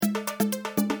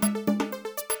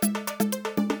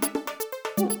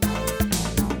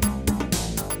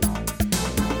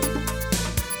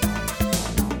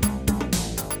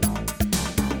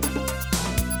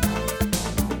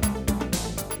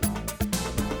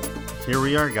here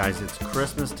we are, guys. It's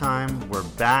Christmas time. We're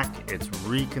back. It's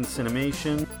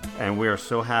Reconcinimation, and we are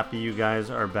so happy you guys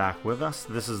are back with us.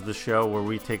 This is the show where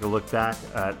we take a look back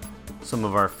at some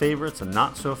of our favorites and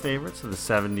not so favorites of the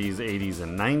 70s, 80s,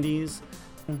 and 90s.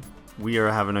 We are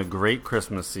having a great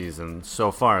Christmas season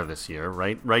so far this year,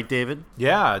 right? Right, David?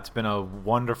 Yeah, it's been a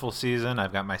wonderful season.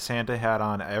 I've got my Santa hat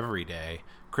on every day.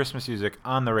 Christmas music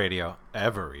on the radio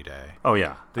every day. Oh,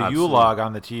 yeah. The Yule log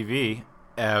on the TV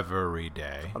every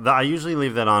day. I usually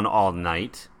leave that on all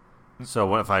night.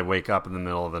 So if I wake up in the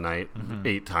middle of the night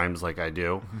 8 times like I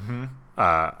do,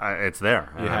 it's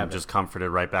there. And I'm just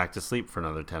comforted right back to sleep for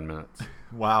another 10 minutes.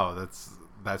 Wow,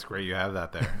 that's great you have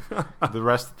that there.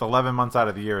 The 11 months out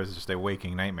of the year is just a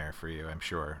waking nightmare for you, I'm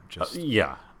sure. Just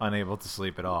unable to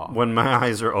sleep at all. When my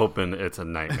eyes are open, it's a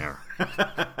nightmare.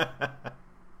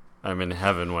 I'm in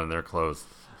heaven when they're closed.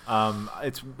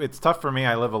 It's tough for me.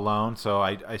 I live alone, so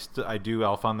I do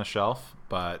Elf on the Shelf,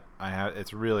 but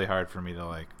it's really hard for me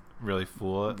to really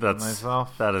fool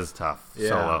myself. That is tough.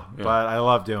 Solo. Yeah. But I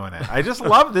love doing it. I just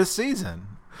love this season.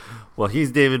 Well,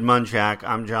 he's David Munchak.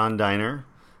 I'm John Diner.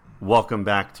 Welcome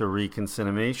back to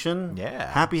Reconcinimation. Yeah.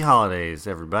 Happy holidays,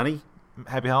 everybody.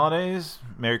 Happy holidays.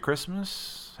 Merry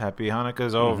Christmas. Happy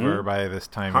Hanukkah's over by this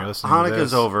time you're listening to this.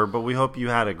 Hanukkah's over, but we hope you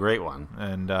had a great one.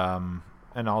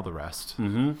 And all the rest.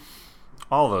 Mm-hmm.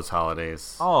 All those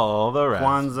holidays. All the rest.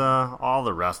 Kwanzaa, all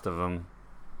the rest of them.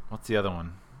 What's the other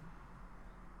one?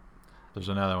 There's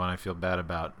another one I feel bad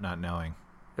about not knowing.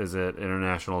 Is it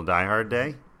International Die Hard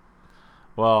Day?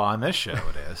 Well, on this show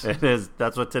it is. It is.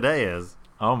 That's what today is.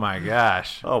 Oh, my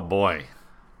gosh. Oh, boy.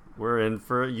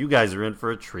 You guys are in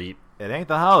for a treat. It ain't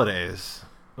the holidays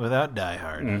without Die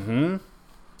Hard. Mm-hmm.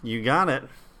 You got it.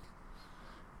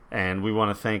 And we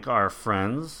want to thank our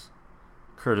friends,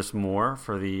 Curtis Moore,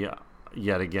 for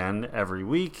yet again, every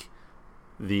week,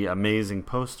 the amazing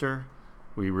poster.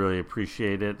 We really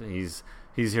appreciate it. He's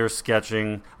here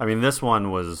sketching. I mean, this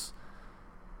one was...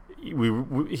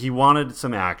 he wanted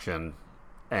some action,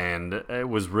 and it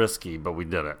was risky, but we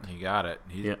did it. He got it.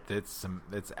 It's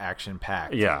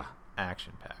action-packed. Yeah.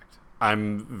 Action-packed.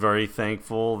 I'm very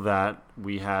thankful that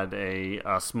we had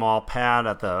a small pad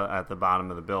at the bottom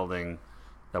of the building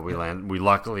that we land. We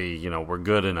luckily, we're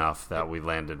good enough that we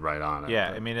landed right on it.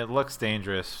 Yeah, I mean, it looks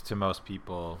dangerous to most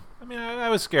people. I mean, I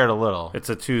was scared a little. It's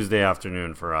a Tuesday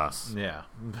afternoon for us. Yeah.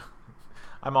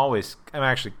 I'm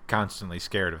actually constantly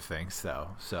scared of things, though.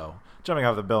 So jumping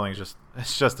off the building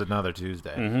it's just another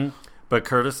Tuesday. Mm-hmm. But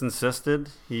Curtis insisted.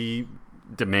 He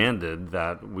demanded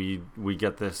that we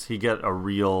get this. He get a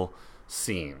real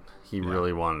scene. He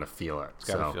really wanted to feel it. It's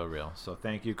got to feel real. So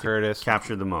thank you, Curtis.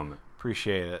 Captured the moment.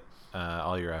 Appreciate it.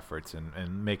 All your efforts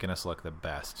and making us look the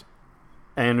best.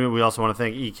 And we also want to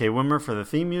thank E.K. Wimmer for the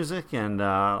theme music and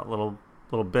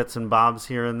little bits and bobs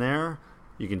here and there.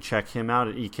 You can check him out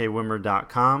at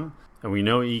ekwimmer.com. And we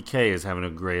know EK is having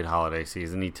a great holiday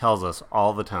season. He tells us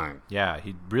all the time. Yeah,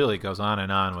 he really goes on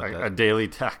and on with a daily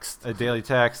text. A daily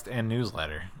text and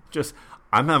newsletter.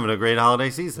 I'm having a great holiday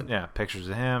season. Yeah, pictures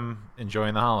of him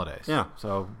enjoying the holidays. Yeah.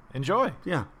 So enjoy.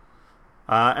 Yeah.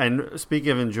 And speaking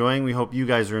of enjoying, we hope you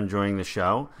guys are enjoying the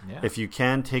show. Yeah. If you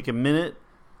can, take a minute,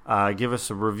 give us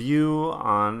a review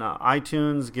on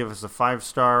iTunes, give us a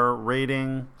 5-star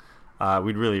rating.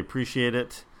 We'd really appreciate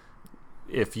it.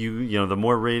 If the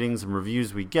more ratings and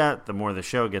reviews we get, the more the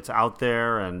show gets out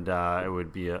there, and it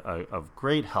would be of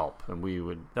great help. And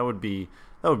that would be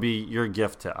your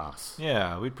gift to us.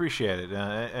 Yeah, we appreciate it.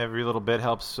 Every little bit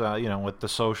helps. With the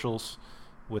socials,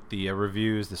 with the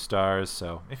reviews, the stars.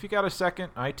 So if you got a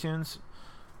second, iTunes,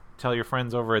 tell your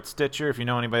friends over at Stitcher. If you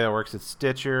know anybody that works at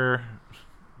Stitcher,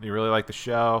 you really like the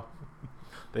show,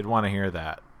 they'd want to hear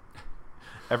that.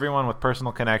 Everyone with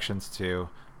personal connections to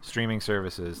streaming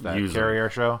services that carry our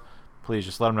show, please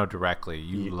just let them know directly.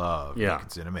 You love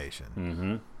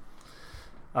Reconcinimation.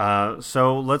 Mm-hmm.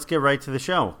 So let's get right to the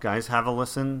show. Guys, have a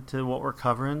listen to what we're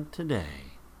covering today.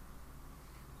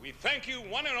 We thank you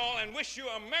one and all and wish you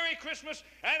a Merry Christmas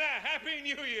and a Happy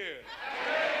New Year.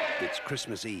 It's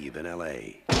Christmas Eve in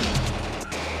L.A.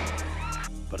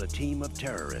 But a team of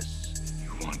terrorists...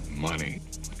 You want money?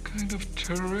 What kind of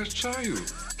terrorists are you?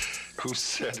 Who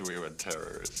said we were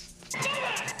terrorists?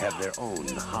 ...have their own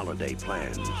holiday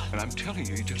plans. And I'm telling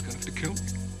you, you're just going to have to kill me.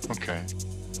 Okay.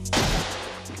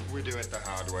 We do it the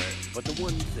hard way. But the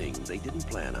one thing they didn't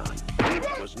plan on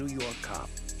was New York cop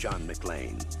John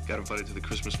McClane. Got invited to the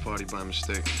Christmas party by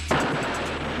mistake.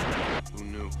 Who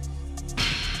knew?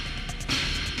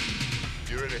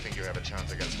 Do you really think you have a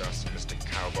chance against us, Mr.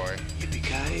 Cowboy?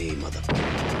 Yippee-ki-yay, mother...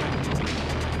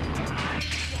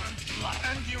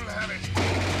 And you'll have it.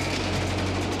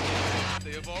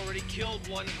 They have already killed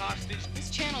one hostage. This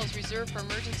channel is reserved for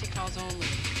emergency calls only.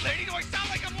 Lady, do I sound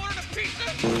like I'm ordering a pizza?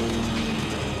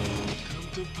 Come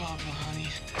to Papa, honey.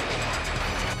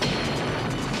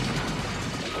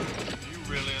 You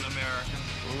really an American?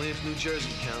 Only if New Jersey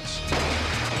counts.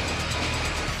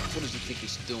 What does he think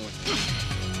he's doing?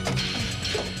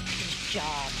 His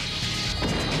job.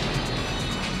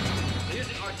 They're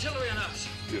using artillery on us.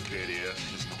 You idiot.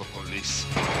 It's not the police.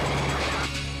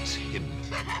 It's him.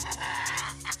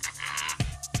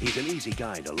 He's an easy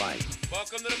guy to like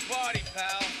Welcome to the party,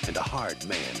 pal. and a hard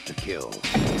man to kill.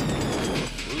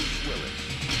 Bruce Willis,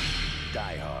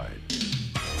 Die Hard.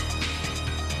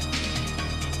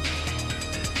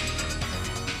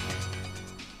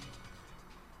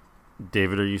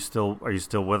 David, are you still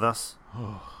with us?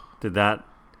 Did that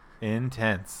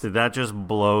Intense. just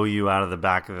blow you out of the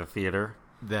back of the theater?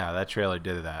 Yeah, that trailer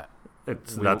did that.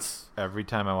 That's Every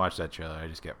time I watch that trailer, I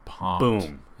just get pumped.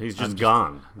 boom. He's just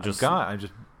gone. I'm gone. I'm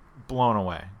just blown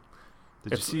away.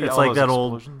 Did you see it's all like those that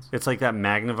explosions? It's like that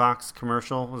Magnavox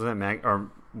commercial. Was that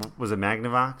was it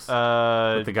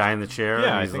Magnavox? With the guy in the chair. yeah,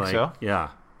 and I he's think like, so. Yeah,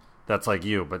 that's like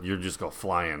you, but you just go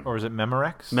flying. Or is it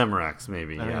Memorex? Memorex,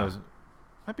 maybe. I think Yeah, it was,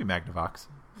 might be Magnavox.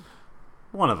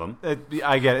 one of them.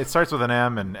 I get it. It starts with an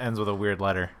M and ends with a weird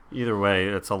letter. Either way,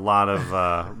 it's a lot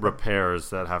of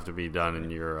repairs that have to be done in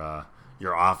your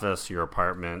office, your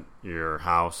apartment, your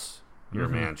house, your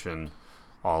mansion,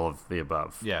 all of the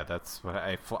above. Yeah, that's what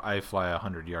I fly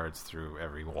 100 yards through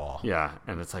every wall. Yeah,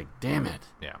 and it's like, damn it,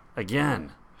 Yeah.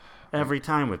 again, every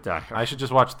time with Die Hard. I should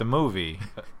just watch the movie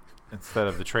instead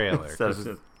of the trailer because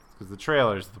the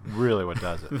trailer is really what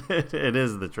does it. It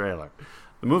is the trailer.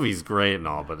 The movie's great and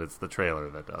all, but it's the trailer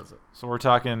that does it. So we're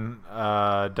talking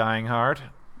Dying Hard.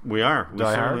 We are. We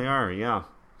Die certainly are. Yeah.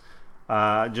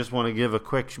 Just want to give a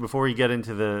quick before we get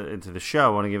into the show. I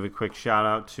want to give a quick shout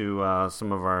out to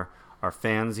some of our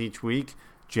fans each week.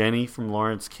 Jenny from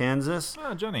Lawrence, Kansas.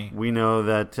 Oh, Jenny. We know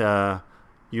that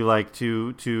you like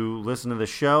to listen to the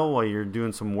show while you're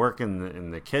doing some work in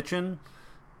the kitchen.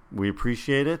 We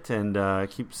appreciate it, and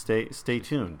stay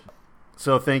tuned.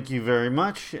 So thank you very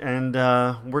much, and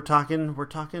we're talking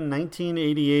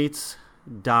 1988's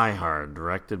Die Hard,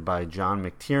 directed by John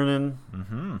McTiernan.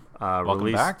 Mm-hmm.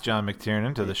 Welcome back, John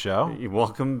McTiernan, to the show.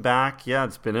 Welcome back. Yeah,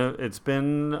 it's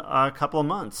been a couple of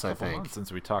months, I think,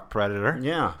 since we talked Predator.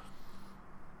 Yeah,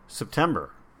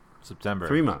 September.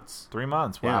 3 months. 3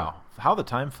 months. Wow, how the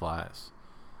time flies.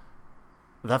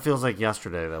 That feels like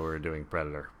yesterday that we were doing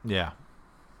Predator. Yeah.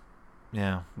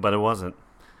 But it wasn't.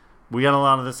 We got a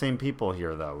lot of the same people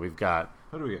here, though. We've got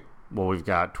Who do we get? Well, we've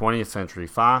got 20th Century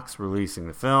Fox releasing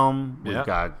the film. We've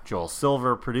got Joel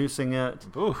Silver producing it.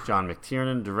 Oof. John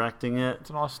McTiernan directing it. It's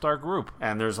an all-star group.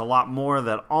 And there's a lot more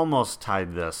that almost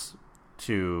tied this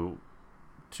to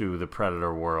the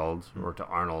Predator world, or to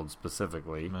Arnold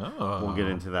specifically. Oh. We'll get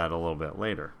into that a little bit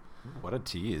later. What a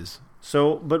tease.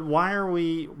 So, but why are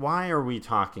we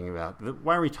talking about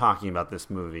this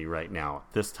movie right now,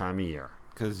 this time of year?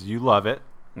 Because you love it.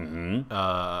 Mm-hmm.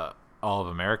 All of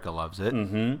America loves it.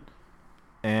 Mm-hmm.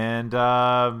 And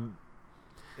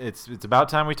it's about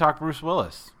time we talk Bruce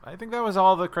Willis. I think that was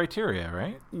all the criteria,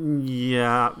 right?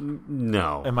 Yeah.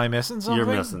 No. Am I missing something? You're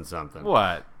missing something.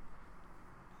 What?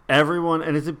 Everyone,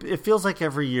 and it feels like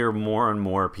every year more and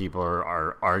more people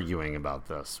are arguing about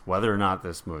this, whether or not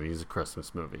this movie is a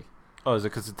Christmas movie. Oh, is it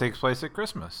because it takes place at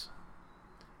Christmas?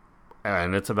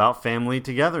 And it's about family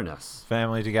togetherness.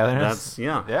 Family togetherness?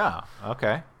 Yeah,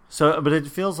 okay. So, but it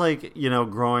feels like,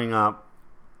 growing up,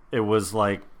 it was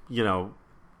like,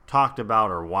 talked about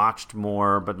or watched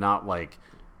more, but not like,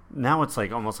 now it's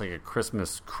like almost like a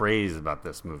Christmas craze about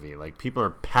this movie. Like, people are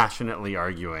passionately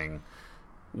arguing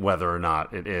whether or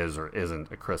not it is or isn't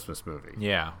a Christmas movie.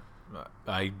 Yeah.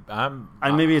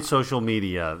 And maybe it's social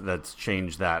media that's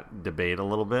changed that debate a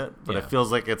little bit, but it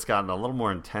feels like it's gotten a little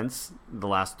more intense the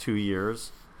last 2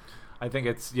 years. I think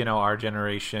it's, our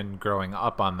generation growing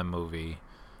up on the movie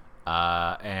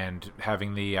and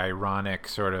having the ironic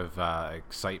sort of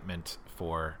excitement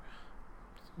for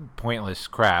pointless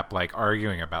crap, like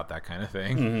arguing about that kind of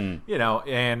thing,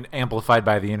 and amplified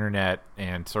by the internet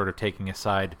and sort of taking a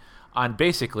side on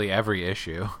basically every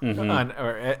issue,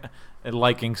 or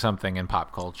liking something in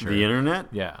pop culture. The internet?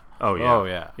 Yeah. Oh, yeah. Oh,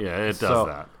 yeah. Yeah, it does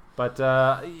that. But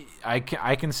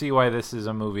I can see why this is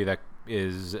a movie that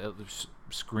is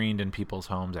screened in people's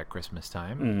homes at Christmas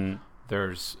time. Mm-hmm.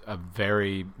 There's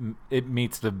it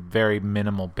meets the very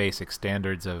minimal basic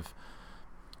standards of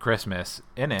Christmas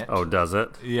in it. Oh, does it?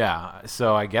 Yeah,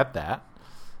 so I get that.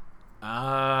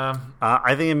 I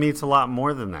think it meets a lot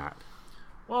more than that.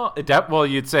 Well,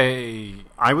 you'd say...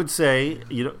 I would say,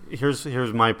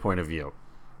 here's my point of view.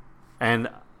 and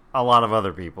a lot of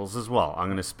other people's as well. I'm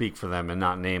going to speak for them and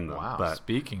not name them. Wow, but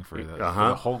speaking for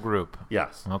the whole group.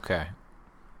 Yes. Okay.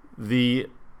 The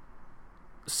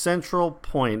central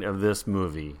point of this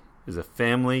movie is a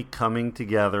family coming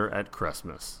together at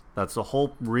Christmas. That's the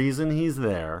whole reason he's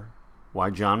there,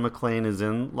 why John McClane is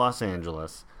in Los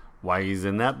Angeles, why he's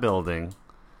in that building,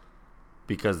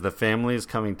 because the family is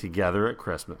coming together at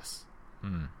Christmas.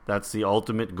 That's the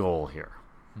ultimate goal here.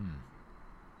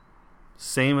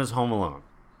 Same as Home Alone.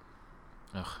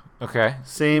 Ugh. Okay.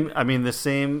 Same. I mean,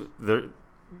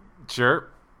 Sure.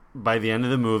 By the end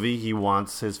of the movie, he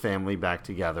wants his family back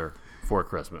together for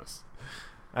Christmas.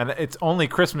 And it's only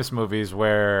Christmas movies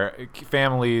where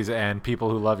families and people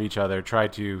who love each other try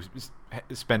to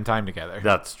spend time together.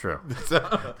 That's true. So,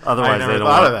 Otherwise, I never they don't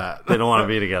thought want of that. They don't want to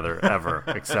be together ever,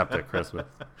 except at Christmas.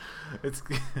 It's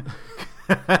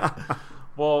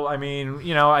well, I mean,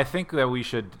 I think that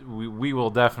we will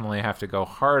definitely have to go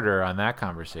harder on that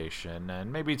conversation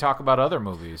and maybe talk about other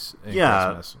movies in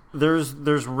Christmas.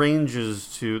 There's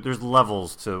ranges there's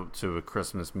levels to a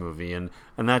Christmas movie, and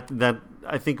that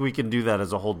I think we can do that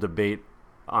as a whole debate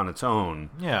on its own.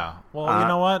 Yeah. Well, you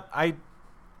know what? I'm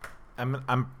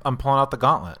pulling out the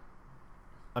gauntlet.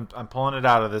 I'm pulling it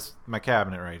out of my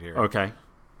cabinet right here. Okay.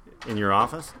 In your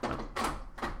office?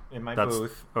 In my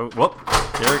booth. Oh, whoop.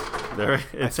 There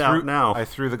it's out now. I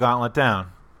threw the gauntlet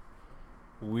down.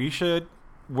 We're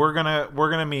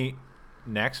gonna meet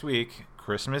next week,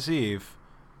 Christmas Eve,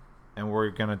 and we're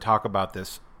gonna talk about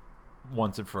this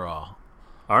once and for all.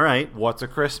 All right. What's a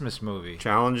Christmas movie?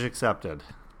 Challenge accepted.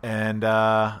 And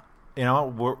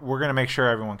we're gonna make sure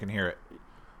everyone can hear it.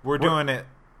 We're doing it.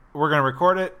 We're gonna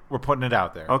record it. We're putting it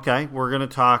out there. Okay. We're gonna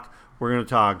talk. Where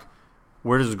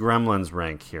does Gremlins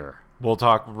rank here? We'll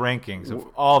talk rankings of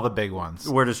all the big ones.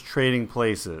 Where does Trading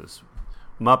Places?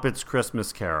 Muppets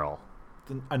Christmas Carol.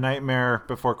 A Nightmare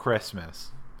Before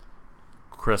Christmas.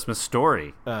 Christmas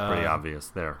Story. Pretty obvious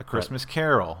there. A Christmas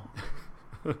Carol.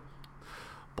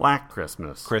 Black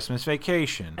Christmas. Christmas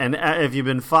Vacation. And if you've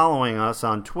been following us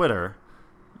on Twitter,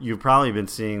 you've probably been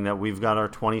seeing that we've got our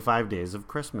 25 days of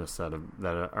Christmas that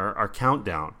are our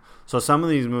countdown. So some of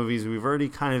these movies we've already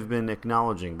kind of been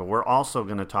acknowledging, but we're also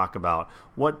going to talk about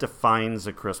what defines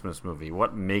a Christmas movie,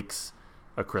 what makes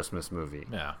a Christmas movie.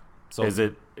 Yeah. So is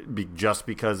it just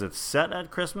because it's set at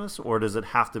Christmas, or does it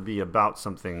have to be about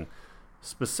something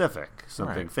specific,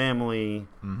 something family,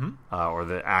 or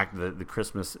the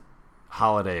Christmas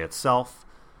holiday itself?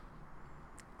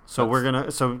 So we're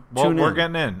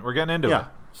getting in. We're getting into it.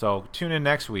 So tune in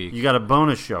next week. You got a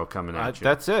bonus show coming at you.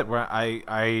 That's it. Where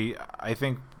I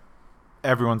think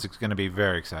everyone's going to be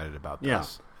very excited about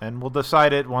this, and we'll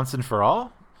decide it once and for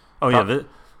all. Oh yeah,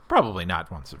 probably not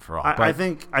once and for all. I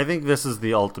think this is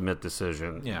the ultimate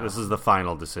decision. Yeah. This is the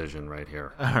final decision right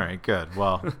here. All right, good.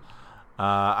 Well,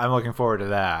 I'm looking forward to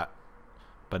that.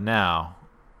 But now,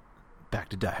 back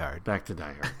to Die Hard.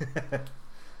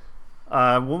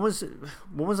 When was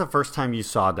the first time you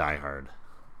saw Die Hard?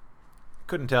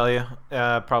 Couldn't tell you.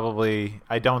 Probably.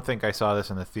 I don't think I saw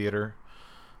this in the theater.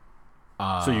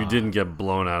 So you didn't get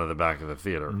blown out of the back of the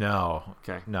theater? No.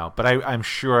 Okay. No, but I'm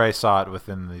sure I saw it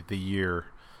within the year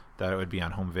that it would be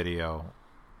on home video,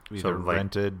 either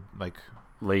rented, like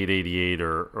late '88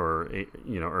 or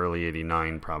early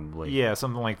 '89 probably. Yeah,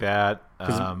 something like that.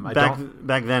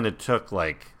 Back then it took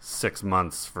like 6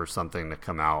 months for something to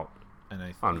come out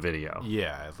on video.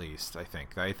 Yeah, at least I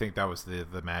think that was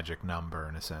the magic number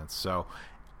in a sense. So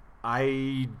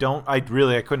I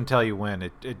couldn't tell you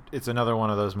when. It's another one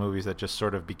of those movies that just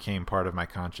sort of became part of my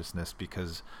consciousness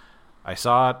because I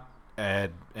saw it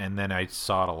and then I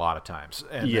saw it a lot of times.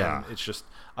 And then it's just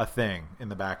a thing in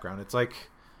the background. It's like,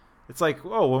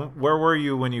 oh, where were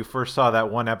you when you first saw that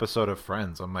one episode of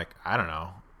Friends? I'm like, I don't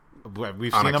know.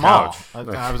 We've seen them all.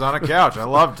 I was on a couch. I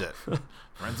loved it.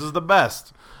 Friends is the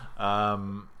best.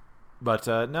 But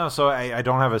no, so I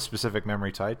don't have a specific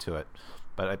memory tied to it.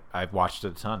 But I've watched it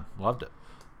a ton. Loved it.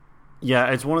 Yeah,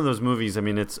 it's one of those movies. I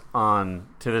mean, it's on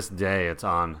to this day. It's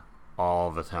on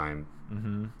all the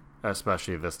time,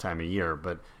 especially this time of year.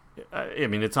 But I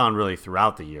mean, it's on really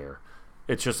throughout the year.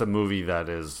 It's just a movie that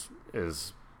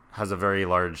has a very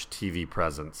large TV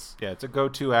presence. Yeah, it's a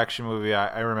go-to action movie.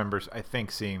 I remember, I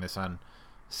think, seeing this on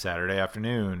Saturday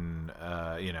afternoon,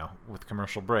 with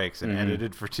commercial breaks and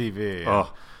edited for TV.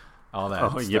 All that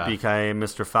stuff. Yippee-ki-yay,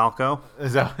 Mr. Falco.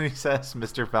 Is that what he says,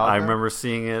 Mr. Falco? I remember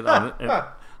seeing it on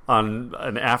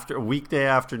an weekday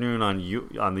afternoon on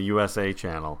the USA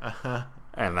channel,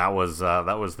 and that was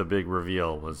the big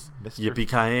reveal. Was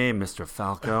Yippee-ki-yay, Mr.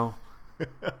 Falco?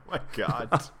 Oh my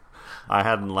God! I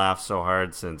hadn't laughed so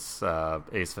hard since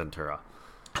Ace Ventura.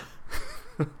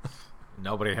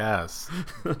 Nobody has.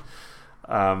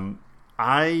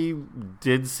 I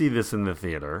did see this in the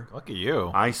theater. Look at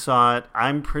you. I saw it.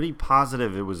 I'm pretty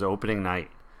positive it was opening night.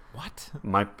 What?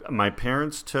 My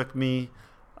parents took me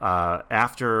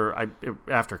after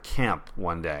camp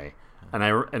one day, and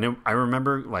I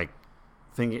remember like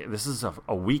thinking, this is a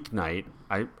weeknight.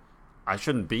 I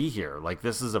shouldn't be here. Like,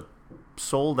 this is a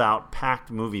sold out,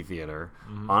 packed movie theater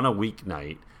on a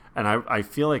weeknight, and I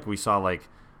feel like we saw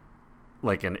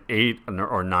like an 8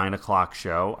 or 9 o'clock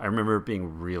show. I remember it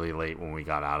being really late when we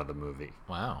got out of the movie.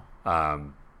 Wow.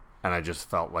 And I just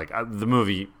felt like the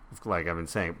movie, like I've been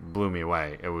saying, blew me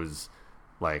away. It was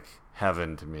like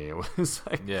heaven to me. It was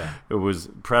like,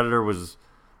 Predator was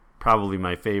probably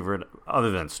my favorite,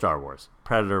 other than Star Wars.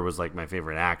 Predator was like my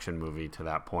favorite action movie to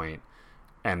that point,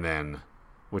 and then,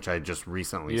 which I just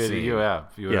recently seen. You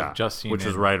have just seen, which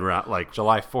was right around like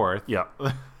July 4th. Yeah,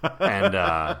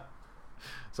 and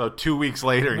so 2 weeks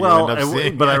later, well, you end up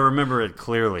seeing but it. I remember it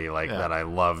clearly, like that I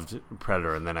loved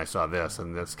Predator, and then I saw this,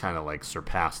 and this kind of like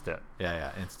surpassed it.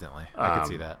 Yeah, instantly. I could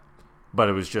see that. But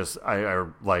it was just I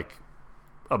like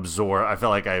absorb. I felt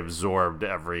like I absorbed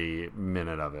every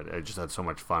minute of it. I just had so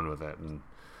much fun with it, and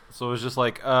so it was just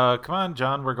like, come on,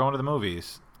 John, we're going to the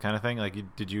movies, kind of thing. Like,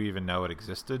 did you even know it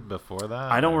existed before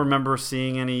that? I don't remember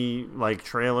seeing any like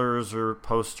trailers or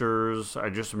posters. I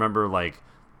just remember like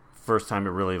first time it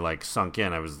really like sunk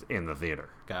in. I was in the theater.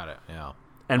 Got it. Yeah.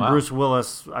 And Bruce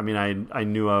Willis. I mean, I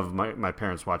knew of my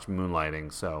parents watched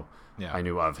Moonlighting, so I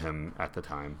knew of him at the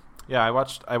time. Yeah, I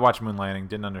watched Moonlighting.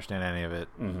 Didn't understand any of it,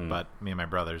 but me and my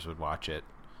brothers would watch it.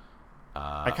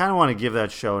 I kind of want to give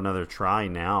that show another try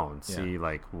now and see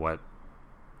like what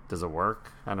does it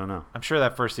work. I don't know. I'm sure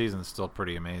that first season is still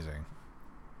pretty amazing,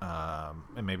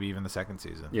 and maybe even the second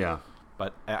season. Yeah,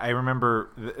 but I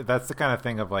remember that's the kind of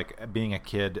thing of like being a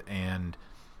kid and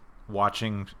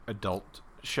watching adult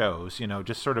shows. You know,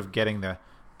 just sort of getting the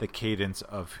cadence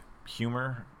of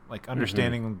humor. Like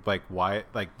understanding like why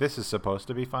like this is supposed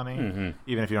to be funny,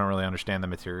 even if you don't really understand the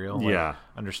material. Like,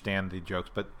 understand the jokes,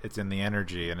 but it's in the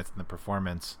energy and it's in the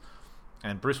performance.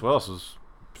 And Bruce Willis was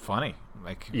funny.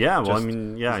 Like I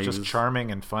mean, he's just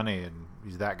charming and funny, and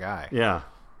he's that guy. Yeah.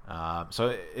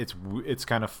 So it's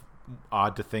kind of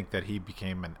odd to think that he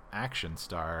became an action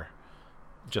star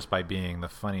just by being the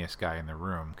funniest guy in the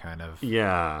room, kind of.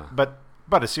 Yeah. But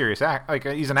a serious act. Like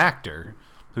he's an actor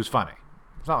who's funny.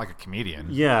 It's not like a comedian.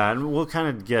 Yeah, and we'll kind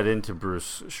of get into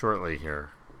Bruce shortly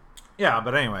here. Yeah,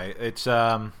 but anyway, it's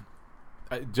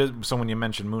just so when you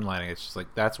mentioned Moonlighting, it's just like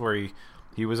that's where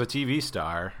he was a TV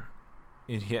star,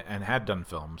 and had done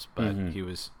films, but he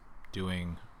was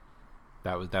doing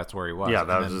that's where he was. Yeah,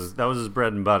 that was his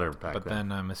bread and butter back then. But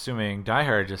then I'm assuming Die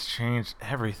Hard just changed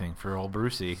everything for old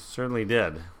Brucey. Certainly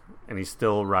did, and he's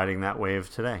still riding that wave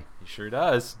today. He sure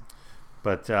does.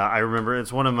 But I remember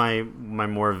it's one of my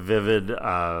more vivid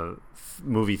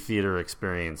movie theater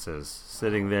experiences.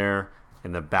 Sitting there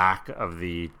in the back of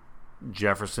the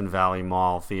Jefferson Valley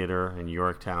Mall Theater in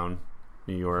Yorktown,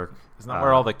 New York. Isn't that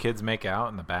where all the kids make out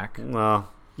in the back?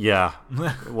 Well, yeah.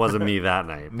 It wasn't me that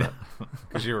night.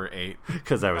 Because you were 8.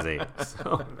 Because I was 8.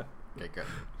 So okay, good.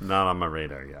 Not on my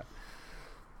radar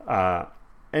yet.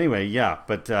 Anyway, yeah,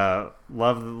 but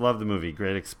love the movie.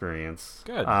 Great experience.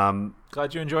 Good.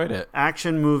 Glad you enjoyed it.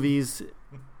 Action movies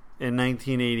in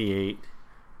 1988.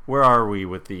 Where are we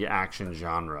with the action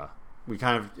genre? We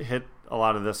kind of hit a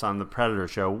lot of this on the Predator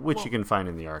show, which you can find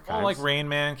in the archives. Well, like Rain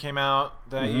Man came out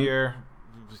that year.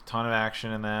 There's a ton of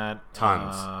action in that.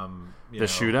 Tons.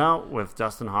 Shootout with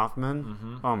Dustin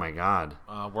Hoffman. Oh my God.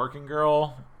 Working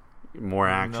Girl. More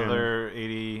action. Another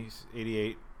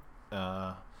 88.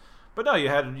 But no, you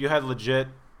had legit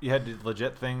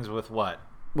things with what?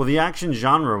 Well, the action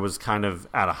genre was kind of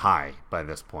at a high by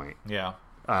this point. Yeah.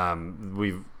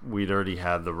 We'd already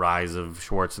had the rise of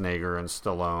Schwarzenegger and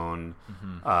Stallone,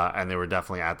 and they were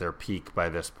definitely at their peak by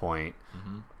this point.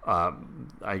 I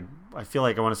feel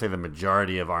like I want to say the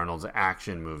majority of Arnold's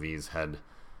action movies had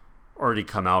already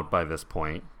come out by this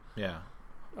point. Yeah.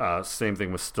 Same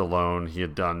thing with Stallone. He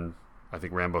had done, I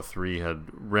think Rambo 3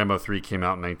 came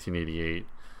out in 1988.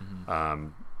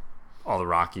 All the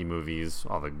Rocky movies,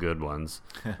 all the good ones,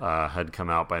 had come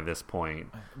out by this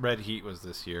point. Red Heat was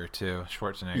this year too.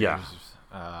 Schwarzenegger.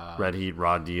 Yeah. Red Heat,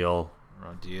 Raw Deal.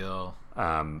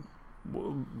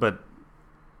 But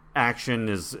action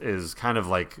is kind of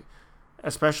like,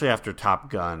 especially after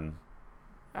Top Gun,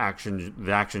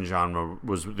 the action genre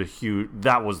was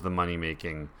that was the money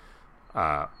making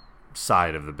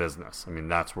side of the business. I mean,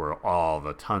 that's where all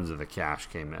the tons of the cash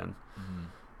came in.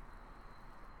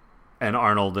 and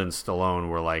Arnold and Stallone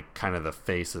were like kind of the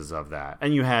faces of that.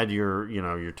 And you had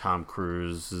your Tom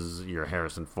Cruises, your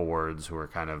Harrison Fords, who were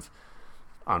kind of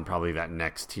on probably that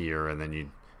next tier, and then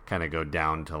you kind of go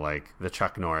down to like the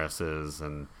Chuck Norrises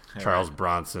and Charles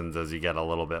Bronsons as you get a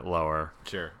little bit lower.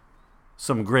 Sure.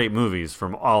 Some great movies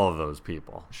from all of those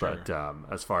people. Sure. But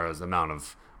as far as the amount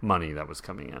of money that was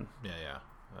coming in. Yeah.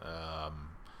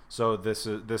 So this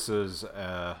is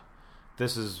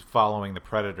following the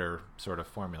Predator sort of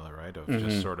formula, right? Of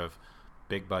just sort of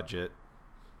big budget,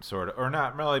 sort of, or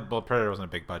not really. Well, Predator wasn't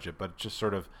a big budget, but just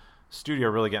sort of studio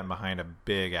really getting behind a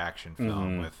big action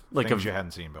film with like things you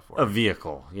hadn't seen before. A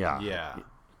vehicle, yeah. Yeah.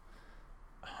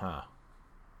 Huh.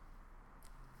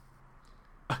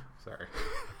 Sorry.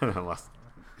 I lost.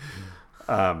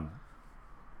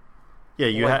 Yeah,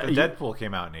 you Well, had the Deadpool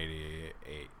came out in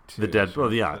 '88. The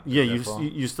Deadpool, yeah.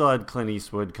 Deadpool. You still had Clint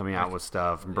Eastwood coming out with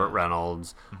stuff, and Burt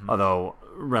Reynolds, although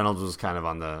Reynolds was kind of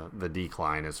on the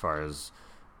decline as far as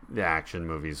the action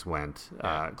movies went.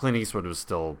 Clint Eastwood was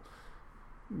still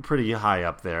pretty high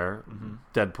up there.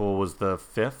 Deadpool was the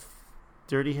 5th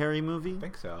Dirty Harry movie? I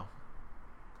think so.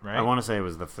 Right? I want to say it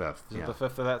was the 5th. Is it the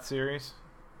 5th of that series?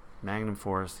 Magnum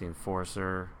Force, The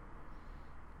Enforcer.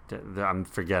 I'm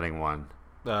forgetting one.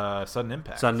 Sudden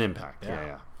Impact. Sudden Impact,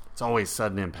 yeah. It's always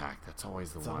Sudden Impact. That's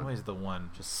always the one. It's always the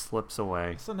one. Just slips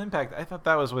away. Sudden Impact, I thought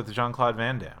that was with Jean-Claude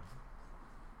Van Damme.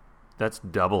 That's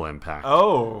Double Impact.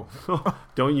 Oh.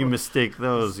 Don't you mistake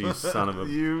those, you son of a...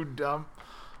 You dumb...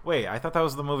 Wait, I thought that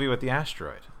was the movie with the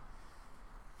asteroid.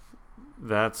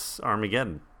 That's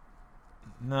Armageddon.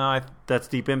 No, That's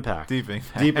Deep Impact. Deep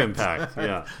Impact. Deep Impact,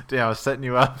 yeah. Damn, I was setting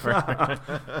you up for...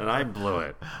 And I blew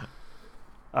it.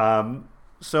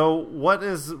 So what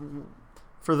is...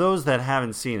 For those that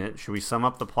haven't seen it, should we sum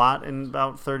up the plot in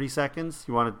about 30 seconds?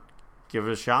 You want to give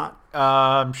it a shot?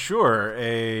 Sure.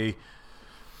 It's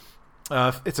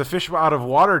a fish out of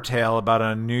water tale about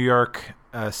a New York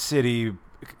City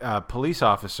police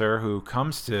officer who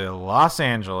comes to Los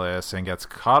Angeles and gets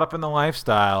caught up in the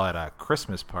lifestyle at a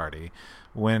Christmas party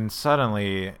when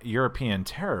suddenly European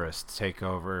terrorists take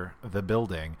over the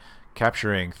building,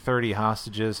 capturing 30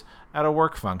 hostages at a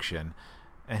work function.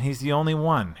 And he's the only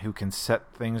one who can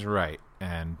set things right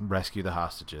and rescue the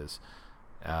hostages.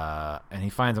 And he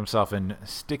finds himself in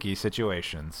sticky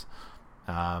situations.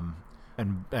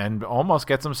 And almost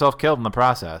gets himself killed in the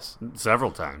process.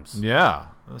 Several times. Yeah.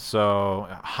 So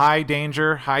high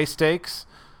danger, high stakes,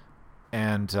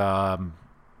 and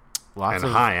lots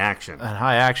of high action. And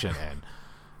high action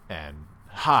and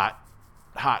hot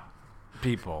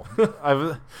people.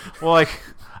 I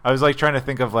was like trying to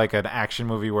think of like an action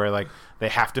movie where like they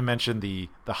have to mention the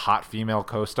hot female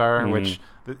co-star, which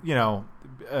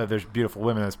there's beautiful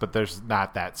women in this, but there's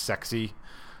not that sexy.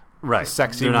 Right,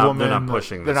 sexy woman. They're not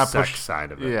pushing the sex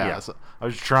side of it. Yeah, so I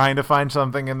was trying to find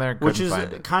something in there, which is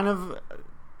find it. Kind of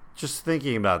just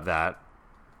thinking about that.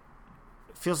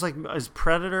 It feels like is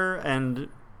Predator and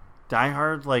Die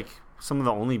Hard like some of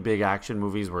the only big action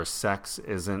movies where sex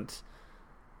isn't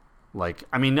like.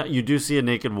 I mean, you do see a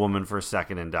naked woman for a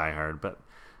second in Die Hard, but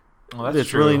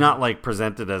it's really not like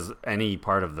presented as any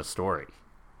part of the story.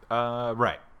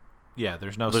 Right. Yeah,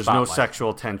 there's no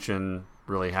sexual tension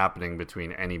really happening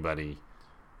between anybody,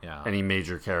 any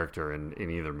major character in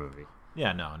either movie.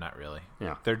 Yeah, no, not really.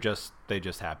 Yeah, they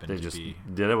just happen to be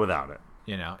did it without it.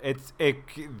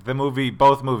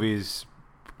 Both movies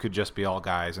could just be all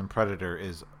guys, and Predator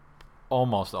is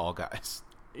almost all guys.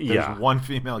 There's one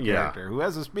female character who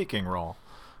has a speaking role.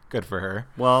 Good for her.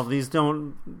 Well, they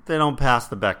don't pass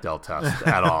the Bechdel test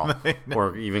at all,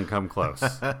 or even come close.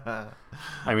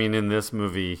 I mean, in this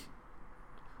movie,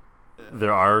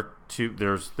 there's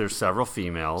several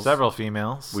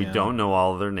females. We don't know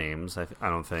all of their names. I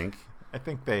don't think. I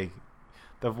think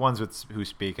the ones who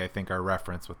speak, I think, are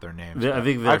referenced with their names.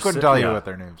 I couldn't tell you what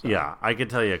their names are. Yeah, I could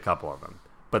tell you a couple of them,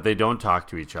 but they don't talk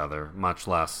to each other. Much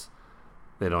less,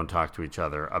 they don't talk to each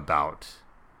other about.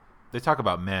 They talk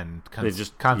about men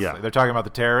constantly. Yeah. They're talking about the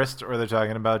terroriist, or they're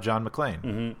talking about John McClane.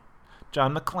 Mm-hmm.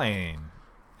 John McClane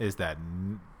is that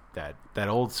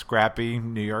old scrappy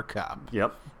New York cop.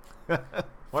 Yep.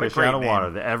 What fish a great out of name. water.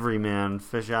 The everyman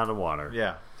fish out of water.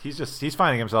 Yeah. He's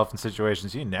finding himself in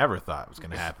situations he never thought was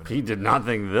going to happen. He did not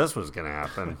think this was going to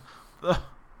happen.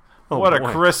 What a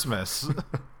Christmas.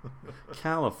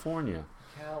 California.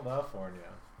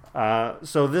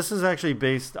 So this is actually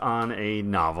based on a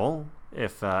novel.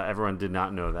 If everyone did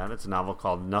not know that, it's a novel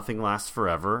called Nothing Lasts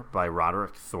Forever by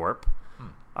Roderick Thorpe.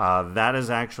 That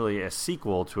is actually a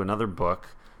sequel to another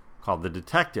book called The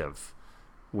Detective,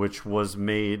 which was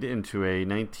made into a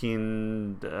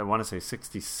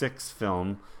 66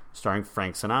 film starring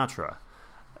Frank Sinatra.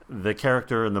 the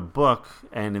character in the book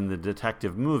and in the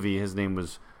detective movie, his name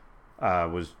was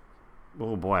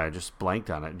oh boy, I just blanked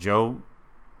on it. Joe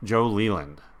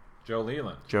Leland. Joe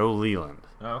Leland. Joe Leland.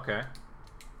 Oh, okay.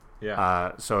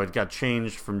 Yeah. So it got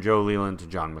changed from Joe Leland to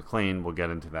John McClane. We'll get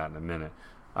into that in a minute.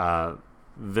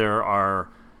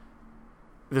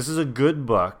 This is a good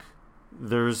book.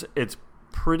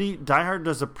 Die Hard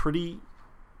does a pretty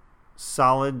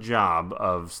solid job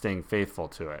of staying faithful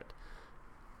to it.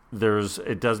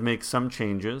 It does make some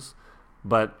changes,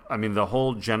 but I mean the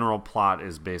whole general plot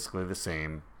is basically the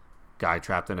same. Guy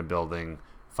trapped in a building,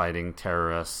 fighting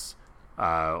terrorists,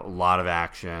 a lot of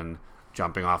action,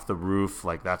 jumping off the roof,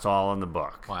 like that's all in the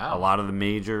book. Wow. A lot of the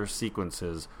major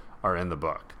sequences are in the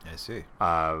book. I see.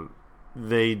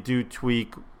 They do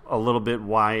tweak a little bit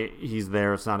why he's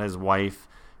there. It's not his wife.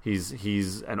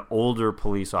 He's an older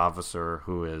police officer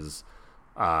who is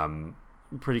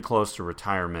pretty close to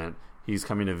retirement. He's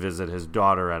coming to visit his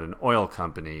daughter at an oil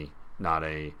company, not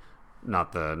the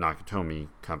Nakatomi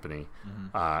company.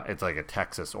 Mm-hmm. It's like a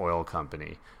Texas oil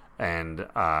company. And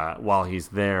while he's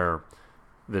there,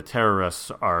 the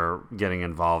terrorists are getting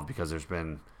involved because there's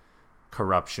been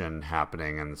corruption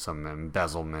happening and some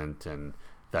embezzlement and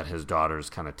that his daughter's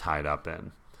kind of tied up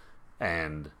in.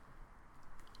 And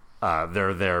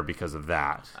they're there because of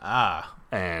that.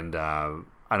 And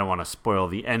I don't want to spoil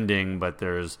the ending, but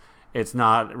it's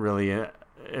not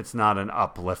an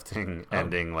uplifting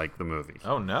ending like the movie.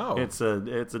 Oh no. It's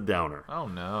a downer. Oh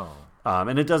no.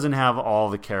 And it doesn't have all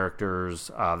the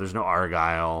characters. There's no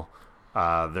Argyle.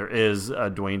 There is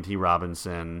Dwayne T.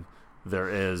 Robinson. There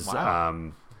is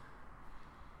Wow.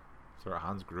 Is there a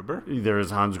Hans Gruber? There is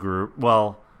Hans Gruber.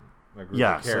 Well, A Gruber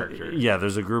yeah, character.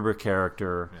 there's a Gruber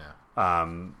character. Yeah.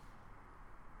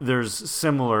 There's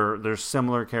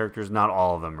similar characters. Not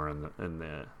all of them are in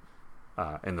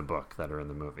the book that are in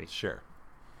the movie. Sure.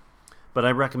 But I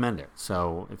recommend it.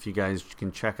 So if you guys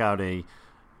can check out a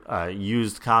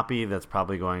used copy that's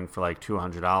probably going for like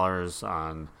 $200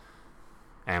 on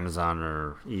Amazon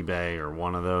or eBay or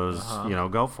one of those,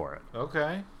 go for it.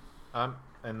 Okay. And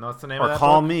what's the name Or of that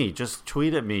call book? me. Just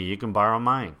tweet at me. You can borrow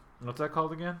mine. What's that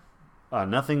called again?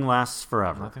 Nothing Lasts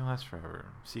Forever. Nothing Lasts Forever.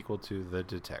 Sequel to The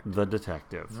Detective. The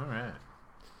Detective. All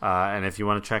right. And if you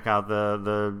want to check out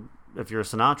if you're a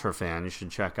Sinatra fan, you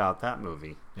should check out that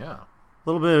movie. Yeah. A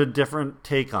little bit of a different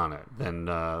take on it than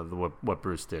what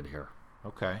Bruce did here.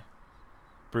 Okay.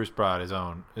 Bruce brought his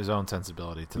own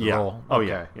sensibility to the Yeah. role. Oh,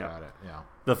 Okay, yeah. Got it. Yeah.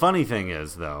 The funny thing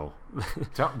is, though,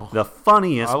 Tell- the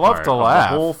funniest I love part to of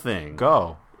laugh. the whole thing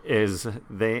Go. is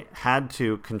they had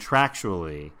to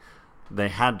contractually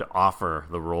offer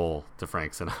the role to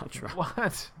Frank Sinatra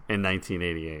What? in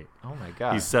 1988. Oh my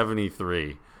God. He's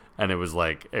 73, and it was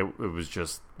like it was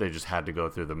just they just had to go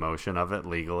through the motion of it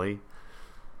legally.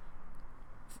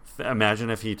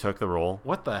 Imagine if he took the role.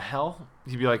 What the hell?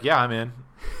 He'd be like, "Yeah, I'm in."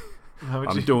 I'm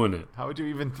doing it. How would you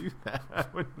even do that?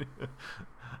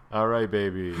 All right,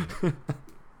 baby.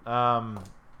 Well,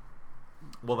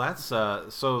 that's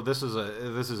so. This is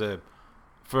a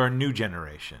for a new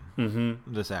generation.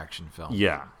 Mm-hmm. This action film.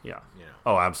 Yeah. You know.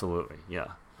 Oh, absolutely. Yeah.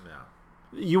 Yeah.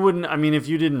 You wouldn't. I mean, if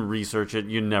you didn't research it,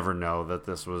 you'd never know that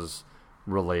this was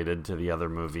related to the other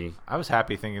movie. I was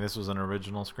happy thinking this was an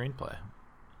original screenplay.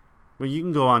 Well, you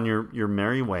can go on your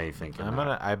merry way thinking. I'm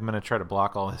gonna try to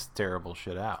block all this terrible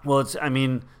shit out. Well, I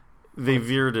mean, they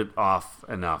veered it off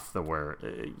enough that where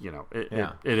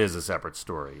it is a separate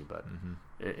story, but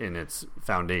in its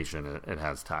foundation, it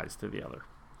has ties to the other.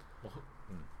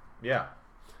 Yeah.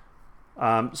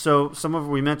 So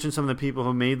we mentioned some of the people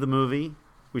who made the movie.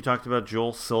 We talked about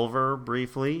Joel Silver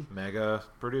briefly. Mega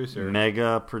producer.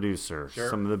 Sure.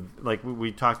 Some of the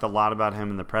we talked a lot about him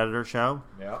in the Predator show.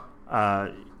 Yeah.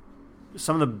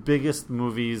 Some of the biggest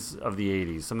movies of the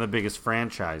 80s, some of the biggest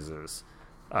franchises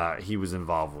he was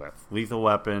involved with. Lethal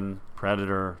Weapon,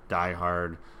 Predator, Die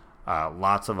Hard,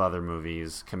 lots of other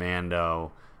movies,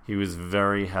 Commando. He was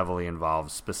very heavily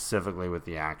involved specifically with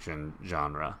the action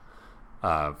genre.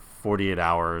 48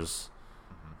 Hours.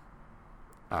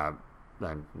 I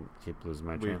keep losing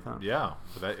my train of thought. Yeah.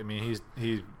 But I mean,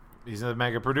 he's a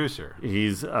mega producer.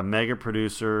 He's a mega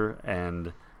producer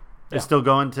and... It's still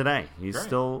going today. He's Great.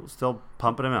 still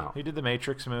pumping them out. He did the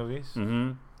Matrix movies.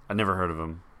 Mm-hmm. I never heard of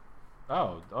him.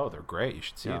 Oh, they're great. You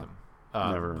should see them.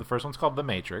 Never. The first one's called The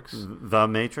Matrix. The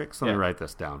Matrix? Let me Yeah. write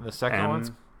this down. The second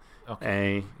one's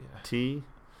A-T-R-I...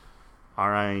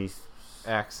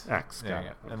 X. X. Yeah, Got yeah.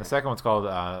 it. And Okay. the second one's called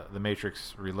The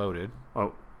Matrix Reloaded.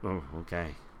 Oh,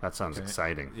 okay. That sounds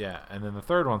exciting. Yeah, and then the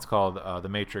third one's called The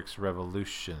Matrix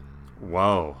Revolution.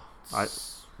 Whoa.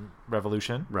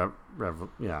 Revolution? Yeah.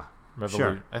 Revolu-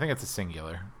 Sure. I think it's a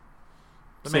singular.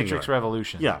 The Singular. Matrix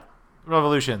Revolution. Yeah.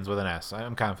 Revolutions with an S.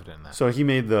 I'm confident in that. So he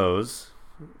made those.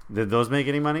 Did those make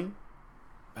any money?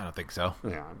 I don't think so.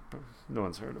 Yeah, no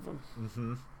one's heard of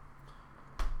them.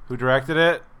 Who directed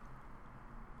it?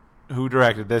 Who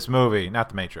directed this movie? Not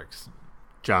The Matrix.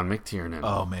 John McTiernan.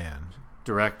 Oh man.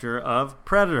 Director of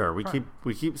Predator. We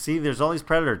keep see there's all these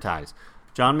Predator ties.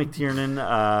 John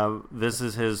McTiernan, this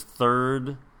is his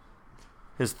third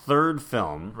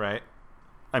film. Right.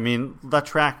 I mean, that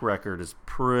track record is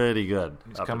pretty good.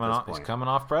 He's up coming at this off. point. He's coming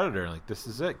off Predator. Like, this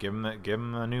is it. Give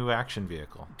him a new action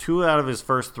vehicle. 2 out of his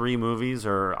first 3 movies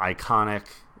are iconic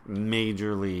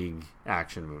major league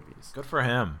action movies. Good for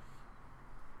him.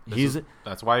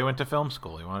 That's why he went to film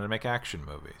school. He wanted to make action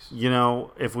movies. You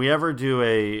know, if we ever do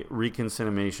a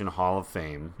Reconciliation Hall of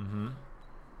Fame,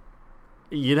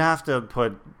 you'd have to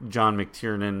put John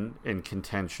McTiernan in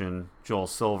contention. Joel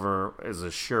Silver is a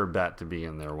sure bet to be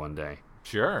in there one day.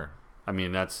 Sure. I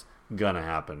mean, that's gonna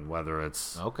happen, whether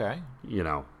it's Okay. you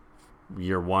know,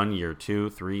 year 1, year 2,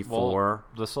 3, 4. Well,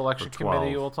 the selection or 12.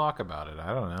 committee will talk about it.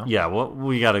 I don't know. Yeah, well,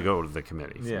 we got to go to the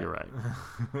committee. So Yeah. You're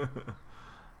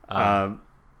right.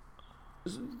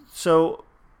 So,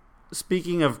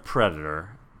 speaking of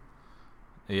Predator,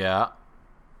 Yeah.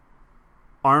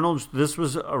 Arnold, this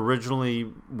was originally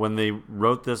when they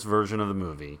wrote this version of the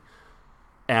movie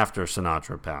after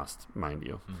Sinatra passed, mind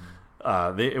you.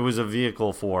 It was a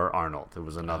vehicle for Arnold. It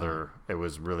was another. It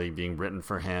was really being written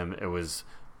for him. It was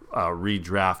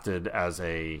redrafted as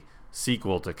a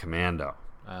sequel to Commando.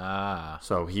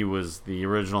 So the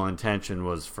original intention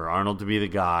was for Arnold to be the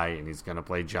guy, and he's going to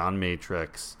play John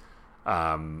Matrix.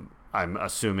 I'm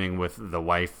assuming with the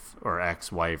wife or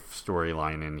ex-wife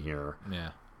storyline in here. Yeah.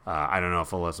 I don't know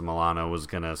if Alyssa Milano was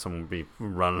someone be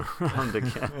running around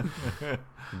again,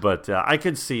 but I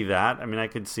could see that. I mean, I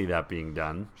could see that being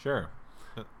done. Sure.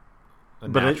 A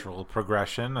But natural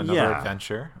progression, another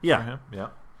adventure. Yeah. For him. Yeah.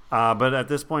 But at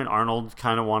this point, Arnold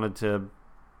kind of wanted to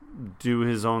do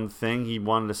his own thing. He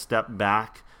wanted to step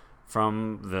back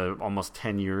from the almost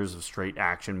 10 years of straight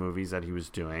action movies that he was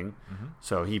doing.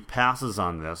 So he passes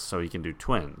on this so he can do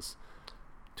Twins.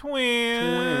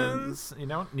 Twins.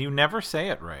 You never say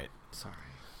it right. Sorry.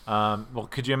 Well,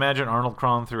 could you imagine Arnold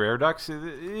crawling through air ducts?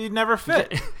 He'd never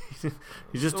fit.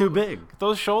 He's just too big.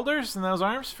 Those shoulders and those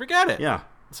arms, forget it. Yeah.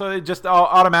 So it just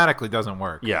automatically doesn't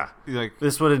work. Yeah. Like,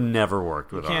 This would have never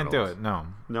worked with you can't Arnold. do it. No.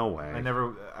 No way.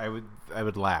 I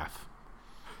would laugh.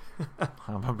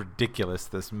 How ridiculous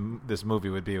this movie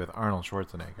would be with Arnold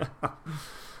Schwarzenegger.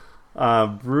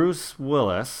 Bruce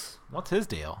Willis. What's his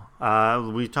deal?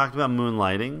 We talked about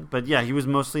Moonlighting, but yeah, he was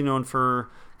mostly known for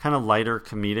kind of lighter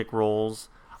comedic roles.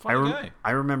 Funny guy.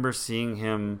 I remember seeing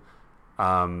him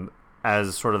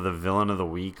as sort of the villain of the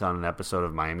week on an episode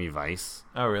of Miami Vice.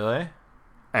 Oh, really?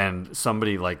 And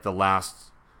somebody, like, the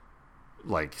last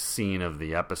scene of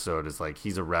the episode is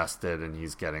he's arrested and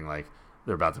he's getting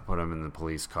they're about to put him in the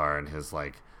police car, and his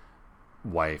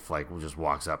wife just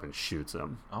walks up and shoots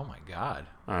him. Oh my god.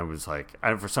 I was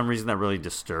for some reason that really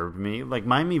disturbed me.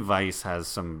 Miami Vice has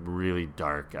some really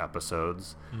dark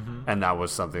episodes, and that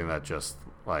was something that just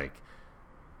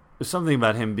there's something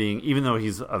about him being, even though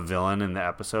he's a villain in the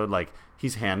episode,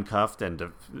 he's handcuffed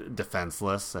and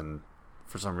defenseless, and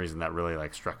for some reason that really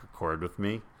struck a chord with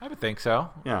me. I would think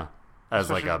so. Yeah. As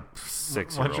a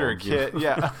 6-year-old. Once you're a kid,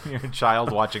 yeah. You're a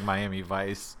child watching Miami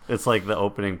Vice. It's like the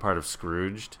opening part of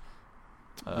Scrooged,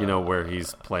 where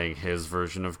he's playing his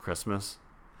version of Christmas,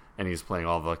 and he's playing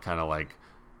all the kind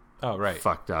of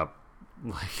fucked up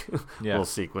little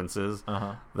sequences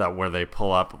that where they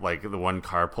pull up, the one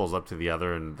car pulls up to the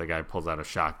other, and the guy pulls out a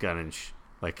shotgun and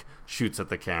shoots at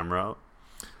the camera.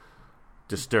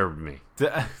 Disturbed me.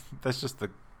 That's just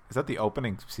is that the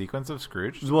opening sequence of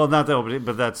Scrooge? Well, not the opening,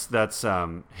 but that's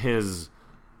his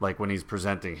when he's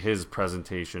presenting his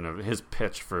presentation of his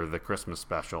pitch for the Christmas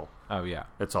special. Oh yeah,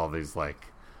 it's all these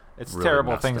it's really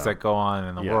terrible messed things up that go on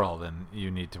in the world, and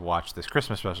you need to watch this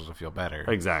Christmas special to feel better.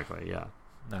 Exactly. Yeah.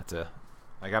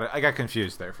 I got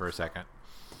confused there for a second.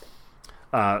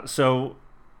 So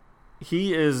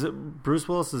Bruce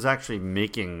Willis is actually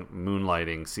making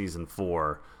Moonlighting season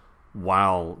 4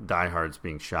 while Die Hard's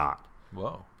being shot.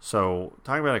 Whoa. So,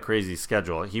 talking about a crazy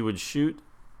schedule, he would shoot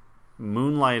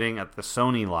Moonlighting at the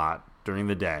Sony lot during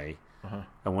the day,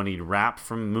 and when he'd wrap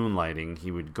from Moonlighting,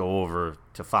 he would go over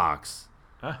to Fox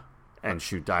and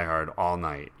shoot Die Hard all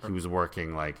night. He was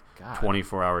working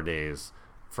 24-hour days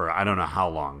for I don't know how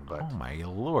long, but oh my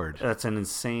lord, that's an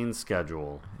insane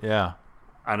schedule. Yeah.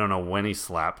 I don't know when he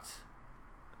slept.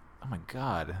 Oh my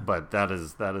god. But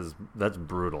that's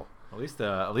brutal. At least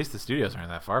the studios aren't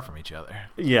that far from each other.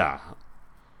 Yeah.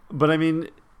 But I mean,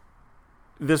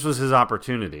 this was his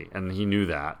opportunity, and he knew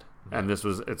that. And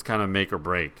it's kind of make or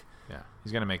break. Yeah,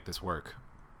 he's gonna make this work.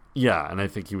 Yeah, and I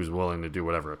think he was willing to do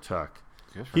whatever it took.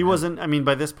 Good for He him. wasn't. I mean,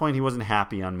 by this point, he wasn't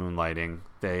happy on Moonlighting.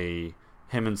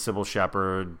 Him and Sybil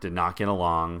Shepherd did not get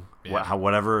along. Yeah.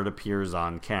 Whatever it appears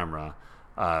on camera,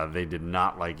 they did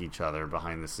not like each other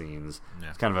behind the scenes. Yeah.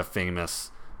 It's kind of a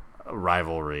famous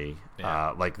rivalry.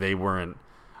 Yeah. Like they weren't.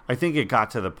 I think it got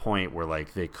to the point where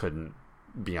like they couldn't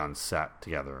be on set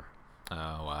together. Oh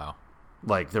wow.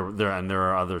 Like there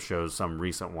are other shows, some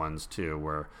recent ones too,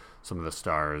 where some of the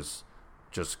stars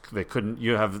they couldn't.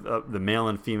 You have the male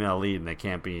and female lead, and they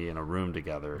can't be in a room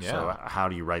together. Yeah. So how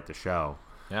do you write the show?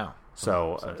 Yeah.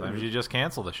 So Sometimes you just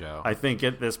cancel the show. I think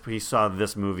he saw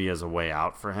this movie as a way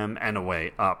out for him and a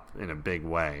way up in a big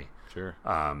way. Sure.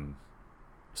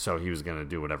 So he was going to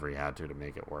do whatever he had to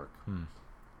make it work.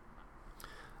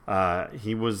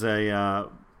 He was a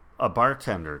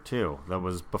bartender too. That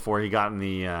was before he got in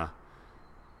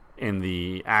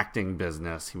the acting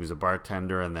business. He was a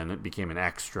bartender, and then it became an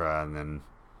extra, and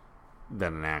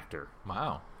then an actor.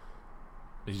 Wow.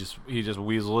 He just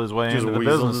weaseled his way Just into the weaseled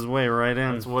business. his way right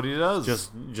in. That's what he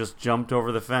does. Just jumped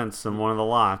over the fence in one of the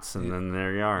lots, and then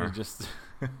there you are. He just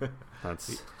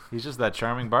That's he's just that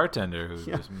charming bartender who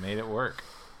just made it work.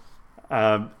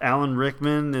 Alan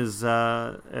Rickman is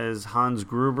Hans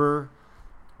Gruber.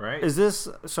 Right.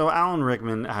 So Alan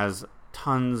Rickman has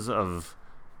tons of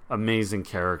amazing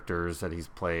characters that he's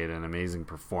played and amazing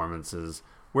performances.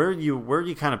 Where do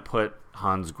you kind of put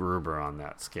Hans Gruber on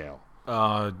that scale?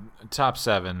 Top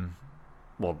 7.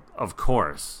 Well, of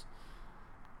course.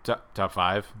 Top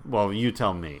 5. Well, you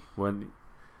tell me.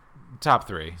 Top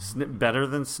 3. Better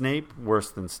than Snape?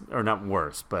 Worse than, or not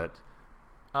worse, but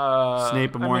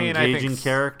Snape a more I engaging think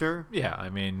character? Yeah, I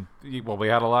mean, we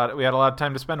had a lot of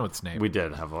time to spend with Snape. We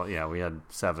did have we had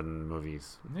 7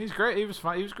 movies. He's great. He was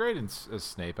fine. He was great as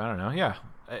Snape. I don't know. Yeah,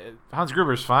 Hans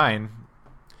Gruber's fine.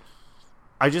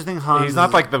 I just think Hans. He's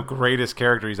not like the greatest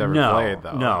character he's ever played,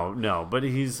 though. No, but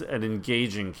he's an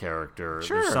engaging character.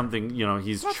 Sure. There's something,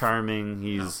 he's charming.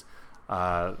 He's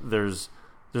there's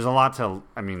a lot to.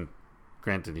 I mean,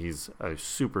 granted, he's a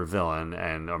super villain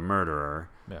and a murderer.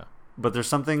 Yeah. But there's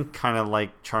something kind of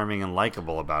like charming and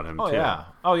likable about him too. Yeah.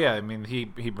 Oh yeah. I mean, he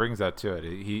brings that to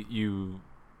it.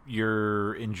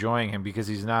 You're enjoying him because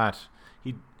he's not.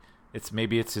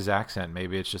 Maybe it's his accent.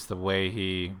 Maybe it's just the way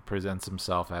he presents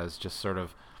himself as just sort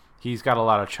of. He's got a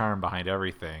lot of charm behind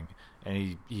everything,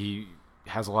 and he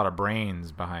has a lot of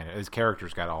brains behind it. His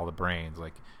character's got all the brains.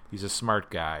 Like he's a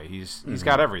smart guy. He's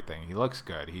got everything. He looks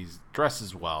good. He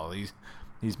dresses well.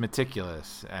 He's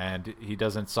meticulous, and he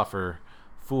doesn't suffer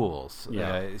fools.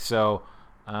 Yeah.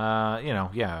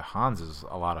 Hans is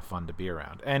a lot of fun to be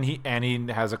around, and he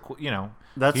has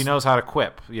That's, he knows how to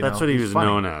quip. That's what he was funny.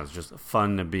 known as, just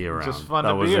fun to be around. Just fun that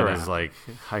to was be in around. his like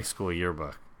high school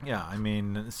yearbook. Yeah, I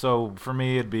mean, so for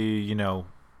me, it'd be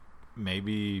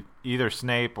maybe either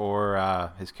Snape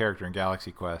or his character in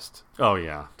Galaxy Quest. Oh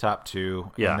yeah, Top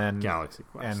 2. Yeah, and then Galaxy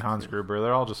Quest and Hans Gruber.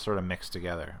 They're all just sort of mixed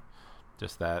together.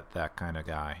 Just that kind of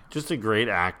guy. Just a great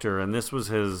actor, and this was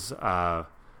his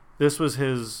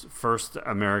first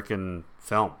American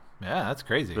film. Yeah, that's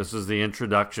crazy. This was the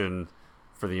introduction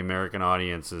for the American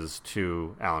audiences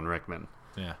to Alan Rickman.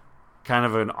 Yeah, kind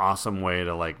of an awesome way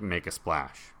to like make a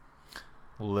splash.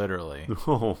 Literally.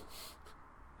 Oh,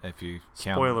 If you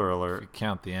count, spoiler alert! If you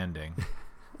count the ending,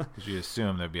 because you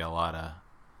assume there'd be a lot of.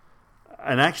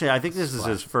 And actually, I think this is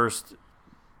his first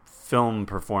film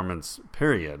performance.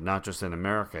 Period. Not just in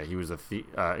America. He was a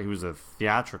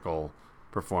theatrical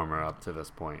performer up to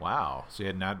this point. Wow! So he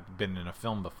had not been in a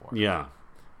film before. Yeah.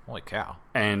 Holy cow!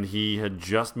 And he had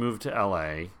just moved to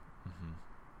L.A.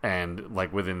 And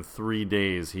like within 3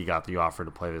 days, he got the offer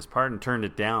to play this part and turned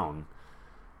it down.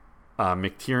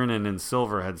 McTiernan and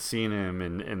Silver had seen him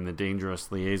in the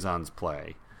Dangerous Liaisons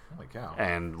play. Holy cow!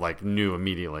 And like knew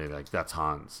immediately like that's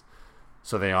Hans.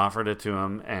 So they offered it to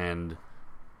him, and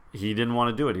he didn't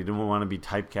want to do it. He didn't want to be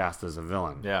typecast as a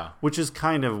villain. Yeah. Which is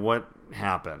kind of what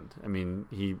happened. I mean,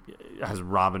 he has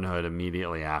Robin Hood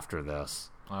immediately after this.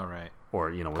 All right. Or,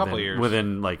 years.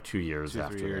 within like 2 years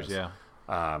after 3 years, this.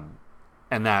 yeah.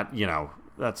 And that,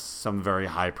 that's some very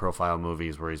high profile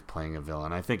movies where he's playing a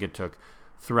villain. I think it took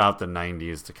throughout the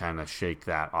 90s to kind of shake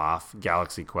that off.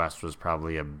 Galaxy Quest was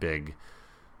probably a big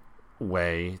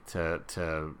way to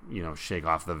shake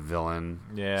off the villain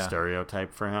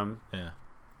stereotype for him. Yeah.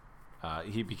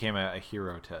 He became a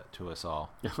hero to us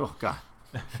all. Oh, God.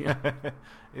 Yeah.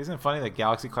 Isn't it funny that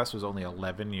Galaxy Quest was only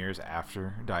 11 years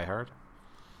after Die Hard?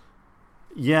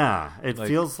 Yeah. It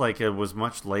feels like it was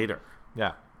much later.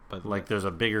 Yeah. But Like there's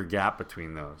a bigger gap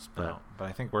between those. But no, but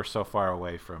I think we're so far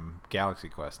away from Galaxy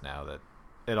Quest now that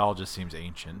it all just seems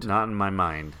ancient. not in my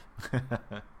mind.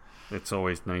 It's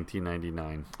always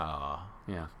 1999.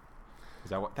 Yeah. Is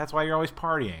that that's why you're always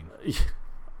partying?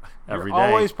 Every You're day.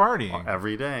 always partying.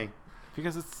 Every day.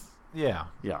 Because it's yeah.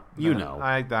 You know.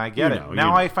 I get You it. know, Now you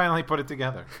know. I finally put it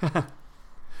together.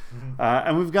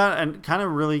 And we've got a kind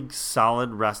of really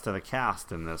solid rest of the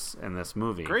cast in this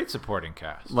movie. Great supporting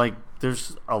cast. Like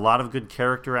there's a lot of good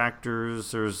character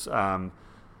actors. There's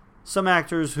some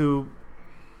actors who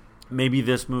maybe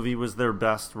this movie was their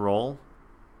best role,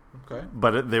 Okay.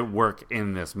 but they work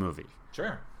in this movie.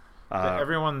 Sure.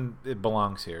 Everyone it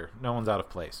belongs here. No one's out of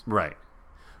place. Right.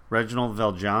 Reginald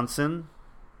VelJohnson.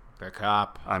 The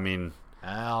cop. I mean,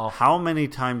 Al. how many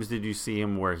times did you see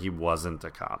him where he wasn't a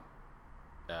cop?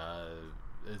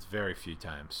 It's very few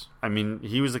times. I mean,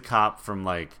 he was a cop from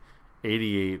like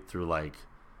 88 through like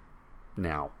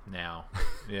now. Now.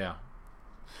 Yeah.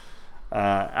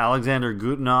 Alexander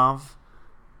Gutenov,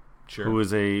 Sure. who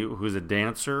is a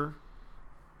dancer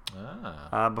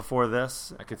before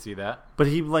this. I could see that. But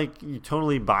he, like, you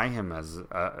totally buy him as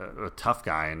a tough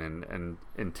guy and an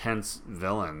intense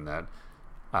villain that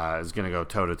is going to go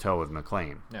toe-to-toe with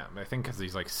McClane. Yeah, I think because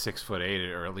he's like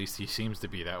 6'8", or at least he seems to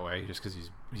be that way, just because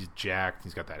he's jacked.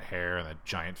 He's got that hair and that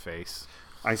giant face.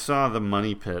 I saw The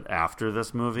Money Pit after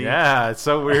this movie. Yeah, it's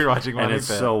so weird watching Money and it's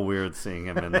Pit. so weird seeing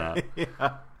him in that.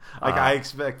 Yeah. Like, I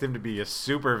expect him to be a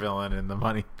super villain in The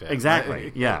Money Pit.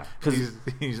 Exactly, yeah. Because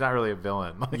he's not really a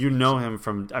villain. Like, You know him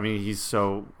from, I mean, he's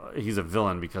a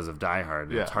villain because of Die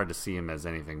Hard. Yeah. It's hard to see him as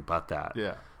anything but that.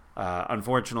 Yeah.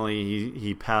 Unfortunately,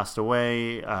 he passed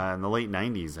away in the late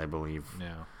 90s, I believe.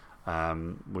 Yeah.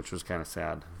 Which was kind of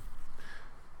sad.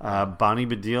 Bonnie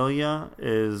Bedelia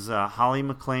is Holly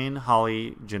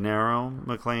Gennaro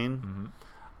McClane,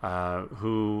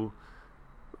 who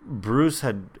Bruce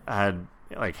had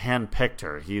like handpicked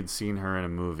her. He had seen her in a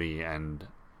movie and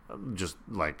just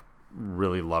like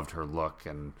really loved her look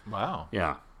and Wow.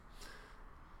 yeah,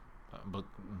 But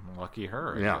lucky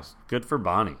her. I yeah, guess. good for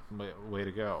Bonnie. Way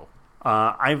to go.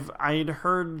 I'd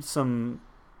heard some.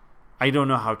 I don't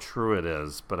know how true it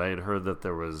is, but I had heard that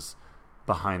there was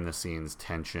behind the scenes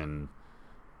tension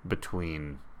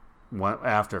between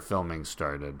after filming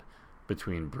started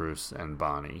between Bruce and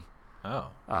Bonnie.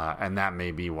 Oh. And that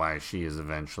may be why she is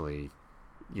eventually,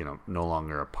 no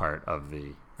longer a part of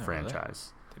the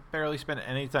franchise. They barely spent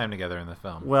any time together in the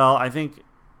film. Well, I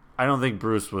don't think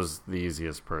Bruce was the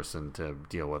easiest person to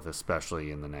deal with,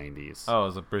 especially in the 90s. Oh,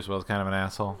 is it Bruce Willis kind of an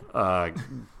asshole?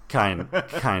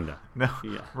 Kinda. No.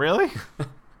 Yeah. Really?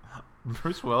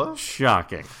 Bruce Willis?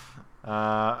 Shocking.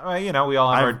 Well, we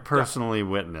all have I've personally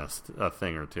witnessed a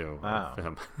thing or two of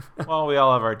him. Well, we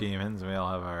all have our demons. We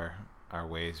all have our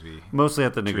ways we... Mostly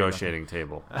at the negotiating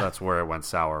table. That's where it went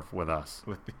sour with us.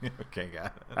 Okay, got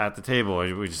it. At the table, I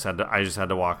just had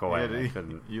to walk away. Yeah, I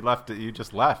couldn't. You left it. You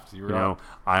just left. You were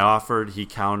I offered. He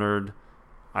countered.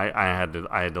 I had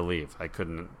to leave. I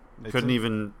couldn't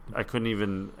even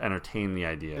entertain the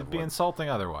idea. It'd be insulting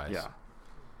otherwise. Yeah.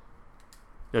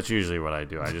 That's usually what I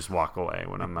do. I just walk away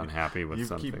when I'm unhappy with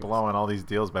something. You keep blowing all these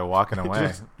deals by walking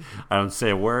away. I don't say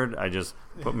a word. I just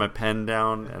put my pen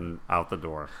down and out the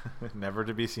door. Never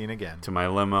to be seen again. To my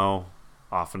limo,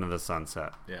 off into the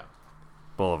Sunset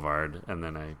Boulevard, and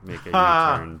then I make a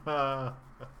U-turn.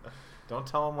 Don't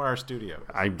tell them where our studio is.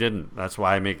 I didn't. That's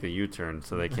why I make the U-turn,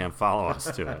 so they can't follow us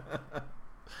to it.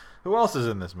 Who else is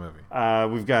in this movie?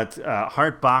 We've got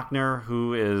Hart Bachner,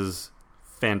 who is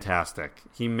fantastic.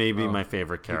 He may be my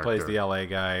favorite character. He plays the LA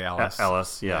guy, Ellis.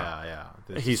 Ellis, yeah.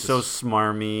 Yeah. He's so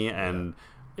smarmy and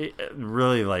it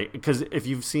really because if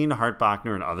you've seen Hart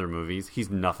Bachner in other movies, he's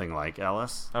nothing like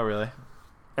Ellis. Oh, really?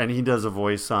 And he does a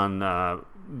voice on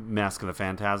Mask of the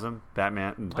Phantasm,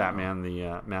 Batman,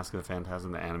 the Mask of the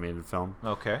Phantasm, the animated film.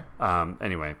 Okay.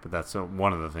 Anyway, but that's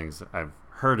one of the things that I've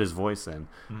heard his voice in.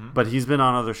 Mm-hmm. But he's been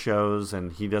on other shows,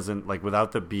 and he doesn't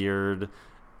without the beard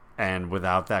and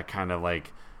without that kind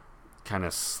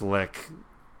of slick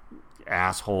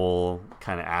asshole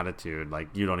kind of attitude,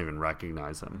 you don't even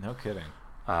recognize him. No kidding.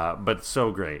 But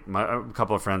so great. A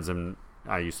couple of friends and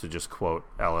I used to just quote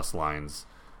Ellis lines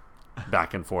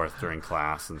back and forth during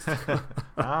class and stuff.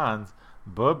 Hans,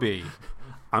 Bubby.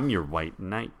 I'm your white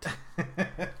knight.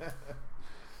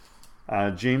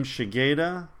 James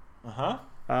Shigeta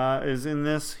is in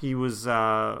this. He was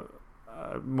more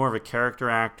of a character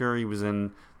actor. He was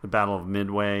in the Battle of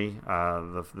Midway,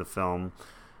 the film.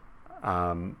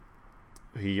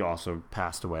 He also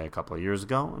passed away a couple of years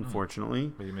ago,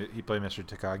 unfortunately. He played Mr.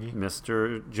 Takagi?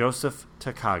 Mr. Joseph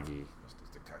Takagi.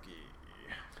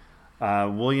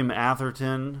 William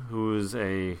Atherton, who is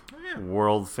a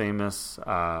world famous,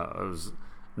 was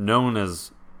known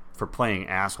as for playing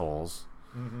assholes.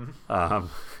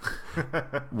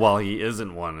 Well, he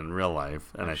isn't one in real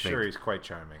life, and I'm I think sure he's quite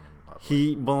charming and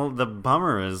lovely. Well, the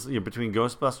bummer is between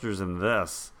Ghostbusters and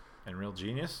this And Real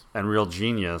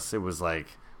Genius. it was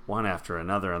like one after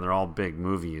another, and they're all big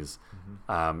movies.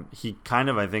 He kind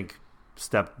of, I think,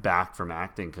 stepped back from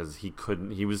acting because he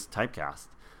was typecast.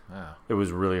 Oh. It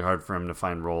was really hard for him to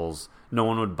find roles. No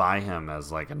one would buy him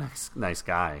as like a nice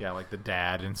guy. Yeah, like the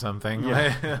dad in something.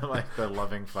 Yeah. Like the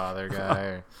loving father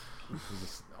guy. He's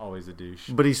just always a douche.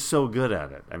 But he's so good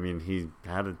at it. I mean, he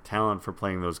had a talent for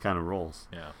playing those kind of roles.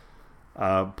 Yeah.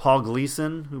 Paul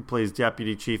Gleason, who plays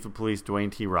Deputy Chief of Police Dwayne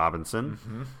T. Robinson.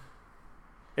 Mm-hmm.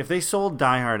 If they sold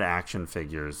Die Hard action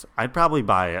figures, I'd probably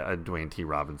buy a Dwayne T.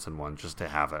 Robinson one just to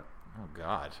have it. Oh,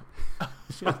 God.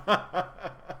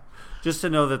 Just to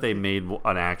know that they made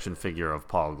an action figure of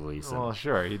Paul Gleason. Well,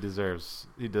 sure. He deserves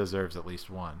at least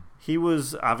one. He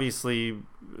was obviously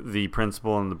the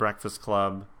principal in The Breakfast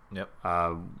Club. Yep.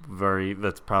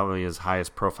 That's probably his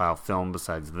highest profile film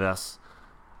besides this.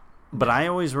 But I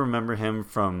always remember him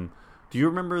from... Do you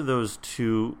remember those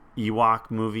 2 Ewok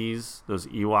movies? Those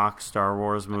Ewok Star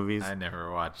Wars movies? I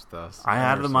never watched those. I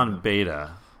had them on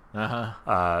beta.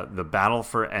 Uh-huh. The Battle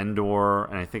for Endor,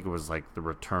 and I think it was like The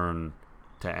Return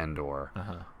to Endor.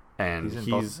 Uh-huh. And He's in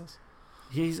both of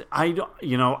those? I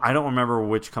don't remember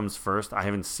which comes first. I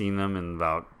haven't seen them in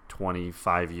about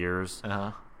 25 years.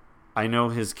 Uh-huh. I know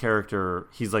his character,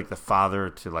 he's like the father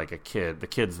to like a kid. The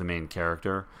kid's the main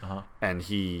character. Uh-huh. And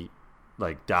he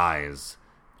like dies.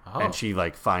 Oh. And she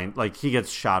like he gets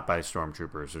shot by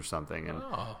stormtroopers or something, and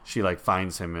she like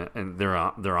finds him, and they're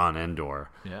on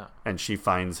Endor. Yeah. And she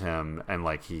finds him, and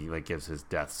like he like gives his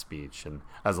death speech. And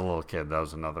as a little kid, that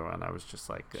was another one. I was just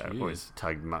like, I always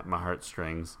tugged my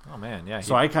heartstrings. Oh man, yeah.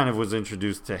 So I kind of was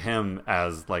introduced to him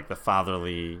as like the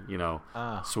fatherly,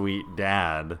 sweet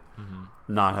dad,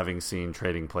 not having seen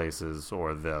Trading Places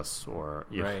or this or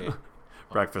right.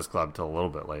 Breakfast Club till a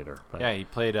little bit later. But, yeah, he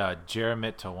played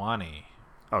Jeremy Tawani.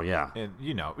 Oh yeah, And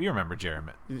you remember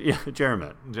Jeremy. Yeah, Jeremy.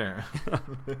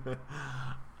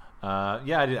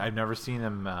 I've never seen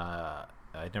him.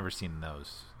 I'd never seen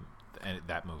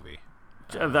that movie.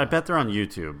 I bet they're on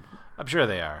YouTube. I'm sure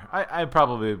they are. I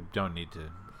probably don't need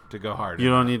to go hard. You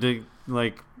don't need to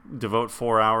like devote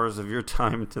 4 hours of your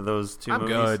time to those 2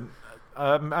 movies. Good.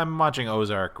 I'm watching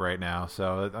Ozark right now,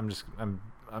 so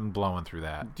I'm blowing through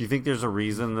that. Do you think there's a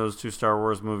reason those 2 Star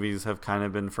Wars movies have kind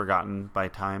of been forgotten by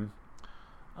time?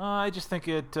 I just think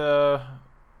it's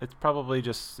probably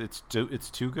just it's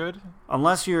too good.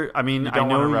 Unless I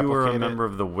know you were a member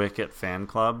of the Wicket fan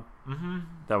club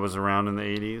that was around in the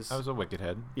 80s. I was a Wicket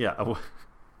head. Yeah.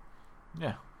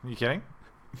 Yeah. Are you kidding?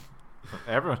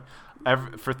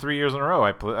 For 3 years in a row,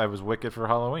 I was Wicket for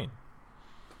Halloween.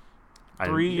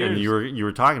 3 years. And you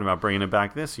were talking about bringing it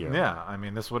back this year. Yeah, I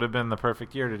mean, this would have been the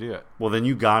perfect year to do it. Well, then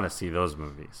you got to see those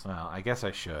movies. Well, I guess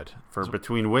I should.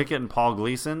 Between Wicket and Paul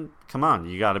Gleason, come on,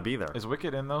 you got to be there. Is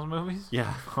Wicket in those movies?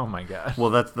 Yeah. Oh my gosh.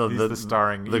 Well, that's the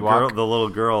starring the Ewok. girl, the little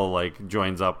girl, like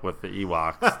joins up with the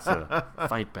Ewoks to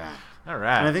fight back. All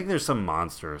right. And I think there's some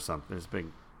monster or something. There's a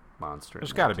big monster.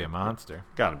 There's got to be a monster.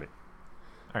 Got to be.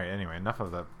 All right. Anyway, enough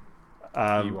of the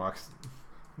Ewoks.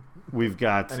 We've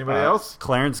got anybody else?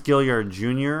 Clarence Gilliard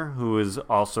Jr., who is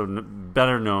also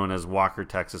better known as Walker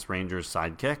Texas Ranger's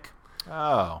sidekick.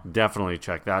 Oh, definitely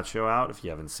check that show out if you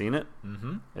haven't seen it.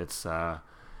 Mm-hmm. It's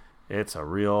a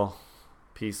real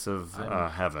piece of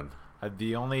heaven.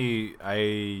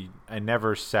 I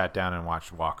never sat down and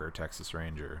watched Walker Texas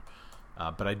Ranger,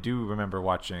 but I do remember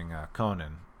watching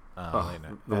Conan.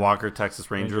 The Walker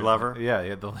Texas Ranger lever.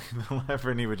 Yeah, the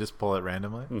lever, and he would just pull it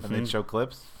randomly, and they'd show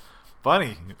clips.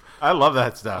 Funny. I love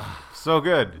that stuff. So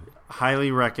good. Highly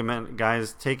recommend.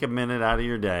 Guys, take a minute out of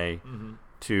your day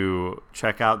to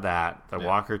check out the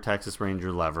Walker Texas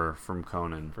Ranger lever from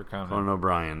Conan. For Conan. Conan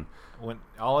O'Brien. When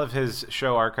all of his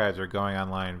show archives are going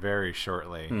online very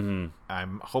shortly,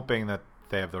 I'm hoping that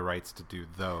they have the rights to do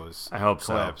those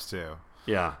clips too.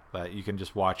 Yeah. That you can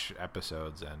just watch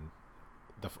episodes and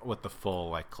with the full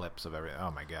like clips of everything.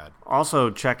 Oh my god! Also,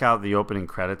 check out the opening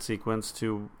credit sequence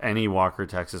to any Walker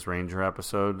Texas Ranger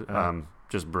episode.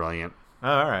 Just brilliant. Oh,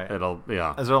 all right.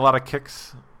 Is there a lot of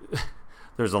kicks?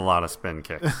 There's a lot of spin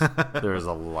kicks. There's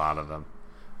a lot of them.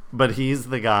 But he's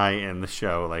the guy in the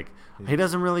show. Like he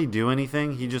doesn't really do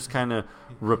anything. He just kind of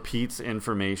repeats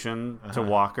information to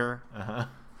Walker.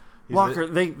 Walker,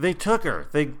 they took her.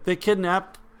 They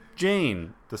kidnapped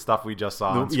Jane. The stuff we just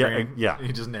saw on screen. Yeah.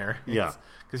 He just narrates. Yeah.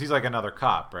 Because he's like another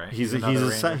cop, right? He's his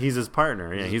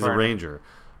partner. Yeah, he's a ranger.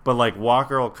 But like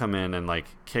Walker will come in and like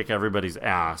kick everybody's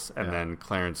ass, and Yeah. then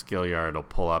Clarence Gilliard will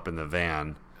pull up in the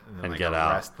van then, and like, get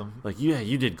arrest out. them. Like, yeah,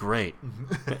 you did great.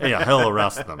 Yeah, he'll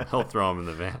arrest them. He'll throw them in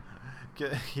the van,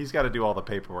 He's got to do all the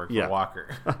paperwork for Yeah. Walker.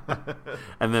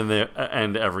 and then they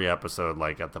end every episode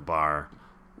like at the bar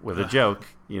with a joke.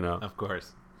 You know, Of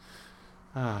course.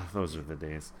 those are the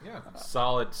days. Yeah.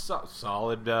 Solid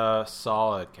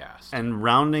cast. And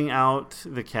rounding out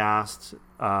the cast,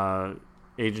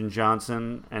 Agent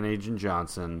Johnson and Agent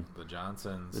Johnson, The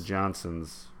Johnsons. the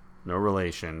Johnsons, no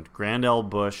relation. Grandel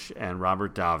Bush and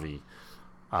Robert Davi.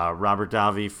 Robert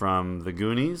Davi from The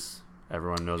Goonies.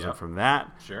 Everyone knows him Yep. from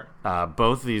that. Sure.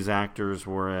 Both these actors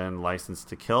were in License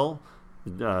to Kill,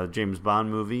 James Bond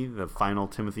movie, the final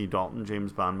Timothy Dalton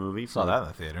James Bond movie. Saw that in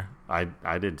the theater.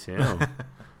 I did too.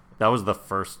 That was the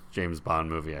first James Bond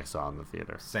movie I saw in the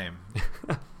theater. Same.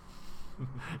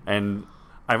 And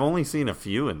I've only seen a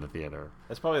few in the theater.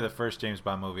 That's probably the first James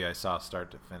Bond movie I saw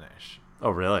start to finish.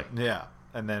 Oh, really? Yeah.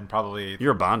 And then probably...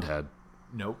 You're a Bond head.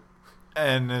 Nope.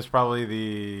 And it's probably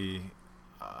the...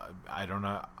 I don't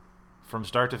know... From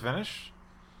start to finish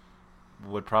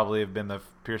would probably have been the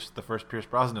first Pierce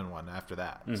Brosnan one after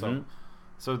that. Mhm.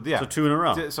 So yeah. So 2 in a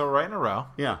row. So right in a row.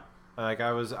 Yeah. Like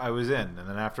I was in, and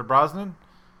then after Brosnan,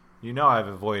 I've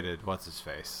avoided what's his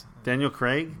face. Daniel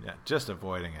Craig? Yeah, just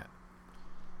avoiding it.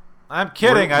 I'm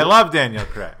kidding. I What- love Daniel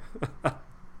Craig.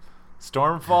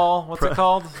 Stormfall. What's it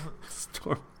called?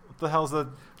 Storm What the hell's the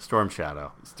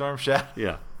Shadow. Storm Shadow?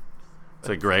 Yeah. It's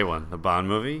a great one. The Bond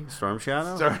movie, Storm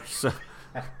Shadow?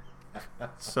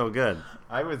 So good.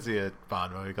 I would see a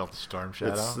Bond movie called Storm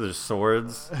Shadow. There's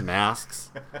swords,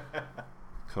 masks,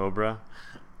 Cobra.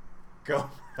 Go.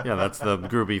 Yeah, that's the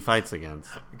group he fights against.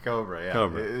 Cobra, yeah.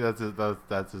 Cobra.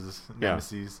 That's his Yeah.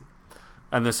 nemesis.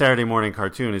 And the Saturday morning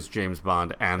cartoon is James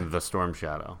Bond and the Storm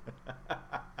Shadow.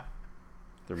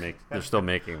 They're still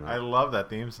making I that. love that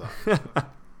theme song.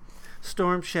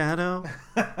 Storm Shadow.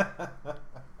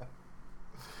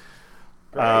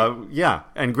 Yeah,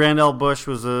 and Grandel Bush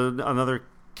was another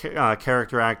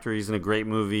character actor. He's in a great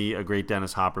movie, a great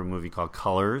Dennis Hopper movie called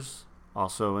Colors,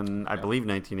 also in, I believe,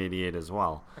 1988 as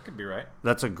well. That could be right.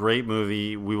 That's a great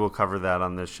movie. We will cover that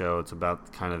on this show. It's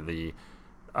about kind of the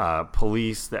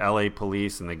police, the LA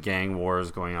police, and the gang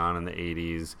wars going on in the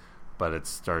 80s. But it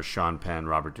stars Sean Penn,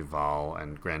 Robert Duvall,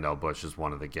 and Grandel Bush is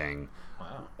one of the gang.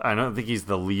 Wow. I don't think he's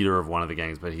the leader of one of the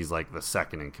gangs, but he's like the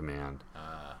second in command.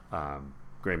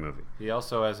 Great movie. He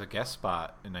also has a guest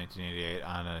spot in 1988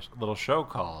 on a little show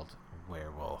called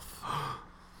Werewolf.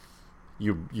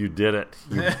 You did it.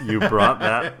 You brought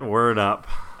that word up.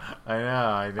 I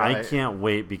know. I can't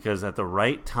wait because at the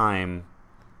right time,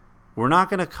 we're not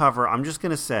going to cover. I'm just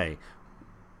going to say,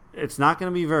 it's not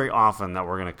going to be very often that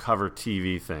we're going to cover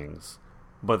TV things,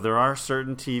 but there are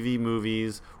certain TV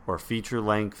movies or feature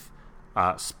length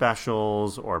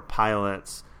specials or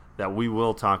pilots that we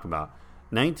will talk about.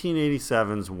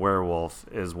 1987's Werewolf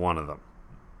is one of them.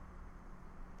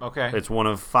 Okay. It's one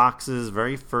of Fox's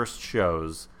very first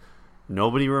shows.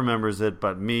 Nobody remembers it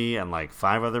but me and like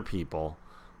 5 other people.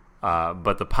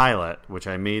 But the pilot, which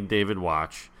I made David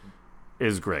watch,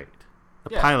 is great. The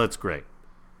pilot's great.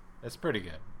 It's pretty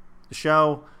good. The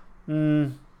show,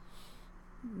 not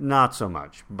so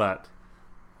much. But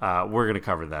we're going to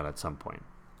cover that at some point.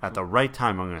 At the right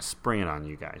time, I'm going to spring it on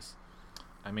you guys.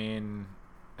 I mean,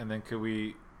 and then could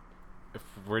we, if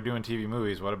we're doing TV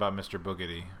movies, what about Mr.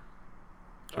 Boogedy?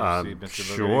 Did you ever see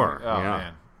Mr. Sure, Boogedy? Oh,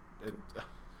 yeah. man.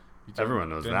 Everyone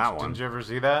knows that one. Didn't you ever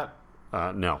see that?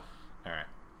 No. All right.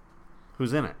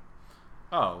 Who's in it?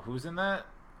 Oh, who's in that?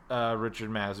 Richard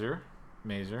Mazer.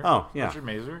 Oh, yeah. Richard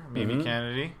Mazer. Mimi Mhm.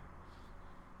 Kennedy.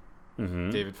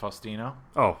 Mm-hmm. David Faustino.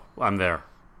 Oh, I'm there.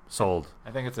 Sold.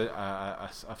 I think it's a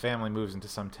family moves into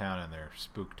some town and they're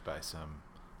spooked by some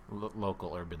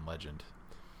local urban legend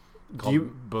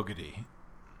called Boogedy.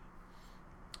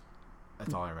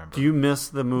 That's all I remember. Do you miss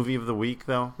the movie of the week,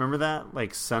 though? Remember that?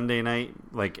 Like Sunday night,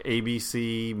 like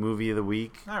ABC movie of the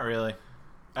week? Not really.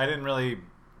 I didn't really...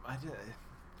 I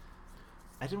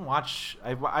didn't watch...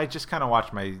 I just kind of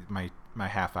watched my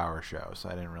half-hour show, so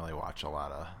I didn't really watch a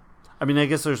lot of... I mean, I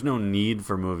guess there's no need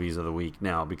for movies of the week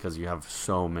now because you have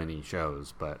so many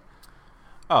shows, but...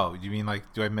 Oh, you mean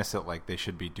like, do I miss it like they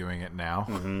should be doing it now?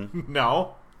 Mm-hmm.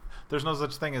 No. There's no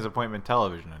such thing as appointment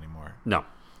television anymore. No.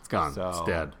 It's gone. So, it's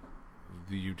dead.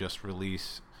 You just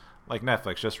release... Like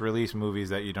Netflix, just release movies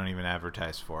that you don't even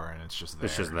advertise for, and it's just there.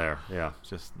 It's just there, yeah. It's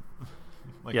just...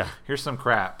 Like, Yeah. Here's some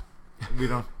crap. We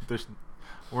don't...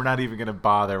 We're not even going to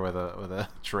bother with a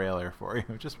trailer for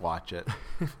you. Just watch it.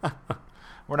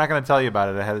 We're not going to tell you about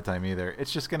it ahead of time either.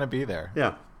 It's just going to be there.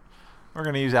 Yeah. We're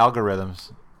going to use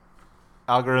algorithms.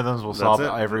 Algorithms will That's solve it.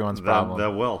 everyone's That- problem.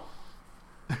 That will.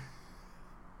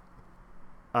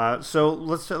 So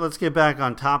let's get back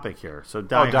on topic here. So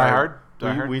Die Hard.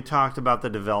 Die Hard. We talked about the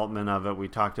development of it. We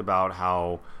talked about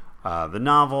how the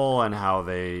novel and how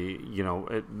they,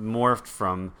 it morphed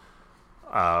from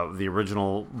the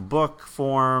original book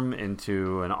form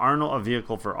into a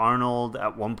vehicle for Arnold.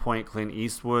 At one point, Clint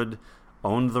Eastwood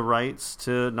owned the rights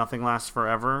to Nothing Lasts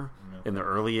Forever in the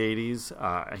early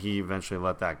 80s. He eventually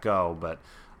let that go, but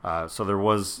so there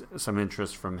was some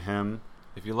interest from him.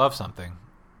 If you love something,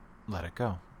 let it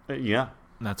go. Yeah.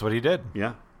 And that's what he did.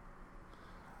 Yeah.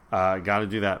 Got to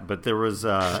do that. But there was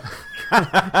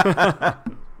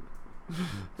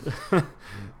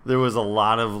there was a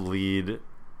lot of lead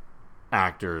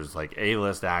actors, like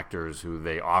A-list actors, who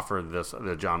they offered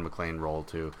the John McClane role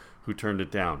to, who turned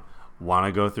it down. Want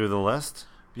to go through the list?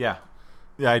 Yeah.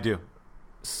 Yeah, I do.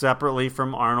 Separately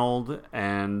from Arnold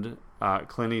and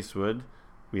Clint Eastwood,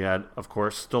 we had, of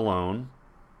course, Stallone.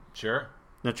 Sure.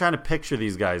 Now, trying to picture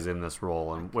these guys in this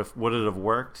role, and would it have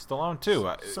worked? Stallone, too.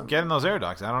 Getting those air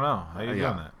ducts, I don't know. How you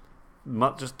Yeah. doing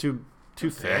that? Just too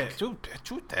thick. Too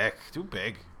thick. Too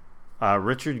big.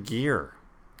 Richard Gere.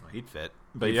 He'd fit.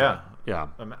 But yeah. Yeah.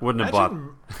 Wouldn't have bought.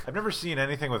 I've never seen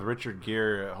anything with Richard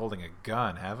Gere holding a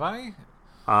gun, have I?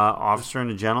 Officer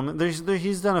and a Gentleman.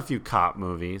 He's done a few cop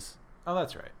movies. Oh,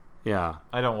 that's right. Yeah.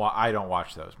 I don't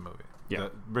watch those movies. Yeah.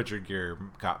 The Richard Gere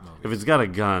cop movies. If it's got a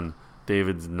gun,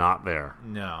 David's not there.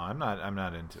 No, I'm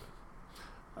not into it.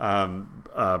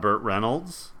 Burt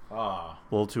Reynolds. Oh, A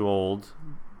little too old,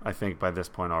 I think, by this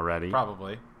point already.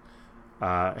 probably.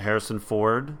 Harrison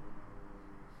Ford.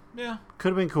 Yeah. Could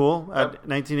have been cool.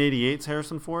 1988's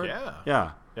Harrison Ford. Yeah.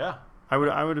 Yeah. Yeah. I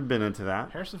would have been into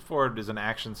that. Harrison Ford is an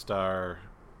action star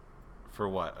for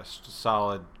what? A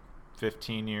solid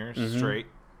 15 years straight.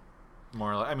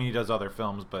 More or less. I mean, he does other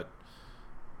films, but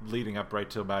leading up right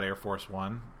to about Air Force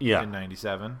One in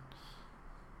 97.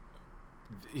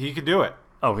 He could do it.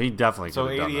 Oh, he definitely So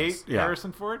could have done 88 this. Yeah.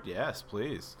 Harrison Ford? Yes,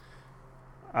 please.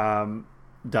 Don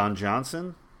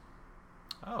Johnson.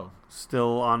 Oh.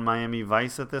 Still on Miami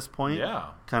Vice at this point. Yeah.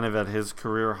 Kind of at his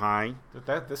career high.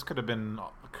 This could have been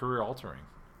career altering.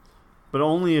 But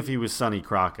only if he was Sonny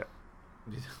Crockett.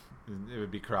 It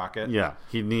would be Crockett. Yeah.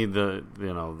 He'd need the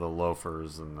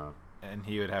loafers and the And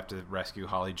he would have to rescue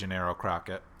Holly Gennaro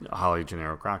Crockett. Holly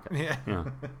Gennaro Crockett. Yeah.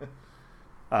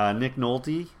 Yeah. Nick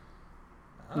Nolte.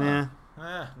 Nah.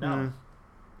 No.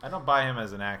 I don't buy him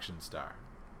as an action star.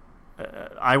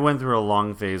 I went through a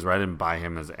long phase where I didn't buy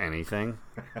him as anything.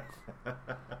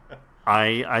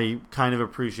 I kind of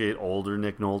appreciate older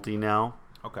Nick Nolte now.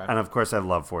 Okay. And of course I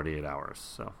love 48 Hours,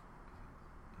 so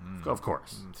of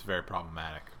course. It's very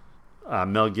problematic.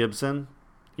 Mel Gibson,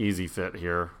 easy fit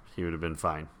here. He would have been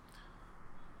fine.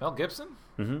 Mel Gibson?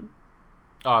 Mm-hmm.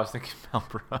 Oh, I was thinking Mel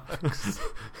Brooks.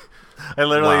 I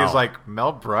literally Wow. was like,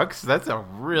 Mel Brooks? That's a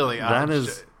really odd That is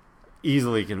shit.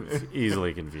 easily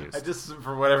confused. I just,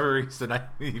 for whatever reason,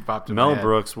 he popped in Mel my head.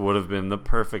 Brooks would have been the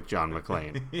perfect John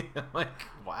McClane. Yeah, like,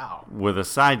 wow. With a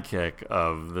sidekick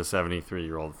of the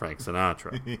 73-year-old Frank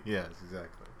Sinatra. Yes,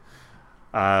 exactly.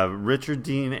 Richard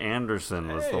Dean Anderson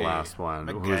was the last one.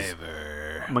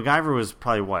 MacGyver. MacGyver was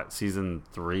probably, what, season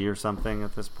 3 or something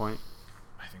at this point?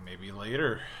 I think maybe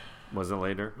later. Was it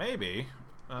later? Maybe.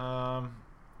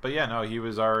 But yeah, no, he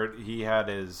was already, he had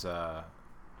his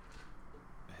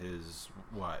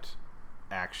what?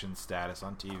 Action status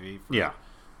on TV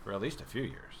for at least a few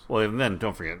years. Well, and then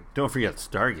don't forget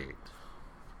Stargate.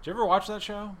 Did you ever watch that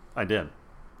show? I did.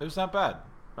 It was not bad.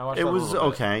 I watched It that a was little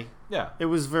bit. okay. Yeah. It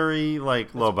was very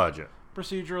low budget.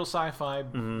 Procedural sci-fi,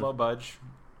 low budge.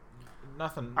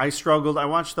 Nothing. I struggled. I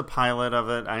watched the pilot of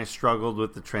it. I struggled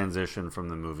with the transition from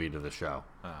the movie to the show.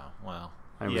 Oh, well.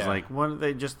 I was like, what?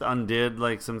 They just undid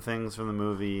some things from the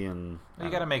movie, and You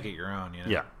got to make it your own, you know?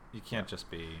 Yeah. You can't just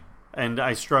be... And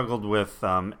I struggled with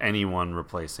anyone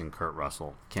replacing Kurt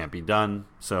Russell. Can't be done.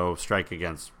 So strike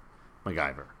against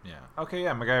MacGyver. Yeah. Okay,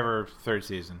 yeah, MacGyver, third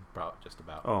season, probably just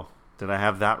about. Oh, did I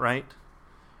have that right?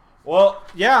 Well,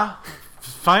 yeah.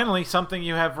 Finally, something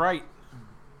you have right.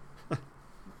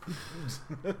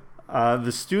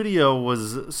 The studio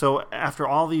was... So after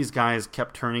all these guys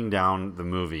kept turning down the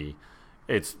movie,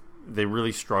 they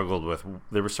really struggled with...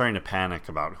 They were starting to panic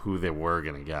about who they were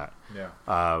going to get.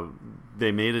 Yeah. They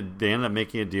ended up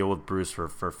making a deal with Bruce for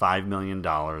 $5 million,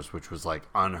 which was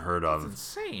unheard of. That's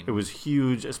insane. It was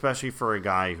huge, especially for a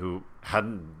guy who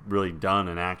hadn't really done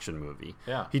an action movie.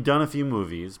 Yeah. He'd done a few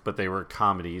movies, but they were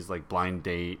comedies like Blind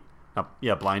Date.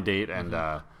 Blind Date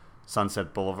and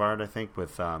Sunset Boulevard, I think,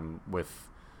 with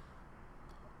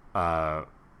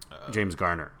James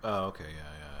Garner. Oh, okay,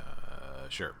 yeah,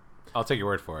 sure. I'll take your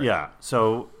word for it. Yeah.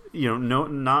 So,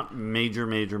 not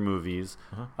major movies,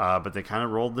 but they kind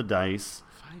of rolled the dice.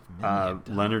 $5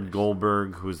 million. Leonard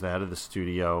Goldberg, who's the head of the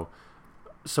studio,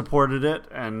 supported it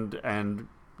and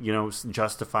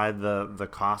justified the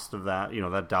cost of that,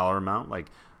 that dollar amount. Like,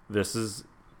 this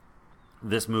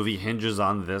movie hinges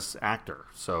on this actor,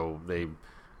 so they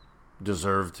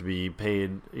deserve to be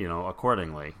paid,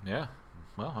 accordingly. Yeah.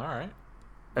 Well, all right.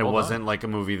 It wasn't like a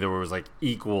movie there was like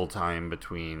equal time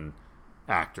between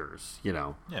actors,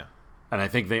 Yeah. And I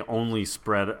think they only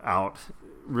spread out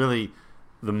really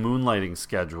the moonlighting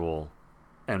schedule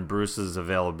and Bruce's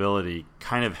availability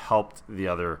kind of helped the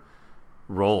other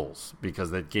roles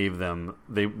because they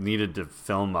needed to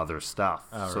film other stuff.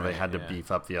 So they had to beef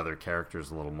up the other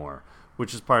characters a little more,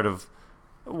 which is part of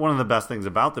one of the best things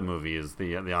about the movie is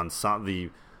the ensemble.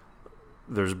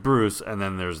 There's Bruce and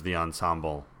then there's the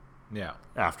ensemble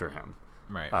after him.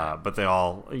 Right. But they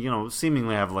all,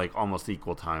 seemingly have like almost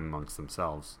equal time amongst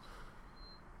themselves.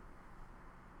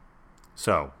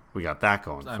 So we got that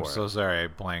going for it. I'm so sorry I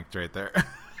blanked right there.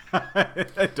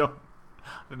 I don't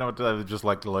know what to just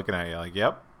like looking at you like,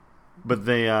 yep. But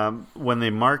they, when they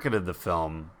marketed the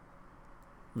film,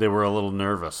 they were a little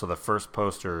nervous. So the first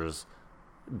posters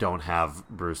don't have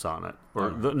Bruce on it,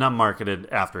 or not marketed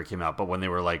after it came out, but when they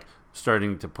were like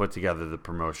starting to put together the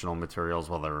promotional materials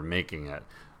while they were making it,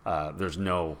 there's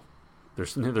no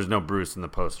Bruce in the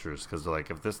posters because they're like,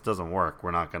 if this doesn't work,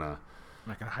 we're not gonna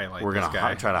highlight. We're this gonna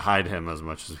guy. try to hide him as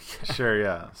much as we can. Sure,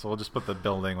 yeah. So we'll just put the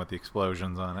building with the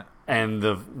explosions on it. And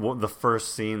the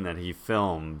first scene that he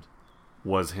filmed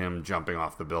was him jumping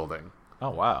off the building. Oh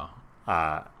wow!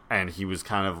 And he was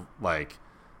kind of like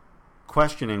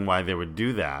questioning why they would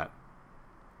do that.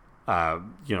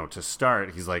 To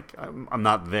start, he's like, I'm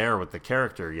not there with the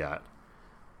character yet.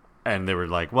 And they were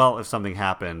like, well, if something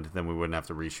happened, then we wouldn't have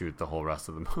to reshoot the whole rest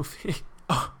of the movie.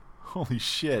 Holy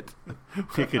shit!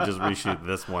 We could just reshoot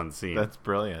this one scene. That's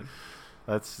brilliant.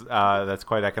 That's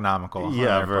quite economical. on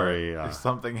Yeah, their very. part. If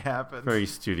something happens, Very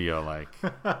studio-like.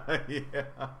 yeah.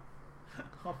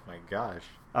 Oh my gosh.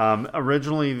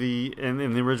 Originally, in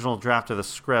the original draft of the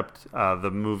script, the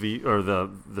movie or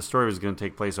the story was going to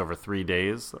take place over 3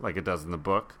 days, like it does in the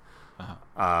book.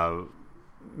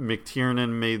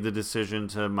 McTiernan made the decision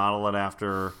to model it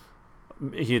after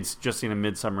he had just seen A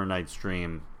Midsummer Night's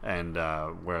Dream, and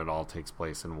where it all takes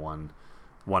place in one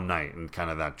night, and kind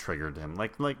of that triggered him.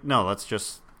 Like no, let's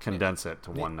just condense it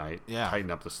to one night, tighten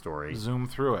up the story, zoom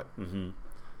through it. Mm-hmm.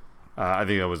 I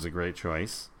think that was a great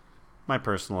choice. My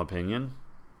personal opinion.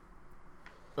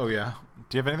 Oh yeah.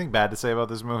 Do you have anything bad to say about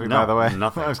this movie? No, by the way,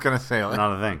 nothing. I was gonna say like,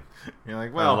 Not a thing. You're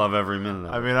like, I well, love every minute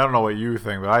of it. I mean, I don't know what you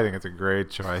think, but I think it's a great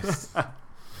choice.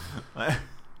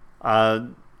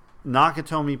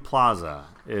 Nakatomi Plaza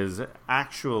is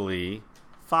actually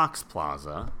Fox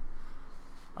Plaza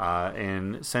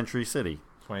in Century City.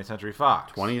 20th Century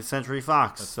Fox. 20th Century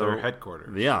Fox. That's their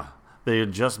headquarters. Yeah. They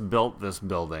had just built this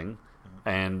building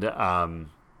and took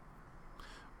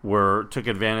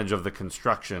advantage of the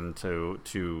construction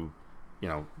to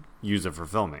use it for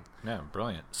filming. Yeah,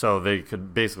 brilliant. So they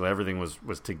could basically everything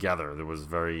was together. There was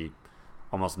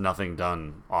almost nothing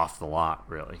done off the lot,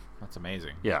 really. That's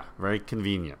amazing. Yeah, very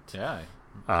convenient. Yeah.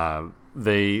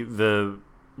 The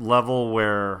level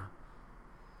where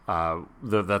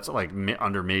that's like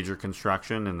under major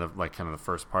construction in the like kind of the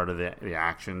first part of the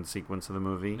action sequence of the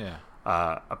movie. Yeah.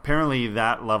 Apparently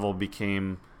that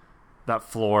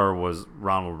floor was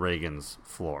Ronald Reagan's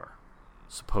floor.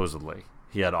 Supposedly,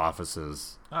 he had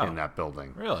offices in that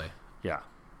building. Really? Yeah.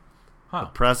 Huh.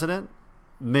 The president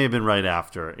may have been right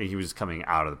after he was coming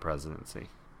out of the presidency.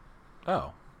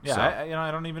 Oh. Yeah, So-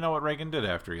 I don't even know what Reagan did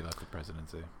after he left the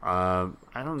presidency. I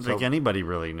don't think anybody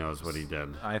really knows what he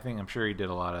did. I'm sure he did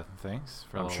a lot of things.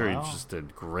 I'm sure he just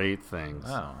did great things.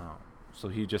 Oh. So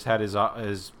he just had his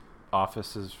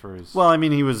offices for his. Well, I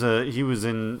mean, he was in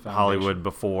Foundation. Hollywood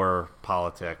before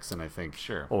politics, and I think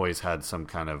Sure. always had some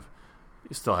kind of,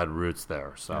 he still had roots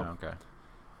there. So Oh, okay.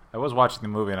 I was watching the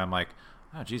movie and I'm like,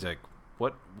 oh, geez, like,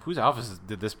 whose office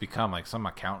did this become? Like some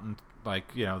accountant?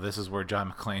 Like, this is where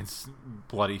John McClane's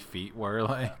bloody feet were.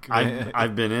 Like,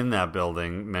 I've been in that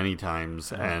building many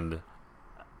times, and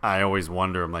I always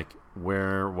wonder. I'm like,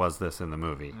 where was this in the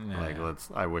movie? Yeah. Like,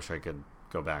 I wish I could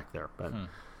go back there, but.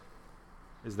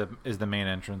 Is the main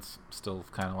entrance still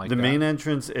kind of like The that? main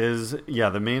entrance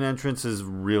is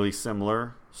really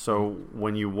similar. So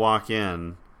when you walk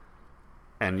in,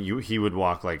 and he would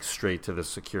walk like straight to the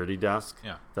security desk.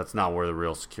 Yeah. That's not where the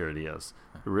real security is.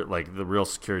 Like the real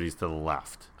security is to the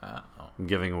left. Oh. I'm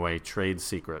giving away trade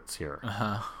secrets here.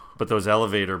 But those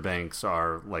elevator banks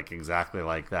are like exactly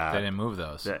like that. They didn't move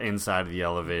those. The inside of the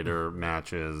elevator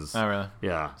matches. Oh, really?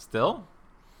 Yeah. Still?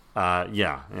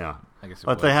 Yeah. I guess it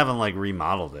But would. they haven't like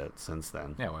remodeled it since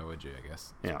then. Yeah, why would you, I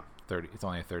guess? Yeah. 30. It's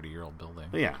only a 30-year-old building.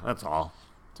 Yeah, that's all.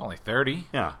 It's only 30?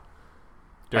 Yeah.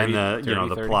 Dirty- And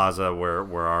the 30. plaza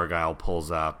where Argyle pulls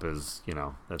up is,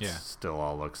 that's Yeah. still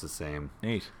all looks the same.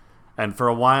 Neat. And for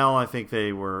a while, I think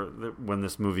they were, when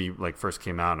this movie like first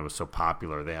came out and it was so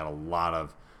popular, they had a lot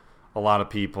of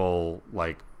people,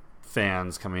 like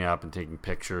fans, coming up and taking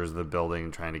pictures of the building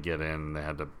and trying to get in. And they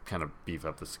had to kind of beef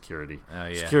up the security. Oh,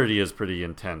 yeah. Security is pretty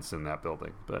intense in that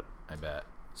building, but I bet.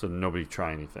 so nobody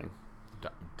try anything.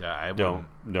 I Don't.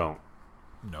 No.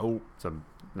 It's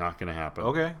not going to happen.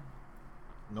 Okay.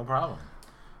 No problem.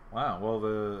 Wow. Well,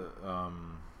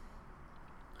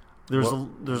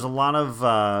 There's a lot of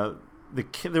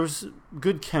there was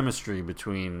good chemistry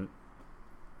between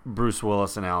Bruce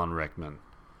Willis and Alan Rickman.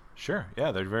 Sure.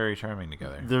 Yeah, they're very charming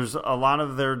together. There's a lot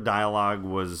of their dialogue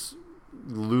was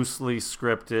loosely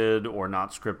scripted or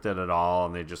not scripted at all,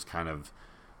 and they just kind of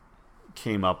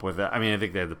came up with it. I mean, I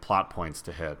think they had the plot points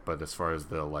to hit, but as far as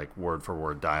the like word for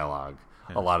word dialogue,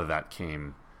 a lot of that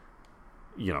came,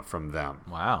 from them.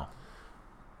 Wow.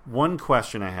 One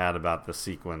question I had about the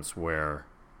sequence where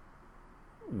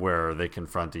they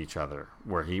confront each other,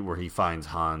 where he finds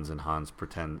Hans and Hans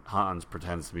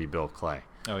pretends to be Bill Clay.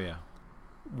 Oh yeah.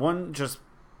 One just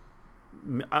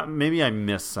maybe I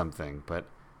missed something, but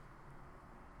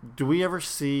do we ever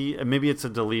see? Maybe it's a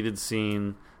deleted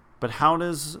scene, but how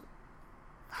does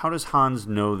Hans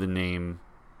know the name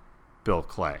Bill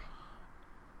Clay?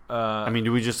 I mean,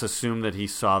 do we just assume that he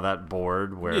saw that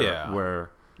board where?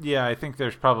 Yeah, I think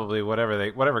there's probably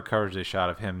whatever coverage they shot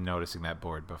of him noticing that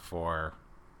board before,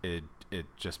 it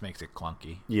just makes it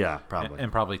clunky. Yeah, probably. And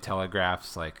probably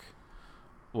telegraphs like,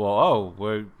 well,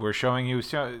 we're showing you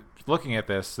looking at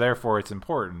this, therefore it's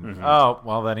important. Mm-hmm. Oh,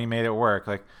 well then he made it work.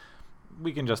 Like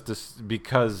we can just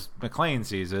because McClane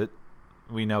sees it,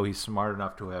 we know he's smart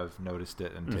enough to have noticed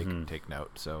it and take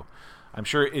note. So I'm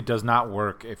sure it does not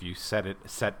work if you set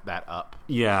that up.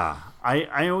 Yeah,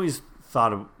 I always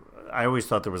thought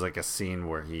there was like a scene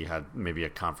where he had maybe a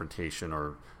confrontation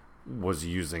or was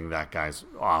using that guy's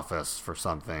office for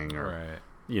something, or right.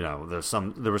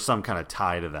 There was some kind of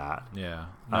tie to that. Yeah,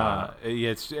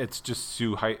 it's just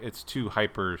too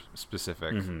hyper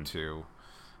specific to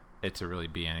it to really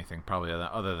be anything probably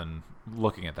other than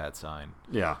looking at that sign.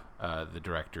 Yeah, the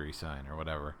directory sign or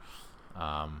whatever.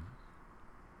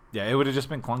 Yeah, it would have just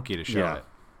been clunky to show it.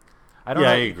 I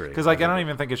agree. Because I don't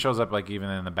even think it shows up like even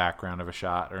in the background of a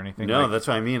shot or anything. No, like, that's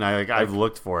what I mean. I've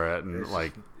looked for it and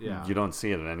you don't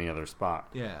see it in any other spot.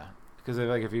 Yeah, because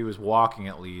if he was walking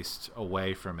at least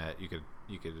away from it, you could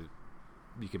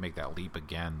make that leap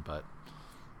again. But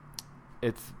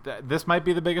this might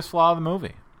be the biggest flaw of the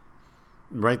movie.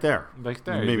 Right there. Right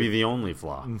there. Maybe the only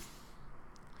flaw.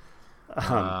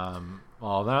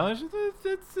 Well, no,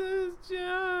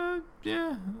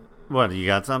 yeah. What, you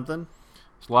got something?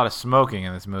 There's a lot of smoking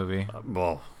in this movie.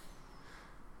 Well,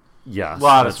 yes, a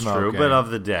lot that's of smoking. true. But of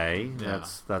the day,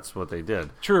 that's what they did.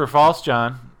 True or false,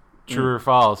 John? True or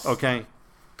false? Okay,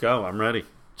 go. I'm ready.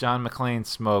 John McClane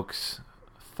smokes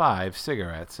 5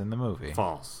 cigarettes in the movie.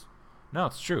 False. No,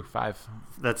 it's true. 5.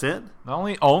 That's it?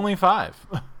 Only 5.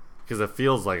 Because it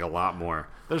feels like a lot more.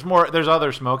 There's more. There's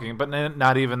other smoking, but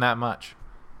not even that much.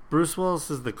 Bruce Willis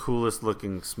is the coolest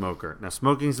looking smoker. Now,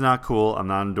 smoking's not cool. I'm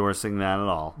not endorsing that at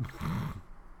all.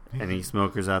 Any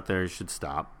smokers out there, you should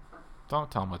stop. Don't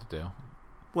tell them what to do.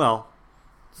 Well,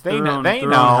 they know.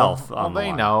 Health well,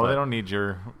 they know. They don't need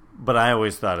your. But I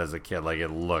always thought as a kid, like it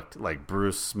looked like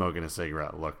Bruce smoking a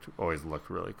cigarette always looked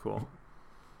really cool.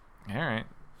 All right.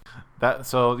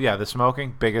 The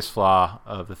smoking, biggest flaw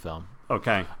of the film.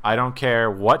 Okay. I don't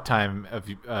care what time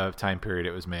period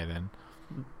it was made in.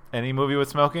 Any movie with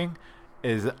smoking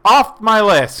is off my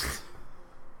list.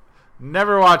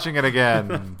 Never watching it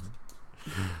again.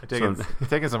 Taking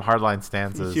some hardline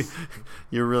stances.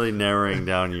 You're really narrowing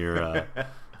down your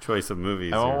choice of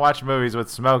movies. I won't watch movies with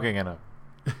smoking in them.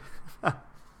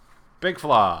 Big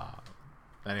flaw.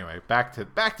 Anyway, back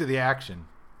to the action.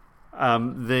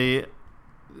 The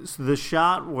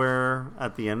shot where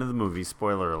at the end of the movie,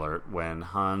 spoiler alert, when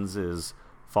Hans is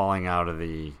falling out of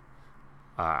the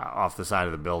off the side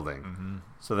of the building. Mm-hmm.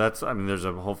 So there's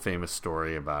a whole famous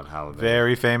story about how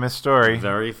very famous story.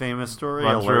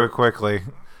 Run through it quickly.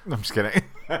 I'm just kidding.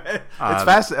 It's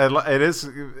fast. It is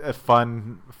a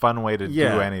fun way to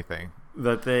do anything.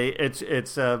 That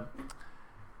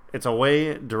it's a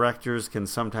way directors can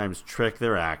sometimes trick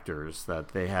their actors. That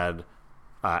they had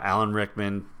Alan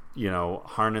Rickman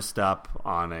harnessed up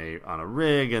on a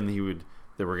rig, and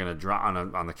they were gonna drop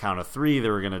on the count of 3. They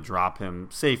were gonna drop him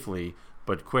safely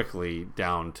but quickly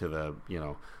down to the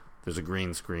there's a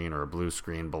green screen or a blue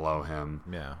screen below him.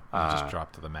 Yeah, just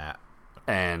dropped to the mat.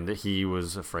 And he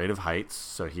was afraid of heights,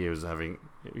 so he was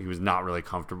not really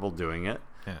comfortable doing it,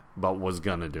 but was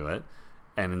gonna do it.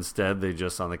 And instead, they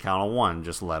just on the count of 1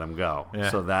 just let him go. Yeah.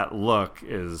 So that look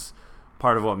is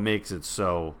part of what makes it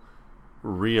so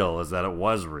real, is that it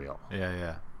was real.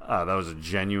 Yeah. That was a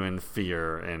genuine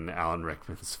fear in Alan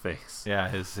Rickman's face. Yeah,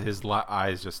 his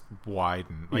eyes just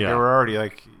widen. Like Yeah. they were already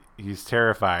like he's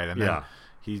terrified, and then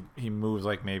Yeah. he moves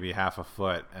like maybe half a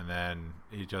foot, and then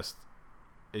he's just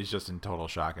in total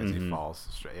shock as he falls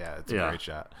straight. Yeah, it's a great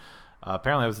shot.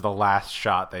 Apparently, it was the last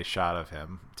shot they shot of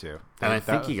him too. And I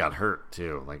think he got hurt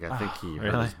too. Like I think he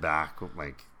hurt his back.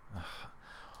 Like,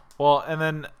 well, and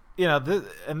then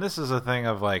this is a thing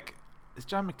of like, is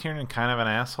John McTiernan kind of an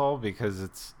asshole because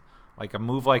it's like a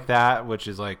move like that, which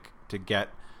is like to get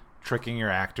tricking your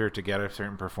actor to get a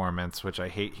certain performance, which I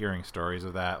hate hearing stories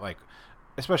of that. Like,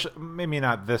 especially maybe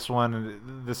not this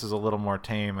one. This is a little more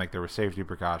tame. Like there were safety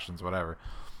precautions, whatever.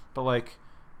 But like,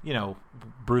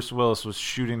 Bruce Willis was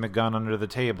shooting the gun under the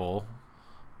table,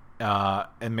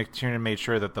 and McTiernan made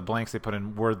sure that the blanks they put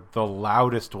in were the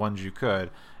loudest ones you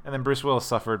could, and then Bruce Willis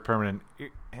suffered permanent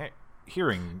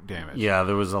hearing damage. yeah,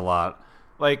 there was a lot.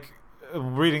 Like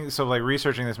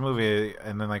researching this movie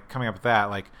and then like coming up with that,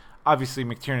 like obviously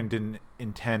McTiernan didn't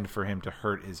intend for him to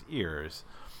hurt his ears,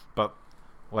 but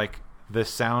like the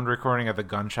sound recording of the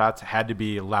gunshots had to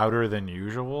be louder than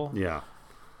usual. Yeah.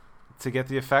 To get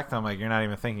the effect. I'm like, you're not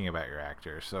even thinking about your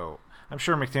actor. So I'm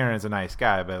sure McTiernan is a nice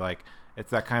guy, but like it's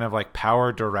that kind of like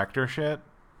power director shit.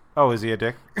 Oh, is he a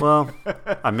dick? Well,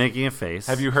 I'm making a face.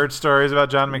 Have you heard stories about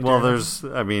John McTiernan?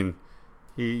 Well,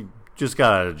 he just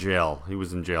got out of jail. He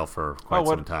was in jail for quite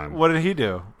some time. What did he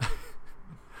do?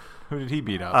 Who did he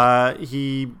beat up?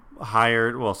 He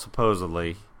hired,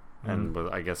 supposedly, and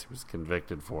I guess he was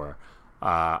convicted for,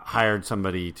 hired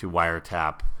somebody to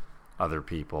wiretap other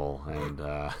people, and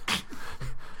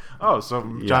so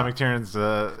John McTiernan's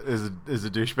is a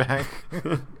douchebag.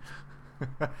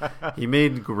 He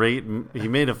made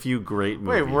a few great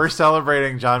movies. Wait, we're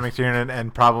celebrating John McTiernan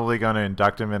and probably going to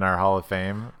induct him in our Hall of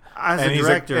Fame. As a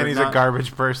director, he's a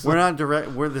garbage person. We're not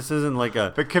direct. This isn't like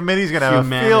a. The committee's going to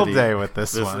have a field day with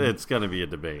this one. It's going to be a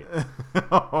debate.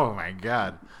 Oh my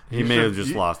god! He may have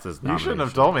just lost his nomination. You shouldn't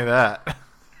have told me that.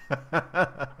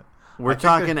 We're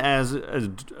talking as a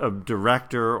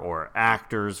director or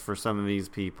actors for some of these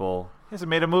people. He hasn't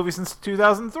made a movie since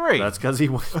 2003. That's because he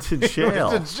went to jail.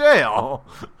 He went to jail.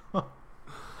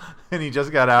 And he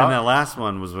just got out. And that last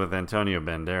one was with Antonio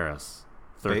Banderas.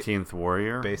 13th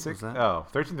Warrior? Basic?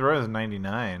 13th Warrior was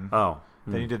 99. Oh.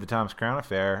 Then he did the Thomas Crown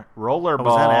Affair. Rollerball.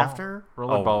 Was that after?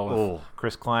 Rollerball with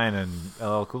Chris Klein and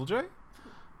LL Cool J.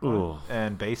 Ooh.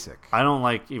 And Basic. I don't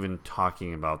like even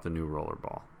talking about the new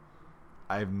Rollerball.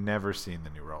 I've never seen the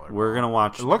new Rollerball. We're going to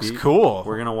watch... It looks cool.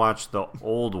 We're going to watch the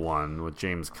old one with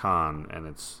James Caan, and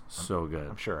it's so good.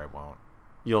 I'm sure I won't.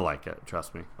 You'll like it,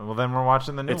 trust me. Well, then we're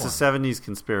watching the new one. It's a 70s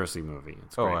conspiracy movie.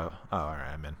 It's great. All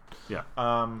right, I'm in. Yeah.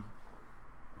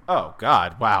 Oh,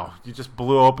 God. Wow. You just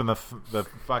blew open the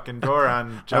fucking door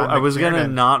on John McTiernan. I was going to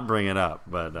not bring it up,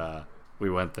 but we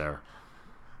went there.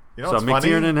 You know so what's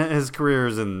McTiernan, funny? his career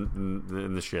is in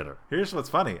the shitter. Here's what's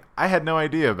funny. I had no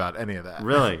idea about any of that.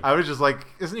 Really? I was just like,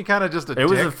 isn't he kind of just a dick? It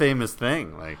was a famous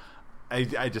thing. Like,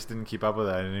 I just didn't keep up with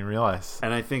it. I didn't even realize.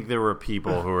 And I think there were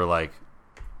people who were like,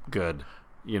 good.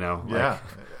 Yeah.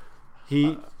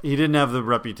 He didn't have the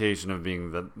reputation of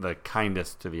being the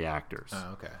kindest to the actors.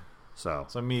 Oh, okay. So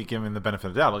me giving the benefit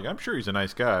of the doubt, like, I'm sure he's a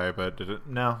nice guy, but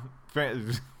no.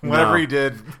 Whatever he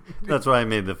did. That's why I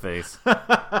made the face.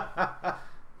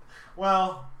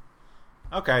 Well,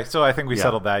 okay, so I think we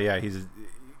settled that. Yeah, he's,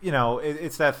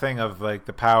 it's that thing of like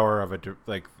the power of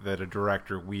that a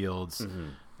director wields,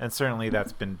 and certainly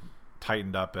that's been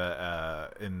tightened up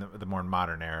in the more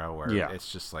modern era where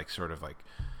it's just like sort of like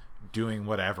doing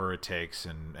whatever it takes,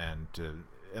 and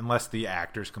unless the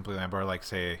actor's completely on board, like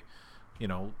say,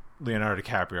 Leonardo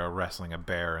DiCaprio wrestling a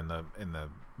bear in the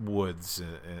woods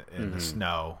in the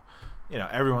snow,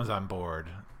 everyone's on board.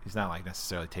 He's not like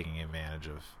necessarily taking advantage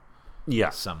of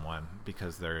someone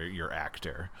because they're your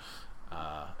actor.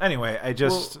 Anyway,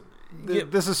 this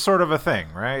is sort of a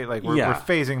thing, right? Like we're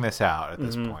phasing this out at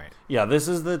this point. Yeah, this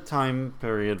is the time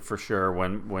period for sure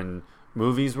when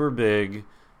movies were big,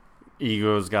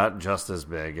 egos got just as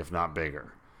big, if not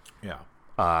bigger. Yeah.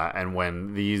 And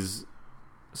when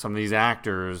some of these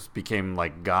actors became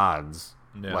like gods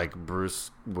Yeah. like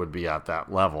Bruce would be at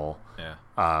that level. Yeah.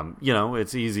 You know,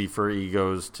 it's easy for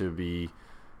egos to be,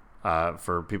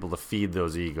 for people to feed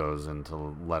those egos and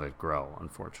to let it grow,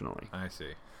 unfortunately. I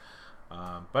see.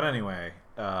 But anyway,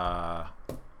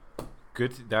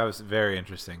 good. That was very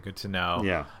interesting. Good to know.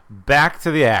 Yeah. Back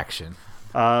to the action.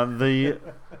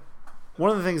 One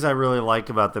of the things I really like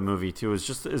about the movie too is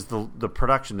the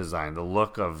production design, the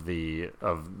look of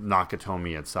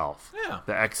Nakatomi itself. Yeah.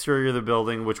 The exterior of the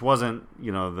building, which wasn't,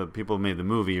 you know, the people who made the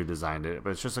movie who designed it,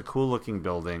 but it's just a cool looking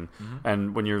building. Mm-hmm.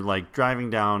 And when you're like driving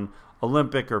down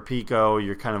Olympic or Pico,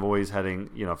 you're kind of always heading,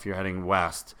 you know, if you're heading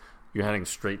west, you're heading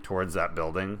straight towards that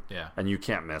building. Yeah. And you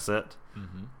can't miss it.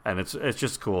 Mm-hmm. And it's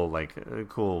just cool, like a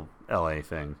cool LA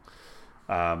thing.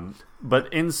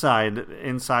 But inside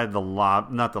the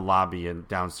not the lobby and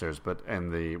downstairs, but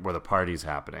where the party's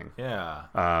happening. Yeah.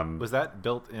 Was that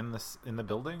built in the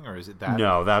building, or is it that?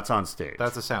 No, that's on stage.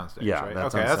 That's a soundstage. Yeah, right?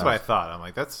 that's okay. on That's what I sound. thought. I'm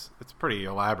like, it's pretty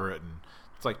elaborate, and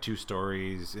it's like 2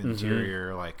 stories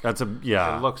interior. Like That's it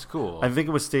looks cool. I think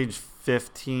it was stage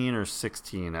 15 or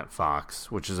 16 at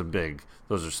Fox, which is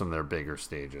those are some of their bigger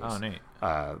stages. Oh, neat.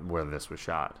 Where this was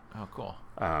shot. Oh, cool.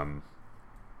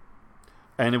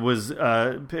 And it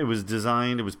was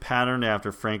designed, it was patterned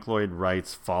after Frank Lloyd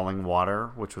Wright's Falling Water,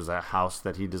 which was a house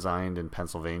that he designed in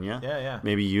Pennsylvania. Yeah, yeah.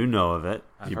 Maybe you know of it.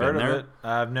 I've you heard been there? of it.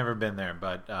 I've never been there,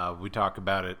 but we talk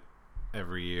about it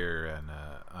every year and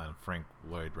on Frank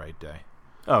Lloyd Wright Day.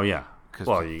 Oh yeah.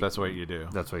 Because that's what you do.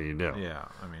 That's what you do. Yeah,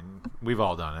 I mean, we've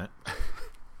all done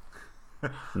it.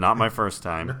 Not my first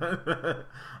time.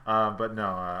 But no,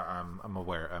 I'm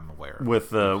aware. I'm aware.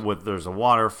 With there's a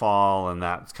waterfall, and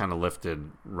that's kind of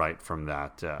lifted right from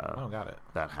that. Got it.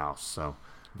 That house. So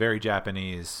Very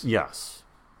Japanese. yes,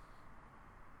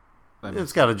 I mean,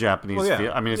 it's got a Japanese Well, yeah,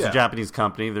 feel. I mean, it's yeah. a Japanese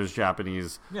company. There's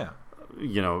Japanese, yeah,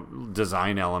 you know,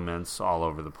 design elements all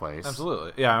over the place.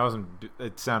 absolutely. Yeah, I wasn't.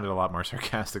 It sounded a lot more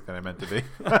sarcastic than I meant to be.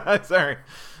 Sorry.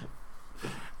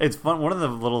 It's fun. One of the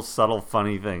little subtle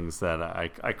funny things that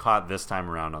I caught this time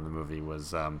around on the movie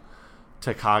was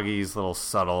Takagi's little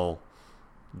subtle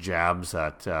jabs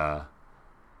at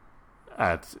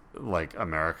like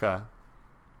America.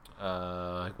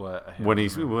 Like what? When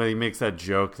he makes that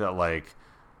joke that like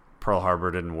Pearl Harbor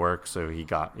didn't work, so they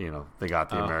got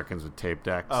the Americans with tape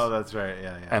decks. Oh, that's right.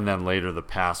 Yeah, yeah. And then later the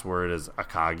password is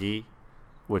Akagi,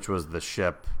 which was the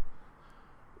ship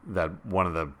that one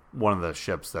of the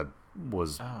ships that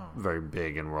was very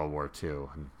big in World War II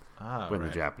and with the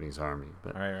Japanese army.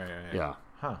 But Right. yeah.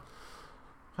 Huh.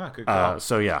 Good call.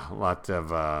 So yeah, a lot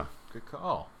of Good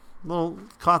call. little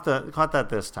caught that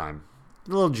this time.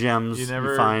 Little gems You you,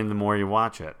 never- find the more you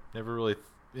watch it. You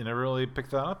never really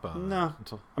picked that up on. No,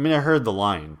 Until, I mean I heard the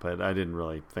line, but I didn't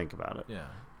really think about it.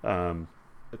 yeah.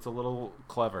 It's a little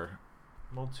clever.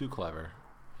 A little too clever.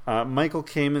 Michael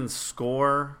Kamen's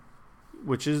score,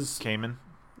 which is Kamen.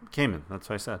 Kamen. That's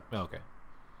what I said. Oh, okay.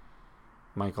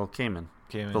 Michael Kamen,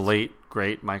 Kamen. the late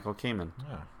great Michael Kamen.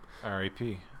 Oh,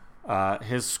 R.A.P.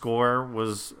 His score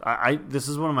was this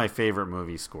is one of my favorite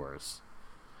movie scores.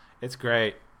 It's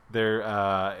great. They're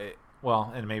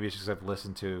well, and maybe it's just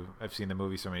I've seen the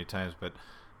movie so many times, but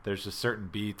there's just certain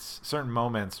beats, certain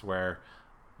moments where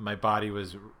my body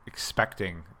was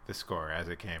expecting the score as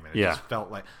it came, and it Yeah. just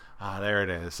felt like, there it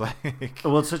is. Like,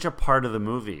 Well, it's such a part of the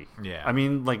movie. Yeah. I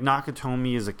mean, like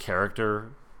Nakatomi is a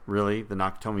character. Really, the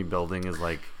Nakatomi building is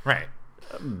like right.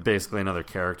 basically another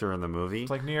character in the movie. It's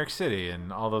like New York City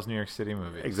and all those New York City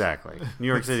movies. Exactly. New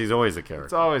York City's always a It's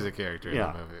character. always a character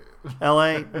Yeah. in the movie.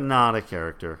 L.A. not a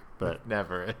character, but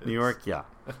Never is. New York, yeah.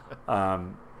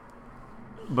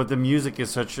 But the music is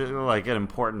such like an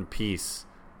important piece.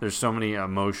 There's so many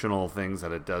emotional things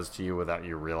that it does to you without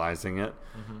you realizing it.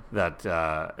 That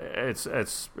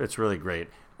it's really great.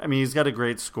 I mean, he's got a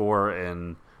great score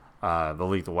in the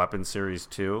Lethal Weapon series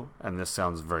too, and this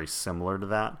sounds very similar to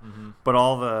that. But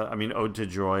Ode to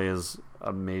Joy is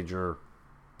a major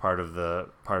part of the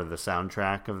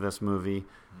soundtrack of this movie,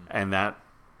 and that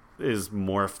is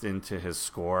morphed into his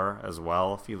score as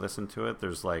well. If you listen to it,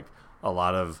 there's like a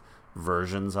lot of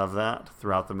versions of that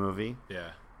throughout the movie.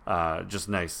 Yeah. Just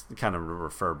nice to kind of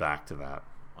refer back to that.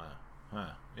 Wow. Huh.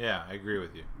 Yeah, I agree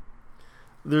with you.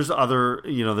 There's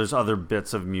other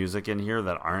bits of music in here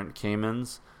that aren't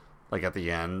Kamen's, like at the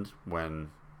end when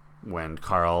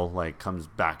Carl like comes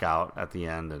back out at the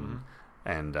end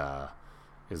and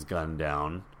is gunned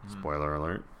down. Spoiler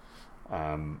alert.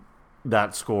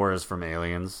 That score is from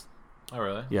Aliens. Oh,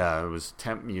 really? Yeah, it was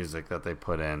temp music that they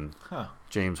put in. Huh.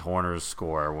 James Horner's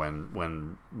score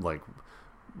when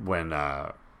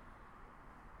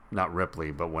not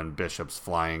Ripley, but when Bishop's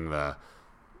flying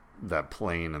that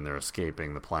plane and they're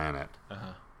escaping the planet.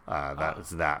 That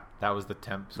was that. That was the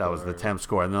temp score. That was the temp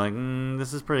score, and they're like,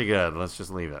 "This is pretty good. Let's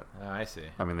just leave it." I see.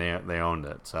 I mean, they owned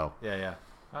it, so Yeah.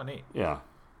 Oh, neat. yeah.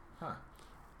 Huh.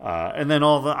 And then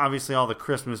all the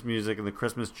Christmas music and the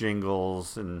Christmas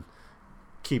jingles, and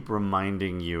keep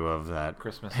reminding you of that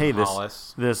Christmas Hey, in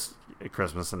Hollis. this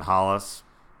Christmas in Hollis,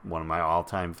 one of my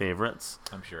all-time favorites.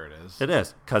 I'm sure it is. It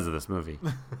is because of this movie.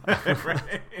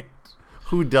 Right.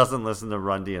 Who doesn't listen to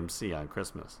Run DMC on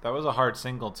Christmas? That was a hard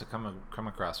single to come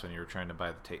across when you were trying to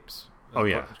buy the tapes. Oh,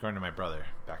 yeah. According to my brother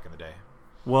back in the day.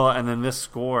 Well, and then this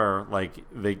score, like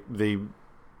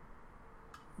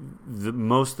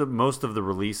most of the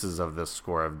releases of this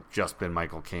score have just been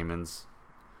Michael Kamen's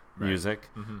music,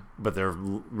 but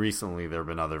recently there have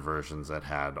been other versions that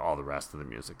had all the rest of the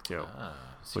music too,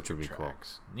 which would be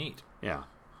tracks. Cool. Neat. Yeah.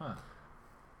 Huh.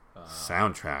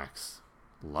 Soundtracks,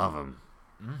 love them.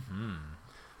 Mm-hmm.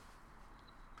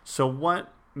 So,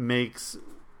 what makes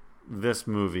this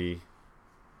movie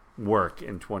work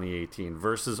in 2018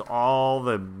 versus all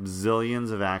the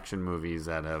zillions of action movies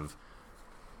that have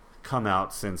come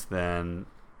out since then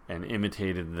and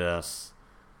imitated this?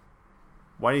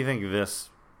 Why do you think this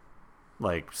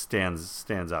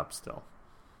stands up still?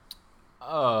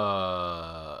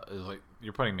 Like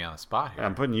you're putting me on the spot here.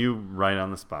 I'm putting you right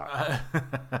on the spot.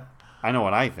 I know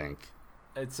what I think.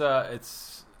 It's one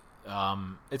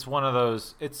of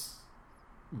those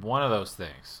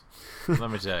things.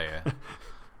 Let me tell you.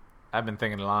 I've been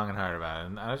thinking long and hard about it,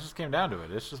 and I just came down to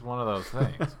it. It's just one of those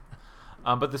things.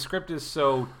 But the script is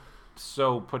so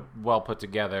well put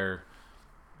together.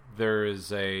 There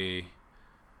is would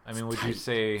you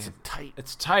say it's tight?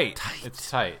 It's tight. It's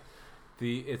tight.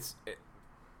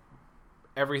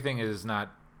 Everything is not.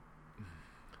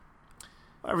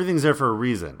 Everything's there for a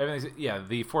reason.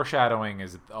 The foreshadowing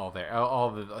is all there.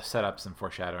 All the setups and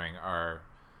foreshadowing are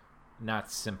not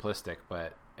simplistic,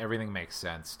 but everything makes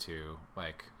sense to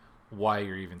like why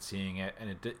you're even seeing it,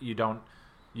 and you don't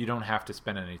have to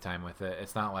spend any time with it.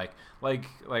 It's not like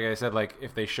I said, like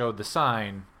if they showed the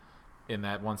sign in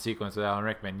that one sequence with Alan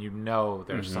Rickman,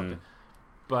 there's something.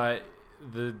 But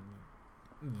those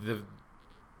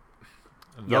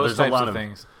there's types a lot of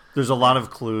things. There's a lot of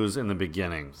clues in the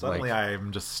beginning. Suddenly,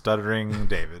 I'm just stuttering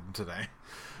David today.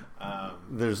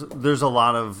 There's a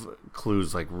lot of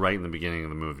clues like right in the beginning of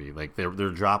the movie. Like they're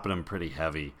dropping them pretty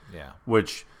heavy. Yeah.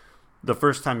 Which the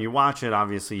first time you watch it,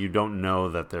 obviously you don't know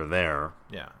that they're there.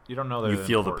 Yeah. You don't know that you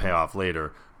feel important. the payoff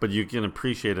later, but you can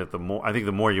appreciate it the more. I think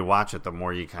the more you watch it, the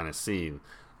more you kind of see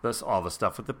all the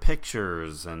stuff with the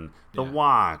pictures and the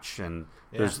watch, and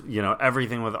there's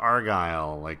everything with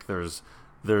Argyle. Like there's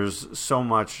so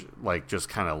much like just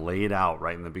kind of laid out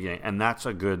right in the beginning, and that's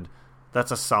a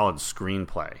solid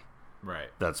screenplay. Right.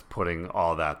 That's putting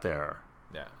all that there.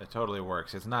 Yeah, it totally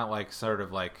works. It's not like sort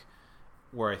of like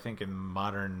where I think in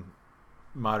modern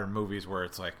movies where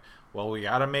it's like, well, we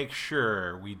got to make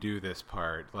sure we do this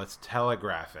part. Let's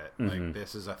telegraph it. Mm-hmm. Like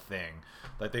this is a thing.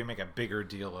 Like they make a bigger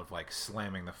deal of like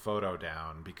slamming the photo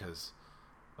down because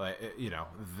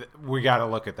we got to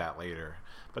look at that later.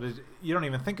 But you don't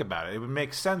even think about it. It would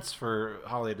make sense for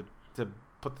Holly to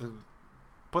put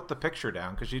the picture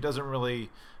down because she doesn't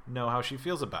really know how she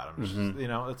feels about him.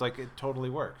 Mm-hmm. It's like it totally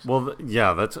works. Well,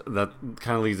 that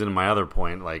kind of leads into my other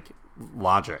point, like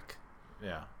logic.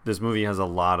 Yeah, this movie has a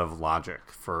lot of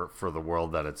logic for the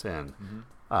world that it's in.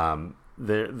 Mm-hmm.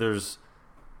 There's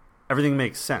everything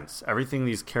makes sense. Everything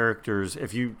these characters,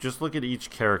 if you just look at each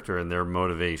character and their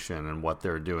motivation and what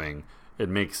they're doing, it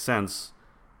makes sense.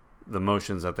 The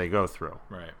motions that they go through.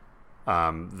 Right.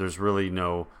 There's really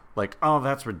no like, oh,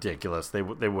 that's ridiculous. They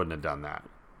wouldn't have done that.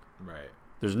 Right.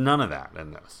 There's none of that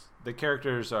in this. The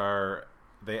characters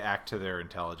they act to their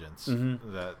intelligence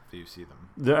that you see them.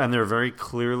 They're very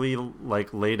clearly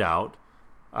like laid out.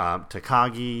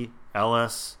 Takagi,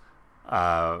 Ellis,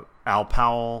 Al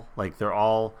Powell, like they're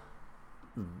all,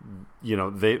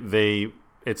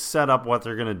 it's set up what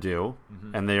they're going to do,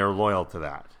 and they are loyal to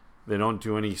that. They don't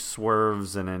do any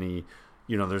swerves and any,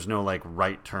 there's no like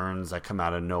right turns that come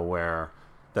out of nowhere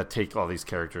that take all these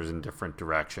characters in different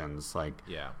directions. Like,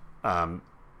 what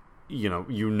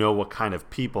kind of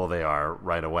people they are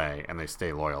right away, and they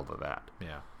stay loyal to that.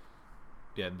 Yeah.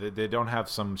 Yeah, they don't have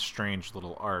some strange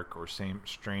little arc or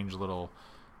strange little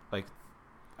like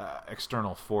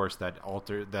external force that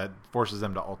forces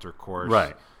them to alter course.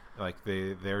 Right. Like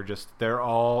they're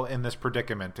all in this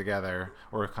predicament together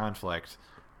or a conflict,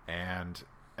 and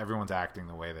everyone's acting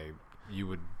the way you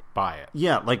would buy it.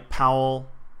 Yeah, like Al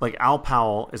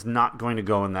Powell is not going to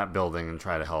go in that building and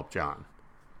try to help John.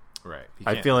 Right.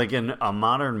 I feel like in a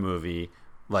modern movie,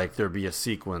 like there'd be a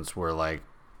sequence where like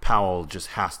Powell just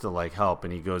has to like help,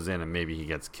 and he goes in and maybe he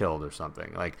gets killed or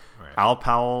something. Like Right. Al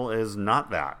Powell is not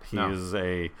that. He No. is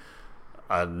a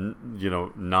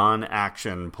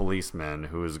non-action policeman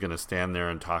who is going to stand there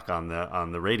and talk on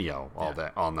the radio all day,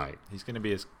 all night. He's going to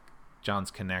be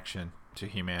John's connection to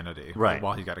humanity, Right.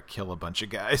 While he got to kill a bunch of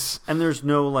guys. And there's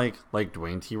no like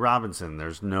Dwayne T. Robinson.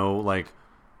 There's no like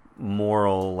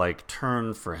moral like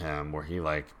turn for him where he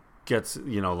like gets,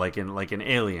 like in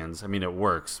Aliens. I mean, it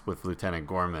works with Lieutenant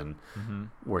Gorman,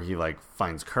 where he like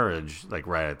finds courage like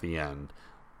right at the end.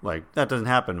 Like that doesn't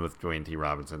happen with Dwayne T.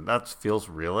 Robinson. That feels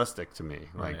realistic to me.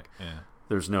 Like Right, yeah.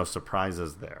 there's no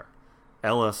surprises there.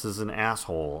 Ellis is an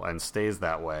asshole and stays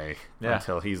that way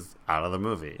until he's out of the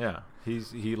movie. Yeah,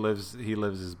 he lives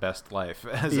his best life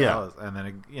as Yeah. Alice, and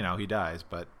then he dies.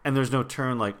 But And there's no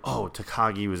turn like, oh,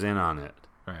 Takagi was in on it.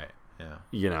 right,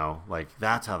 yeah. Like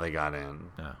that's how they got in.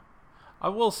 Yeah. I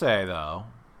will say though,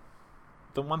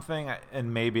 the one thing,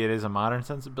 and maybe it is a modern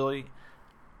sensibility.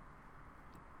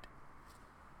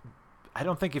 I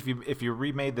don't think if you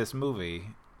remade this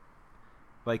movie,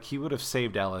 like he would have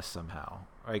saved Ellis somehow,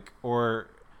 I kind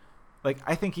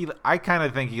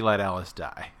of think he let Ellis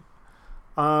die.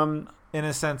 In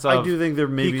a sense of, I do think there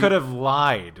maybe he could have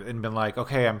lied and been like,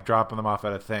 okay, I'm dropping them off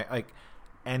at a thing, like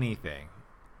anything.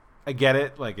 I get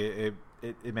it, like it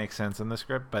makes sense in the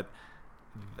script, but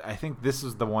I think this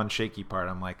is the one shaky part.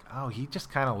 I'm like, oh, he does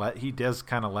kind of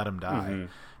let him die,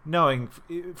 knowing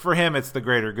for him it's the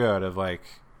greater good of like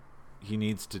he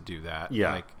needs to do that,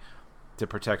 like to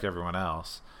protect everyone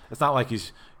else. It's not like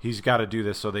he's got to do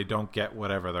this so they don't get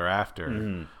whatever they're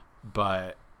after,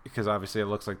 but because obviously it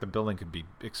looks like the building could be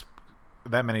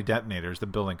that many detonators, the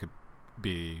building could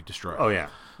be destroyed. Oh yeah.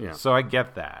 So I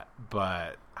get that,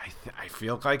 but I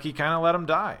feel like he kind of let him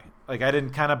die. Like I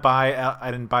didn't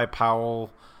buy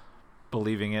Powell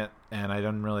believing it, and I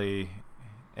didn't really.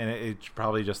 And it's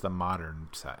probably just the modern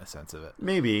sense of it.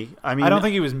 Maybe. I mean, I don't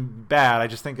think he was bad. I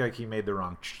just think like he made the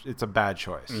wrong. It's a bad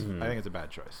choice. I think it's a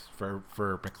bad choice for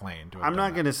McClane. I'm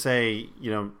not going to say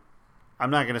I'm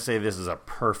not going to say this is a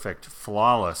perfect,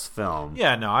 flawless film.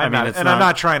 Yeah, no, I'm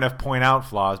not trying to point out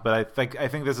flaws, but I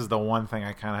think this is the one thing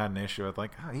I kind of had an issue with.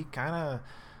 Like,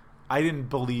 I didn't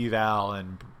believe Al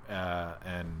and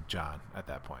John at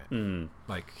that point.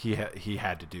 Like he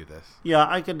had to do this. Yeah,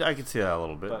 I could see that a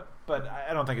little bit. But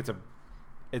I don't think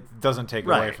it doesn't take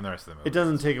away from the rest of the movie. It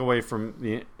doesn't take away from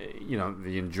the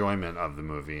the enjoyment of the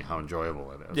movie, how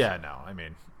enjoyable it is. Yeah, no, I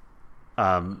mean,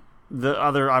 the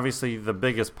other, obviously, the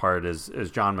biggest part is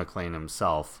John McClane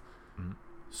himself.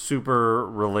 Super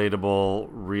relatable,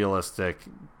 realistic,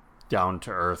 down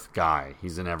to earth guy.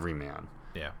 He's an everyman.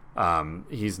 Yeah.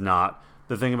 He's not.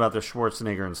 The thing about the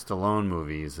Schwarzenegger and Stallone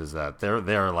movies is that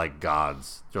they're like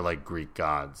gods. They're like Greek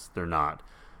gods. They're not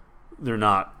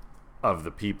of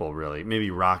the people, really. Maybe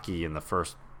Rocky in the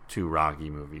first two Rocky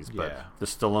movies, but the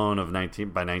Stallone of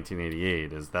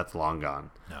 1988 that's long gone.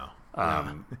 No.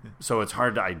 So it's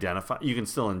hard to identify. You can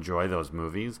still enjoy those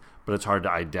movies, but it's hard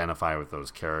to identify with those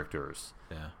characters.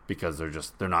 Yeah. Because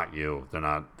they're not you. They're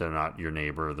not your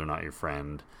neighbor. They're not your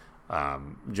friend.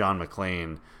 John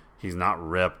McClane, he's not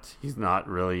ripped. He's not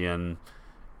really in.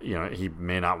 He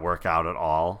may not work out at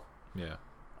all. Yeah.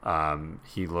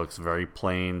 He looks very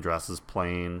plain. Dresses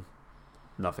plain.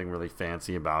 Nothing really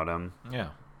fancy about him. Yeah.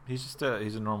 He's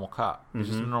a normal cop. He's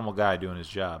just a normal guy doing his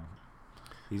job.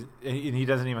 He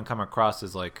doesn't even come across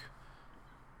as like.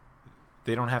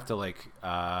 They don't have to like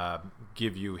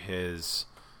give you his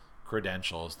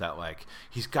credentials that like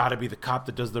he's got to be the cop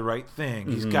that does the right thing.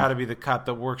 He's got to be the cop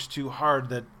that works too hard.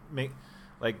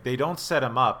 They don't set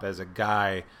him up as a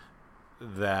guy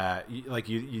that like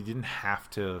you didn't have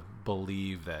to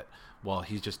believe that. Well,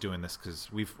 he's just doing this because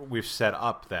we've set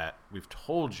up that we've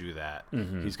told you that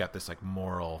he's got this like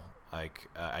moral like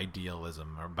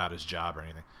idealism about his job or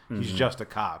anything. He's just a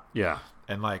cop. Yeah,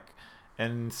 and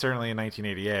certainly in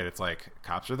 1988, it's like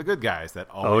cops are the good guys that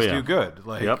always do good.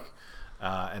 Like,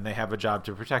 and they have a job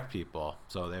to protect people,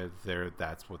 so they're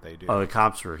that's what they do. Oh, the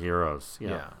cops were heroes.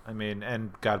 Yeah. I mean,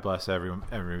 and God bless every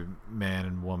man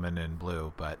and woman in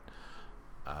blue, but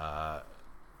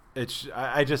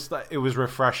it was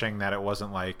refreshing that it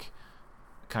wasn't like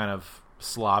kind of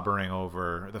slobbering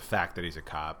over the fact that he's a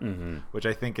cop, which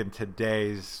I think in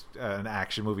today's an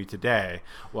action movie today,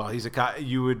 well, he's a cop,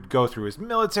 you would go through his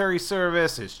military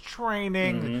service, his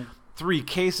training, 3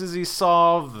 cases he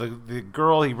solved, the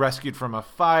girl he rescued from a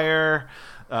fire,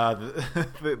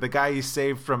 the guy he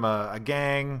saved from a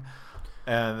gang,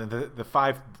 and the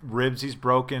 5 ribs he's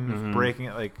broken breaking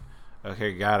it. Like,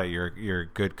 okay, got it. You're a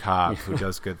good cop who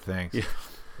does good things.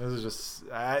 This is just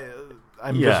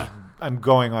Yeah. I'm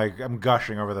going like I'm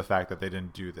gushing over the fact that they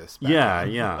didn't do this. Back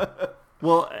then. Yeah.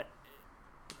 Well,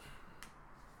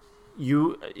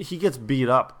 he gets beat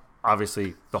up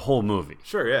obviously the whole movie.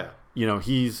 Sure, yeah. You know,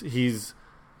 he's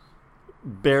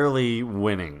barely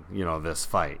winning, you know, this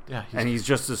fight. Yeah, and he's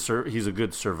just he's a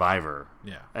good survivor.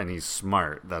 Yeah. And he's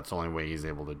smart. That's the only way he's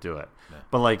able to do it. Yeah.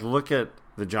 But like, look at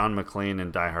the John McClane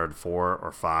in Die Hard 4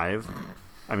 or 5.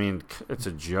 I mean, it's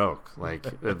a joke. Like,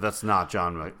 that's not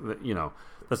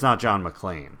that's not John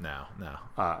McClane. No.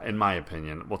 In my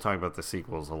opinion. We'll talk about the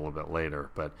sequels a little bit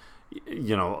later, but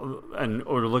you know,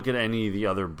 or look at any of the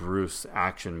other Bruce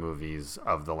action movies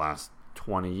of the last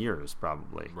 20 years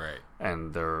probably. Right.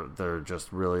 And they're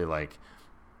just really like,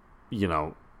 you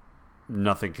know,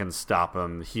 nothing can stop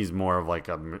him. He's more of like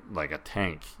a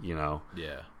tank, you know.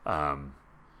 Yeah.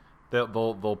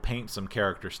 They'll paint some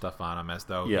character stuff on him as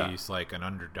though he's like an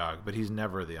underdog, but he's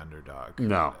never the underdog.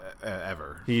 No,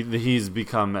 ever. He's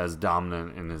become as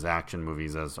dominant in his action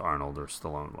movies as Arnold or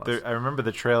Stallone was. I remember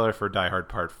the trailer for Die Hard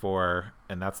Part 4,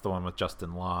 and that's the one with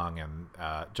Justin Long. And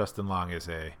Justin Long is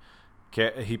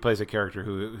he plays a character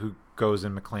who goes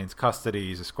in McClane's custody.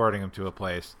 He's escorting him to a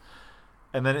place,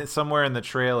 and then somewhere in the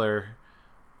trailer,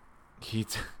 he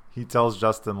tells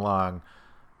Justin Long,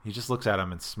 he just looks at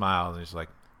him and smiles, and he's like,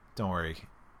 "Don't worry,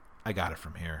 I got it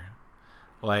from here."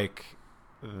 Like,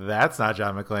 that's not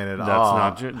John McClane at all.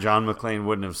 That's not John McClane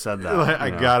wouldn't have said that. Like, I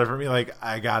got it from me. Like,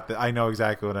 I got that. I know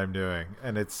exactly what I'm doing,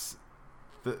 and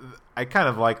I kind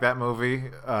of like that movie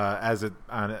as it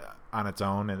on its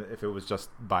own, and if it was just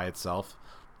by itself,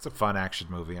 it's a fun action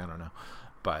movie. I don't know,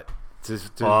 but you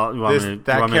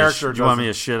want me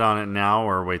to shit on it now,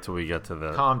 or wait till we get to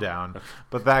the calm down?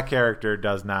 But that character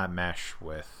does not mesh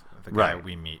with the guy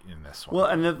we meet in this one. Well,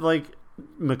 and like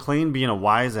McClane being a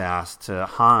wise ass to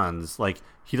Hans, like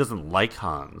he doesn't like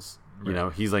Hans. You know,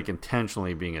 he's like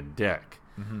intentionally being a dick.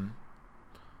 Mm-hmm.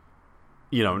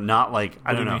 You know, not like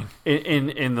I don't know. mean?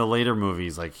 In the later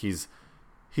movies, like he's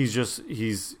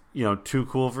you know, too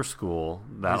cool for school.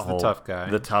 He's the tough guy.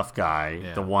 The tough guy.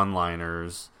 Yeah. The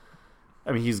one-liners.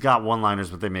 I mean, he's got one-liners,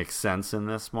 but they make sense in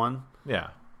this one.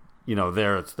 Yeah. You know,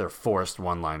 they're forced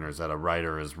one-liners that a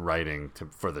writer is writing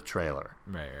for the trailer.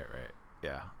 Right.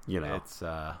 Yeah. You know, it's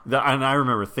and I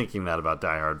remember thinking that about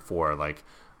Die Hard 4. Like,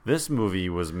 this movie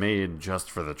was made just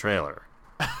for the trailer.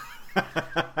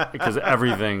 Because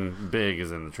everything big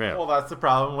is in the trailer. Well, that's the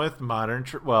problem with modern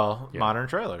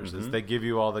trailers is they give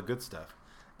you all the good stuff.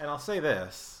 And I'll say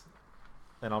this,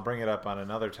 and I'll bring it up on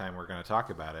another time we're going to talk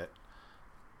about it.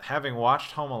 Having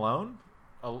watched Home Alone,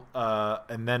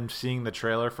 and then seeing the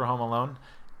trailer for Home Alone,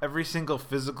 every single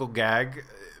physical gag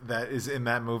that is in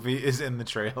that movie is in the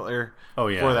trailer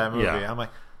for that movie. Yeah. I'm like,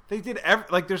 they did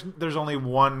there's only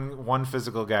one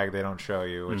physical gag they don't show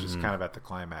you, which is kind of at the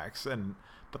climax,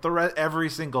 but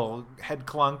every single head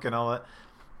clunk and all that.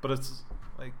 But it's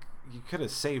like you could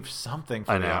have saved something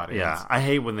for the audience. Yeah, I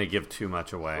hate when they give too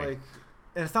much away. Like,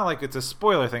 and it's not like it's a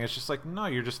spoiler thing. It's just like, no,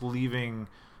 you're just leaving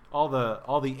all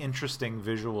the interesting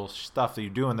visual stuff that you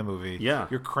do in the movie. Yeah,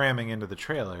 you're cramming into the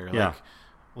trailer. Yeah, like,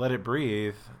 let it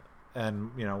breathe,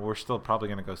 and you know we're still probably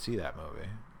going to go see that movie.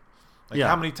 Like,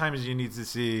 how many times do you need to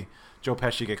see Joe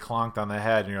Pesci get clonked on the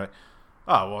head, and you're like,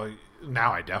 oh well,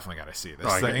 now I definitely got to see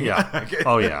this thing. Yeah.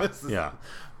 Oh yeah, yeah.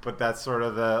 But that's sort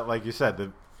of the, like you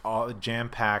said, all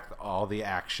jam-packed, all the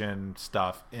action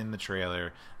stuff in the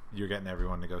trailer. You're getting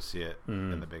everyone to go see it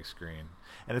in the big screen.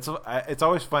 And it's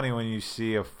always funny when you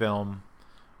see a film,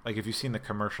 like if you've seen the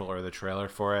commercial or the trailer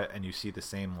for it, and you see the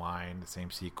same line, the same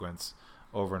sequence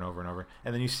over and over and over,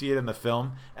 and then you see it in the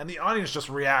film, and the audience just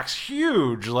reacts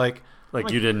huge, like you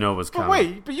didn't know it was coming. But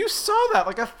wait, but you saw that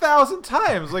like 1,000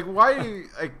 times. Like, why?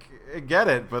 I get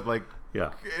it, but like,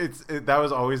 yeah, that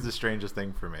was always the strangest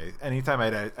thing for me. Anytime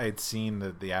I'd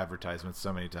seen the advertisements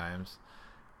so many times,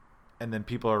 and then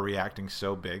people are reacting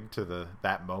so big to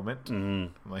that moment.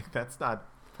 I'm like,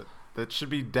 that should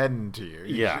be deadened to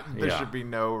you. There should be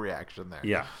no reaction there.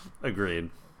 Yeah,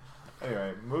 agreed.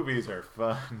 Anyway, movies are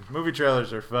fun. Movie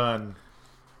trailers are fun.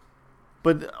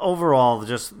 But overall,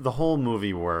 just the whole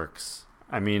movie works.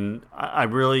 I mean, I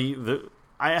have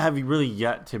really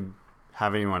yet to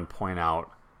have anyone point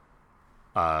out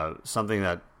something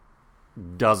that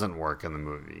doesn't work in the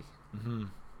movie. Mm-hmm.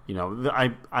 You know,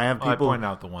 I have people point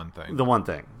out the one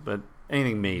thing, but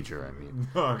anything major. I mean,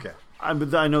 okay.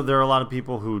 I know there are a lot of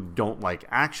people who don't like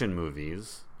action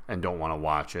movies and don't want to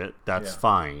watch it. That's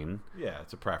fine. Yeah,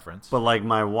 it's a preference. But like,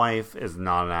 my wife is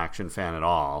not an action fan at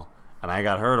all. And I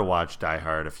got her to watch Die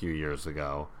Hard a few years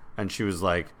ago, and she was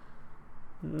like,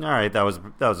 "All right, that was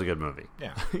a good movie."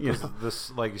 Yeah, you know? This,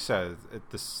 like you said,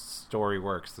 the story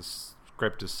works, the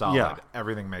script is solid. Yeah.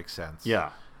 Everything makes sense. Yeah.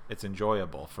 It's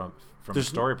enjoyable from a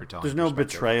storytelling. There's no perspective.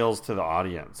 betrayals to the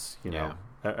audience. You know,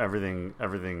 Yeah.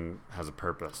 everything has a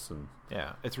purpose, and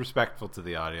Yeah, it's respectful to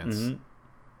the audience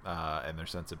and their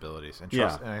sensibilities, and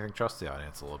trust, and I think trust the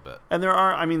audience a little bit. And there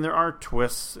are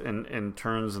twists and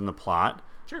turns in the plot.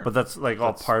 Sure. But that's like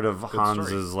all That's part of good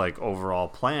Hans's story. like overall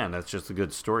plan. It's just a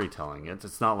good storytelling.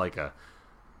 It's not like a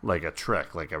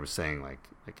trick, like I was saying, like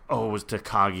oh, it was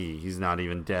Takagi, he's not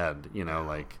even dead, you know,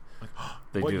 like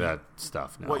they do that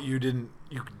stuff now. What you didn't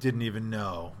even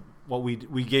know. What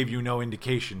we gave you no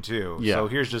indication to. Yeah. So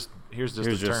here's just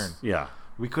a turn. Yeah.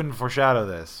 We couldn't foreshadow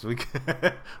this. We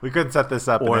couldn't set this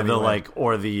up. Or in any way.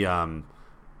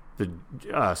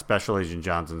 the Special Agent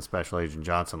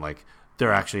Johnson, like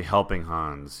they're actually helping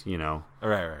Hans, you know.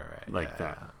 Right. Like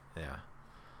that.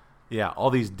 Yeah. All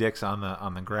these dicks on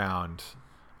the ground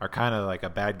are kind of like a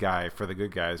bad guy for the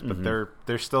good guys, but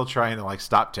they're still trying to like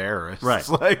stop terrorists. Right.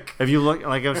 Like if you look,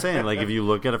 like I was saying, like if you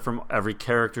look at it from every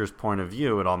character's point of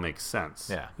view, it all makes sense.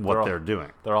 Yeah. What they're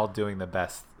doing. They're all doing the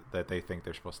best that they think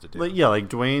they're supposed to do. Like, yeah, like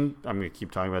Dwayne. I'm going to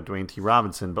keep talking about Dwayne T.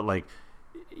 Robinson, but like,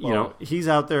 you know, he's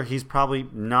out there. He's probably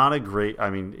not a great. I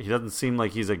mean, he doesn't seem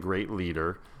like he's a great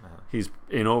leader. He's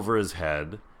in over his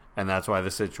head, and that's why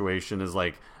the situation is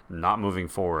like not moving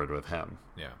forward with him.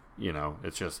 Yeah. You know,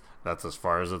 it's just that's as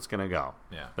far as it's going to go.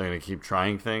 Yeah. They're going to keep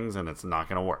trying things, and it's not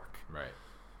going to work. Right.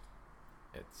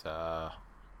 It's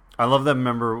I love that.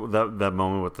 Remember that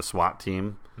moment with the SWAT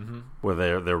team where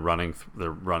they're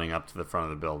running up to the front of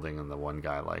the building, and the one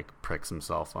guy like pricks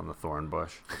himself on the thorn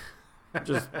bush.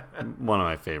 Just one of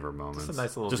my favorite moments. Just a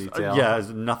nice little detail. Yeah, it has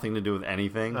nothing to do with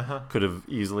anything. Could have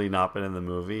easily not been in the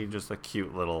movie. Just a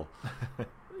cute little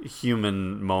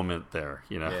human moment there,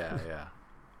 you know. Yeah.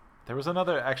 There was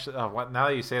another actually. Now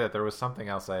that you say that, there was something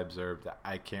else I observed that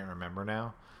I can't remember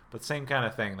now. But same kind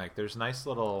of thing. Like there's nice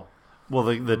little. Well,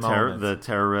 the moments.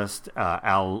 terrorist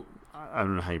Al, I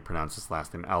don't know how you pronounce his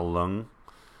last name, Al Lung,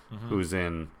 who's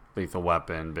in Lethal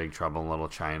Weapon, Big Trouble in Little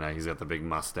China. He's got the big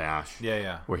mustache.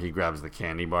 Yeah. Where he grabs the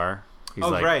candy bar. He's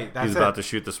right. That's he's it. about to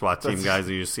shoot the SWAT team guys,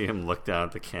 and you see him look down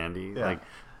at the candy. Yeah. Like,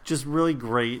 just really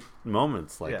great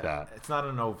moments like that. It's not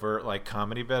an overt like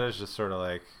comedy bit. It's just sort of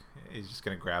like he's just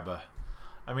gonna grab a.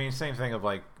 I mean, same thing of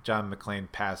like John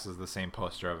McClane passes the same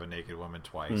poster of a naked woman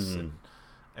twice. And,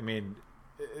 I mean,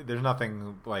 there's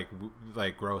nothing like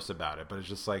gross about it, but it's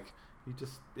just like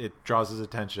it draws his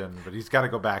attention. But he's got to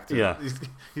go back to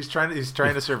he's trying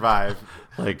to survive.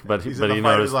 Like, but he's he in the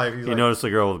fight of his noticed life. he noticed the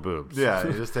girl with boobs. Yeah,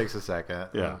 it just takes a second.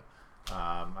 Yeah.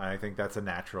 And I think that's a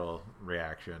natural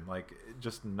reaction. Like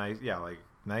just nice, like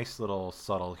nice little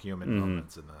subtle human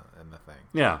moments in the thing.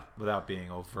 Yeah, without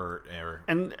being overt or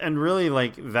and really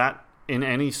like that in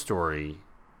any story,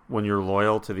 when you're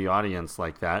loyal to the audience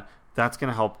like that, that's going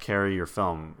to help carry your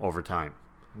film over time.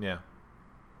 Yeah.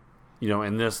 You know,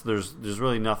 in this, there's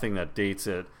really nothing that dates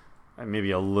it.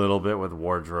 Maybe a little bit with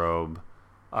wardrobe.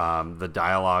 The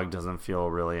dialogue doesn't feel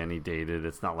really any dated.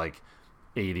 It's not like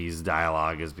 80s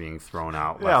dialogue is being thrown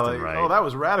out left and right. Oh, that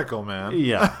was radical, man.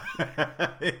 Yeah.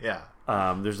 Yeah.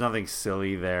 There's nothing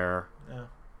silly there.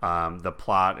 Yeah. The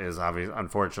plot is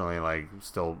unfortunately, like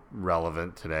still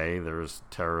relevant today. There's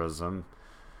terrorism.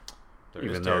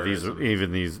 Even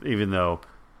though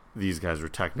these guys were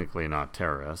technically not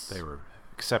terrorists, they were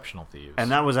exceptional thieves. And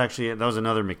that was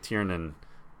another McTiernan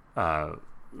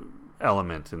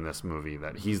element in this movie,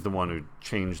 that he's the one who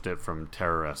changed it from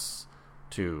terrorists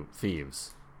to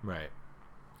thieves. Right.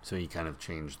 So he kind of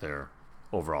changed their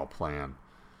overall plan.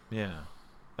 Yeah.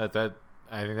 That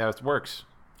I think that works.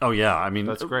 Oh yeah, I mean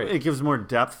that's great. It gives more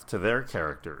depth to their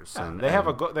characters, Yeah, and they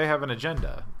have an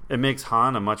agenda. It makes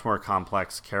Han a much more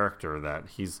complex character. That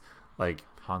he's like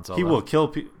Han Solo. He will kill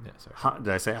people. Yeah,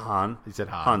 did I say Han? He said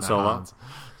Han. Han Solo. Hans.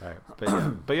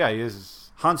 Right. But yeah, he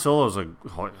is. Han Solo's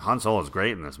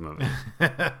great in this movie.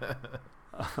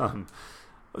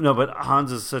 No, but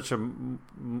Hans is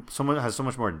someone has so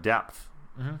much more depth.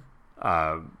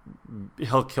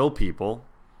 He'll kill people.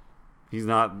 He's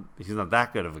not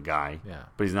that good of a guy. Yeah.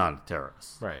 But he's not a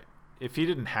terrorist. Right. If he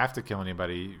didn't have to kill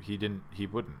anybody, he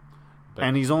wouldn't. But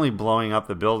and he's only blowing up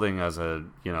the building as a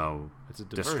it's a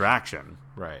distraction.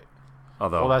 Right.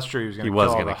 Although that's true. He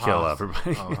was going to kill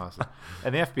everybody.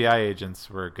 And the FBI agents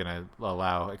were going to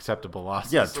allow acceptable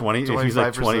losses. Yeah, 25%. He's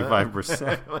like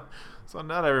 25%. So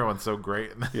not everyone's so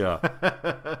great. Yeah.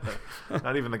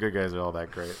 Not even the good guys are all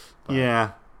that great. But,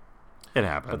 yeah. It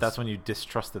happens. But that's when you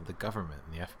distrusted the government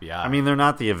and the FBI. I mean, they're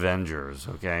not the Avengers,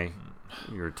 okay?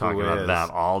 You're talking about that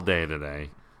all day today.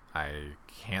 I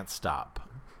can't stop.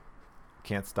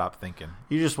 Can't stop thinking.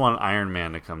 You just want Iron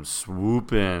Man to come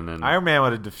swoop in and Iron Man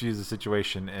would have diffused the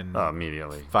situation in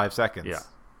immediately. 5 seconds. Yeah.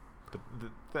 But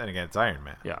then again, it's Iron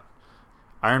Man. Yeah.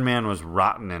 Iron Man was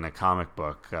rotten in a comic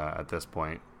book at this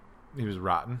point. He was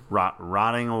rotten.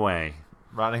 Rotting away.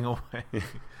 Rotting away.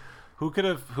 Who could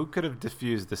have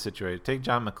diffused the situation? Take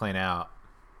John McClane out,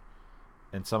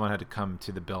 and someone had to come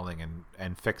to the building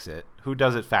and fix it. Who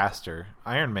does it faster,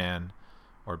 Iron Man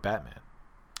or Batman?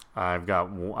 I've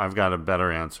got a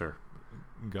better answer.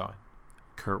 Go on.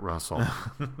 Kurt Russell.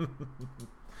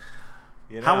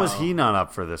 You How was know, he not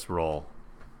up for this role?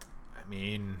 I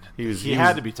mean, He had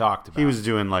was- to be talked about. He was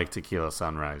doing like Tequila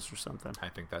Sunrise or something. I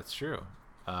think that's true.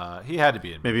 He had to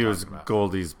be. Maybe it was talked about.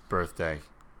 Goldie's birthday.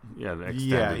 Yeah, the extended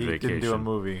Yeah, he vacation. didn't do a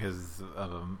movie because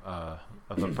of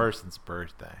a person's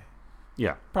birthday.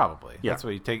 Yeah, Probably. Yeah. That's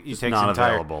what he take. He Just takes not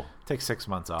entire. available. Take 6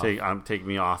 months off. Take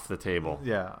me off the table.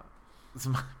 Yeah.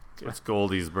 It's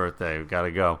Goldie's birthday. We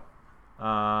gotta go.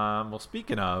 Well,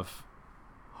 speaking of,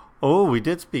 Oh, we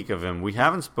did speak of him. We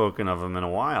haven't spoken of him in a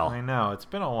while. I know it's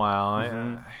been a while.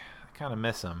 Mhm. I kind of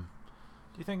miss him.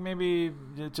 Do you think maybe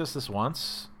just this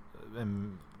once,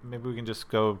 and maybe we can just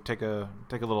go take a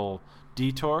little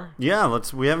detour? Yeah,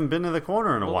 we haven't been to the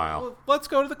corner in a while. Well, let's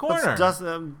go to the corner. Let's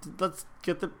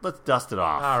dust it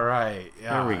off. All right.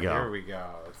 Yeah, Here we go. Here we go.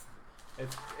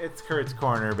 It's Kurt's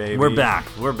corner, baby. We're back.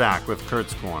 We're back with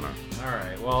Kurt's corner. All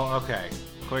right. Well, okay.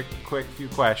 Quick few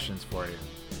questions for you.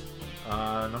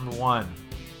 Number one.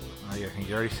 I think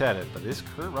you already said it, but is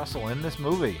Kurt Russell in this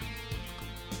movie?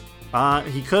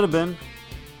 He could have been.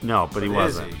 No, but he Is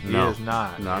wasn't. he? He No, is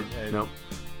not. Nope.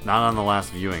 Not on the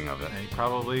last viewing of it. And he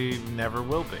probably never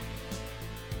will be.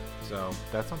 So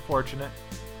that's unfortunate.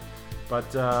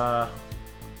 But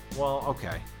well,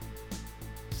 okay.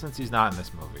 Since he's not in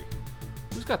this movie,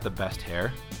 who's got the best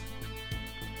hair?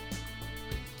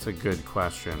 It's a good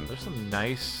question. There's some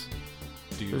nice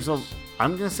dudes.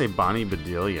 I'm gonna say Bonnie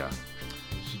Bedelia.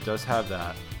 She does have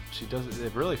that. She does.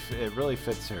 It really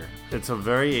fits her. It's a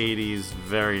very 80s,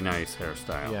 very nice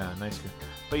hairstyle. Yeah, nice.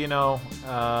 But you know,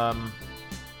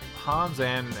 Hans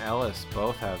and Ellis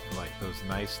both have like those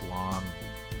nice long,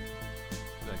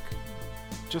 like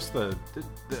just the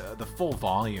full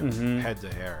volume heads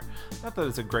of hair. Not that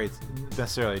it's a great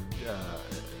necessarily.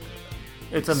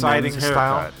 It's a exciting men's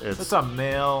style. haircut. It's a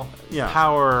male Yeah.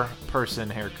 power person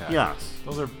haircut. Yes.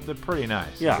 They're pretty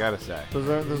nice. Yeah. I gotta say.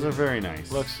 Those are very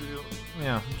nice. Looks,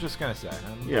 yeah. I'm just gonna say.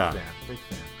 I'm a Yeah. big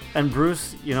fan. And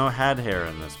Bruce, had hair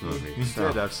in this movie. He so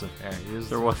did have some hair.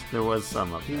 there was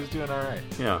some of He was it. doing all right.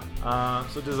 Yeah.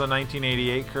 So does a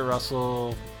 1988 Kurt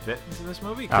Russell fit into this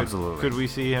movie? Absolutely. Could we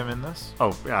see him in this?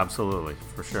 Oh, absolutely,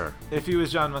 for sure. If he was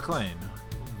John McClane,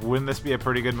 wouldn't this be a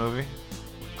pretty good movie?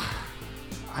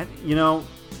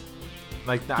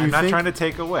 Like, I'm not trying to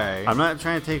take away. I'm not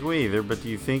trying to take away either, but do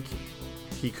you think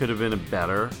he could have been a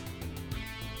better?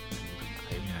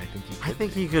 I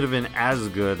think he could have been as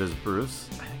good as Bruce.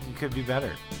 I think he could be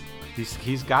better.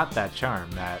 He's got that charm,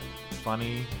 that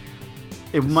funny.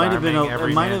 It might have been a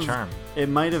everyman charm. It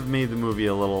might have made the movie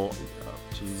a little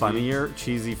funnier,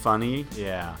 cheesy, funny.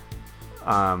 Yeah.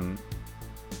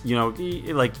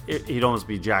 He'd almost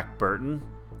be Jack Burton.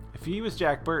 If he was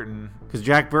Jack Burton, because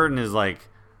Jack Burton is like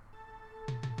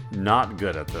not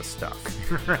good at this stuff.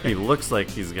 Right. He looks like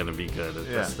he's gonna be good at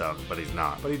Yeah. this stuff, but he's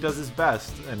not. but he does his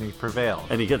best and he prevails.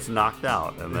 And he gets knocked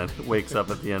out and then wakes up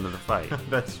at the end of the fight.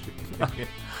 That's true.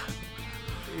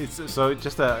 It's so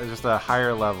just a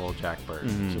higher level Jack Burton.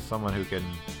 Mhm. Just someone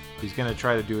he's gonna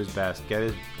try to do his best, get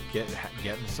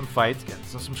in some fights, get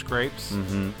into some scrapes,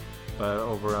 but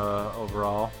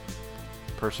overall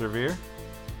persevere.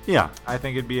 Yeah, I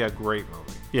think it'd be a great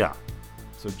movie. yeah.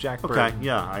 So Jack Okay, Burton,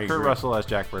 yeah, I Kurt agree. Russell as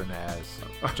Jack Burton as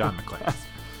John McClane.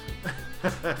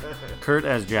 Kurt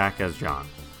as Jack as John.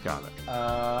 Got it.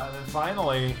 And then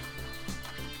finally,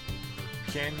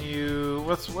 can you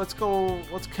let's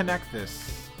connect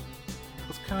this.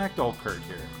 Let's connect old Kurt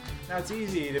here. Now it's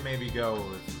easy to maybe go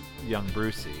with young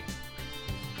Brucey.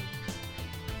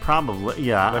 Probably,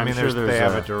 yeah. I mean, I'm sure they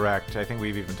have a direct. I think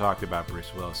we've even talked about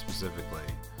Bruce Willis specifically.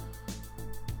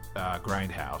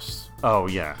 Grindhouse. Oh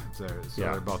yeah. So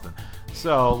Yeah. they're both in.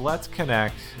 So let's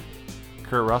connect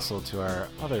Kurt Russell to our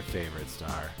other favorite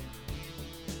star,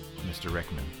 Mr.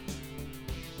 Rickman.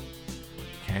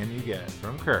 Can you get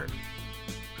from Kurt down?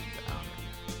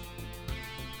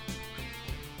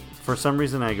 For some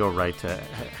reason, I go right to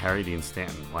Harry Dean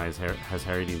Stanton. Why has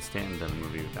Harry Dean Stanton done a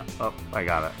movie with that? Oh, I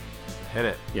got it. Hit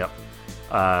it. Yep.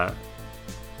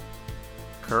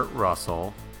 Kurt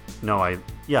Russell.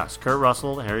 Yes, Kurt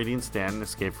Russell, Harry Dean Stanton,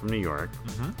 Escape from New York.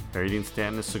 Harry Dean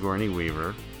Stanton is Sigourney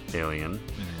Weaver. Alien,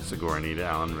 Sigourney to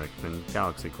Alan Rickman,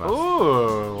 Galaxy Quest.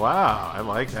 Ooh, wow. I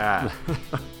like that.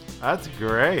 That's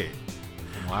great.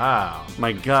 Wow.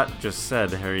 My gut just said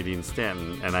Harry Dean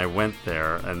Stanton, and I went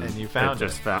there, and you found it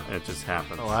just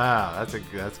happened. Wow, that's a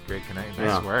great connection.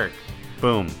 Nice work.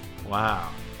 Boom. Wow.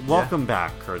 Welcome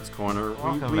back, Kurt's Corner.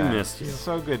 Welcome we back. missed you.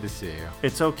 So good to see you.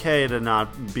 It's okay to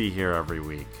not be here every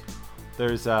week.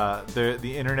 There's the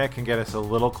internet can get us a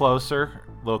little closer,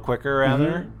 a little quicker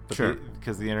rather. Sure.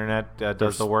 Because the internet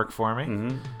does the work for me.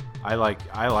 Mm-hmm.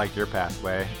 I like your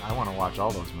pathway. I want to watch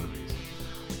all those movies.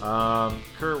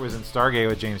 Kurt was in Stargate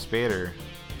with James Spader.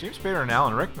 James Spader and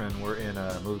Alan Rickman were in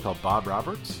a movie called Bob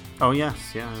Roberts. Oh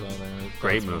yes, yeah. So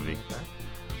great movie. Okay.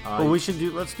 Well,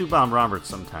 let's do Bob Roberts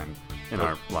sometime in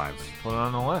our lives. Put it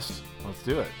on the list. Let's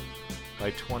do it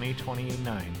by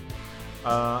 2029.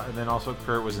 And then also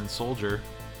Kurt was in Soldier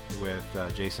with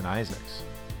Jason Isaacs.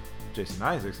 Jason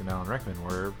Isaacs and Alan Rickman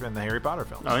were in the Harry Potter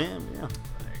films. Oh yeah.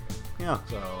 Yeah.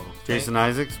 So Jason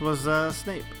Isaacs was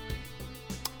Snape.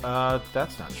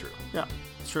 that's not true. Yeah,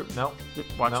 it's true. No.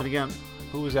 Watch it again.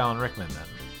 Who was Alan Rickman then?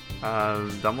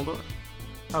 Dumbledore.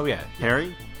 Oh yeah.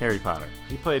 Harry Potter.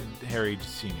 He played Harry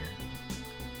Sr.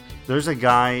 There's a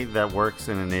guy that works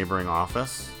in a neighboring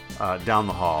office down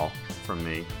the hall from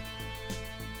me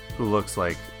who looks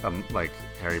like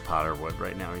Harry Potter would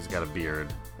right now. He's got a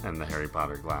beard and the Harry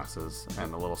Potter glasses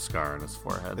and a little scar on his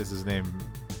forehead. Is his name?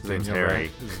 His name's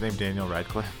Harry. Is his name Daniel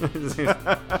Radcliffe?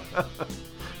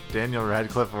 Daniel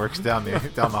Radcliffe works down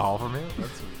the hall from you.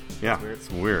 That's weird.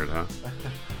 It's weird, huh?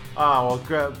 Oh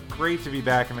well, great to be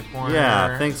back in the corner.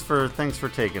 Yeah, thanks for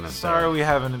taking us. Sorry there. we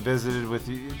haven't visited with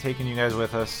you, taking you guys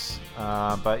with us,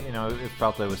 but it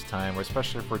felt it was time.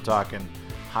 Especially if we're talking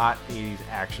hot '80s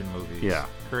action movies. Yeah,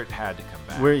 Kurt had to come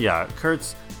back.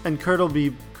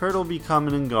 Kurt'll be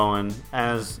coming and going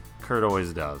as Kurt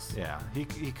always does. Yeah,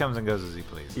 he comes and goes as he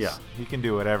pleases. Yeah, he can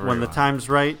do whatever. When the time's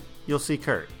right, you'll see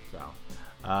Kurt.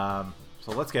 So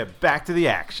let's get back to the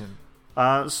action.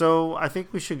 So I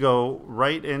think we should go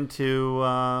right into.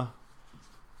 I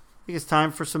think it's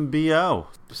time for some BO.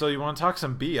 So you want to talk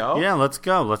some BO? Yeah, let's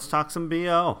go. Let's talk some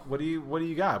BO. What do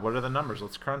you got? What are the numbers?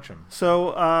 Let's crunch them.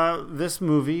 So this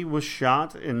movie was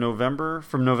shot from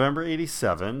November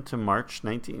 '87 to March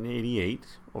 1988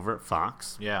 over at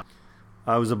Fox. Yeah.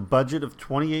 It was a budget of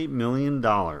 $28 million.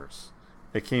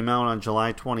 It came out on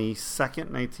July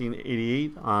 22nd,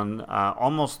 1988 on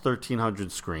almost 1,300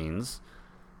 screens,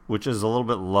 which is a little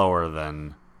bit lower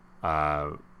than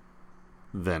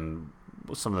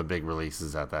some of the big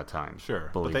releases at that time. Sure,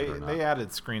 believe but it or not. they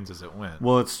added screens as it went.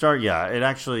 Well,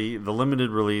 the limited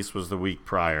release was the week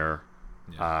prior,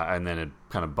 and then it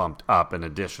kind of bumped up an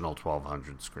additional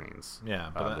 1,200 screens.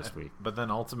 Yeah, but this week. But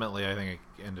then ultimately, I think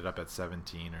it ended up at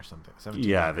 17 or something.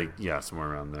 17 somewhere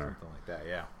around there. Something like that.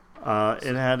 Yeah.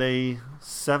 It had a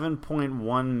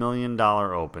 $7.1 million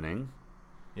opening.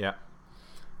 Yeah.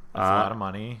 That's a lot of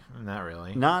money. Not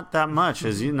really. Not that much,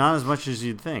 not as much as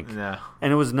you'd think. No.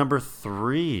 And it was number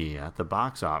 3 at the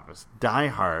box office. Die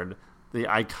Hard, the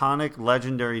iconic,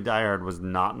 legendary Die Hard, was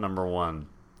not number 1.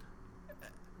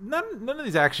 None of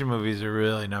these action movies are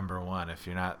really number 1 if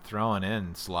you're not throwing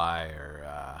in Sly or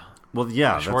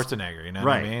Schwarzenegger. You know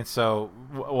what I mean? So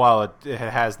while it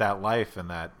has that life and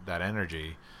that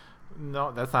energy.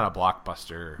 No, that's not a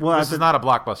blockbuster. Well, this is not a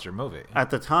blockbuster movie. At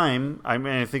the time,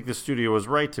 I think the studio was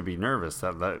right to be nervous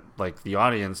that the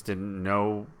audience didn't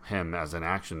know him as an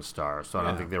action star, so I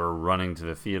don't think they were running to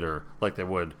the theater like they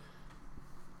would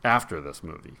after this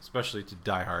movie. Especially to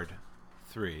Die Hard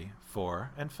 3,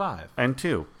 4, and 5. And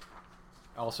 2.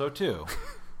 Also 2.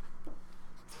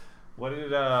 What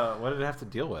did it have to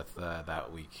deal with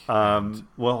that week?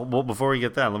 Well, before we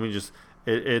get that, let me just...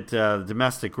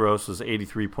 domestic gross was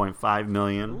 $83.5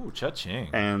 million. Ooh, cha-ching.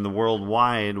 And the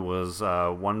worldwide was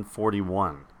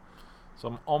 $141. So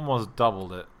I'm almost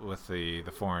doubled it with the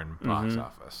foreign box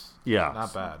office. Yeah.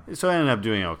 Not bad. So I ended up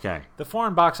doing okay. The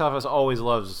foreign box office always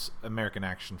loves American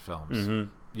action films.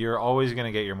 Mm-hmm. You're always going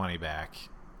to get your money back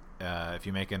if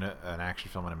you make an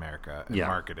action film in America and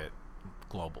market it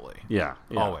globally. Yeah.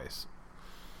 Always.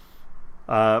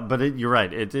 But you're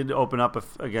right. It did open up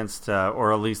against,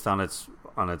 or at least on its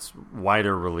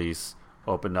wider release,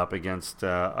 opened up against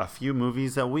a few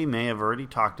movies that we may have already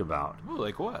talked about. Ooh,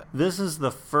 like what? This is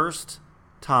the first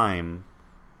time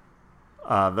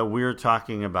that we're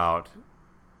talking about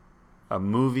a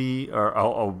movie or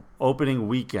a opening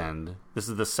weekend. This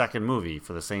is the second movie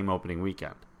for the same opening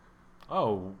weekend.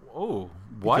 Oh,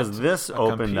 what? Because this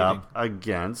opened up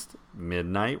against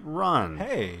Midnight Run.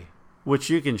 Hey.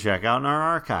 Which you can check out in our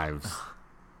archives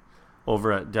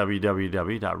over at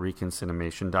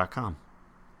www.reconcinimation.com.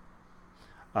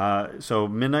 So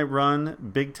Midnight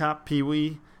Run, Big Top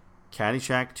Pee-wee,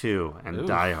 Caddyshack 2, and Oof.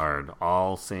 Die Hard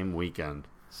all same weekend.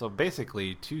 So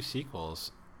basically, 2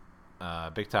 sequels.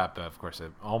 Big Top, of course,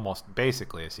 almost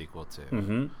basically a sequel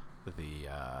to the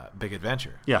Big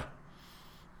Adventure. Yeah.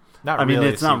 Not I mean, really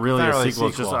it's not really a really sequel.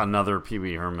 It's just another Pee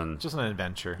Wee Herman. Just an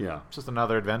adventure. Yeah. Just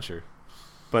another adventure.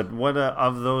 But what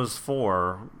of those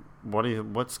 4?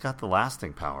 What's got the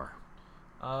lasting power?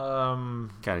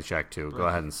 Caddyshack 2. Go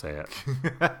ahead and say it.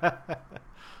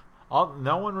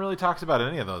 No one really talks about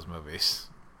any of those movies.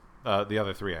 The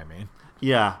other 3, I mean.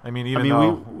 Yeah. I mean,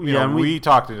 though we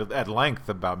talked at length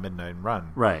about Midnight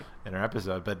Run right in our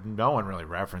episode, but no one really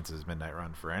references Midnight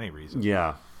Run for any reason.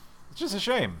 Yeah. It's just a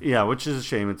shame. Yeah, which is a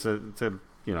shame. It's a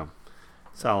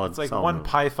solid. It's like solid one movie.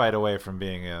 pie fight away from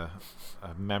being a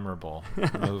memorable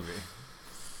movie.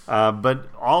 But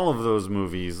all of those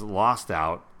movies lost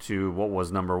out to what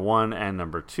was number 1 and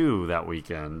number 2 that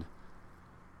weekend.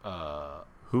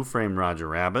 Who Framed Roger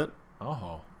Rabbit?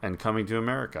 Oh. And Coming to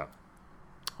America.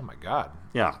 Oh my God.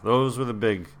 Yeah, those were the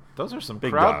big. Those are some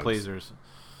big crowd dogs. pleasers.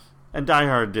 And Die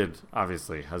Hard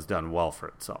has done well for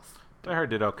itself. Die Hard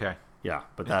did okay. Yeah,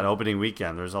 but that opening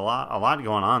weekend, there's a lot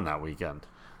going on that weekend.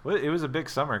 Well, it was a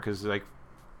big summer because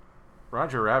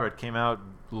Roger Rabbit came out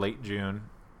late June,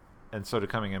 and so did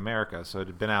Coming to America. So it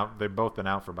had been out. They'd both been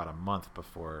out for about a month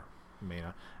before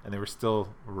Mina, and they were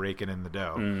still raking in the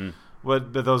dough. Mm-hmm.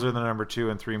 But those are the number 2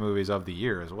 and 3 movies of the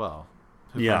year as well.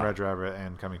 Who Framed Roger Rabbit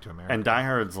and Coming to America. And Die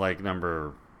Hard's like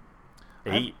number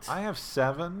 8. I have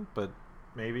 7, but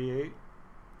maybe 8.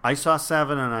 I saw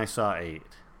 7 and I saw 8.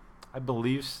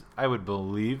 I would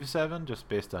believe 7 just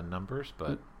based on numbers,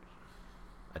 but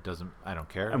it doesn't. I don't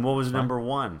care. And what was It's fine. number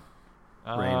 1?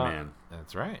 Rain Man.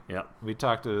 That's right. Yep. We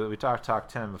talked Top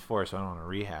 10 before, so I don't want to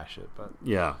rehash it, but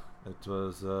Yeah. it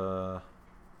was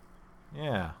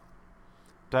yeah.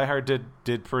 Die Hard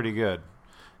did pretty good.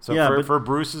 So Yeah, for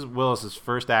Bruce Willis's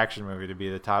first action movie to be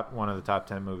one of the top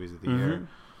 10 movies of the year,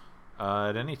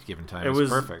 at any given time, it was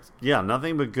perfect. Yeah,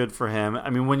 nothing but good for him. I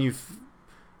mean, when you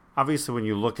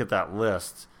look at that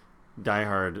list, Die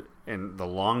Hard in the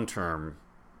long term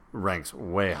ranks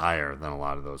way higher than a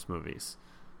lot of those movies.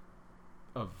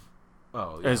 Yeah.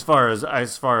 As far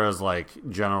as like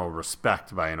general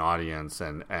respect by an audience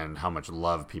and how much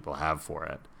love people have for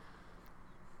it.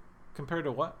 Compared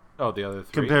to what? Oh, the other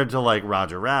 3. Compared to like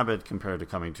Roger Rabbit, compared to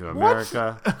Coming to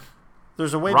America.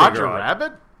 There's a way Roger bigger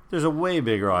Rabbit? There's a way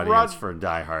bigger audience for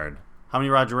Die Hard. How many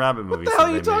Roger Rabbit movies? What the hell are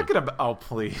you have they talking about? Oh,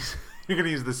 please. You're going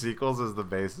to use the sequels as the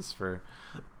basis for...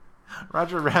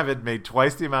 Roger Rabbit made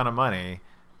twice the amount of money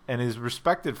and is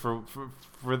respected for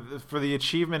the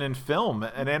achievement in film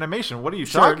and animation. What are you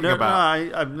talking about?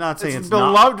 No, I'm not saying it's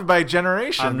beloved by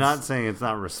generations. I'm not saying it's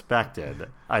not respected.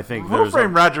 I think Who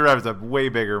Framed Roger Rabbit's a way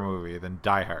bigger movie than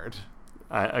Die Hard.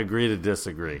 I agree to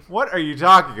disagree. What are you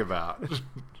talking about?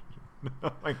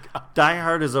 Oh my God. Die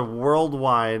Hard is a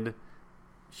worldwide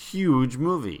huge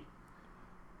movie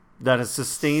that has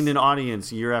sustained an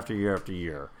audience year after year after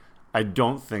year. I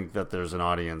don't think that there's an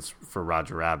audience for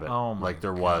Roger Rabbit like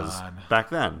there was back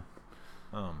then.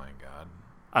 Oh my God.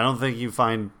 I don't think you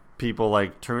find people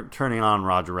like turning on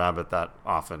Roger Rabbit that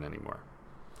often anymore.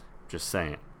 Just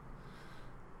saying.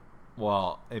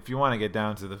 Well, if you want to get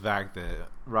down to the fact that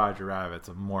Roger Rabbit's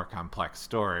a more complex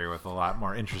story with a lot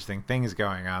more interesting things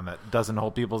going on that doesn't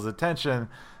hold people's attention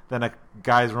than a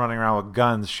guys running around with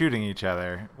guns shooting each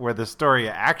other, where the story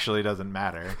actually doesn't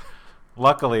matter.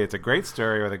 Luckily, it's a great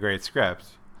story with a great script.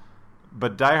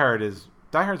 But Die Hard's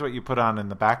what you put on in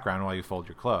the background while you fold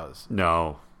your clothes.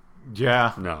 No.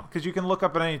 Yeah. No. Because you can look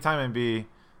up at any time and be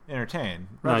entertained.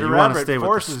 No, you want to stay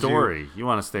with the story. You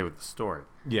want to stay with the story.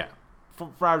 Yeah.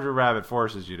 Roger Rabbit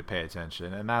forces you to pay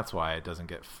attention, and that's why it doesn't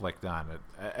get flicked on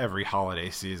at every holiday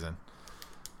season.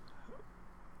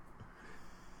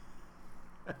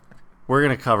 We're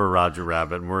going to cover Roger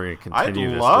Rabbit, and we're going to continue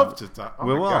I'd this. love to talk. Oh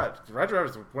we my will. God. Roger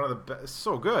Rabbit's one of the best.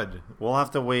 So good. We'll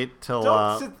have to wait till...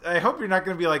 I hope you're not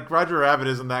going to be like, Roger Rabbit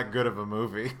isn't that good of a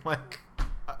movie.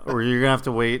 Or you're going to have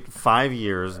to wait 5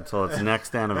 years until its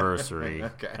next anniversary,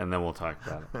 Okay. and then we'll talk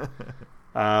about it.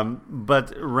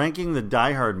 But ranking the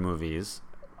Die Hard movies,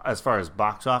 as far as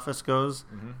box office goes,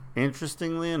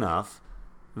 interestingly enough,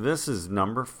 this is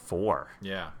number 4.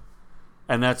 Yeah.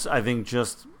 And that's, I think,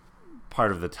 just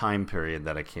part of the time period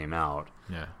that it came out.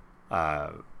 Yeah.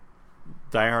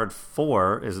 Die Hard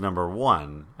 4 is number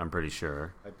 1, I'm pretty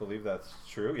sure. I believe that's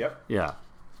true. Yep. Yeah.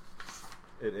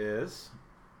 It is.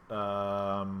 You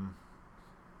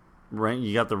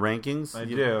got the rankings? I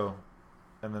do.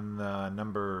 And then the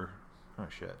number... Oh,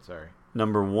 shit. Sorry.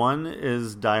 Number 1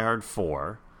 is Die Hard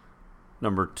 4.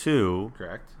 Number 2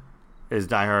 Correct. is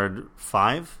Die Hard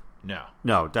 5? No.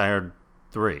 No, Die Hard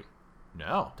 3.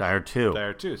 No. Die Hard 2. Die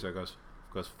Hard 2. So it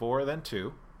goes 4, then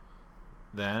 2,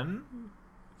 then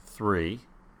 3,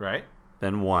 right,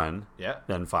 then 1, yeah,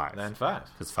 then 5. then 5.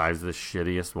 Because 5 is the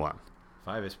shittiest one.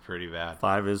 5 is pretty bad.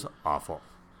 5 is awful.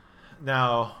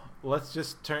 Now let's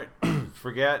just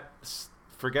forget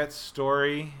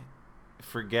story,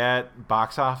 forget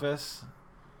box office,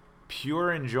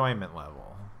 pure enjoyment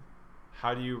level.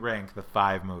 How do you rank the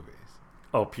 5 movies?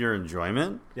 Oh, pure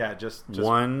enjoyment? Yeah, just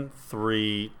 1,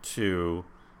 3, 2,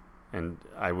 and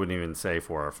I wouldn't even say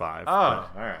 4 or 5. Oh, all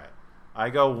right. I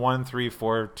go 1, 3,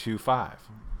 4, 2, 5.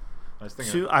 I was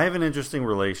thinking. I have an interesting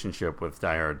relationship with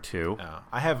Die Hard 2.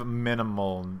 I have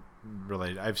minimal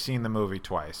I've seen the movie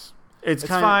twice. It's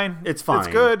fine. It's fine. It's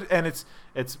good, and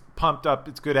it's pumped up.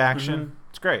 It's good action. Mm-hmm.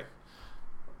 It's great.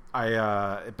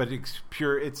 But it's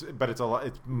pure. It's a lot.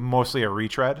 It's mostly a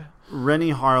retread.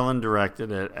 Rennie Harlin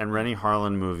directed it, and Rennie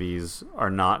Harlin movies are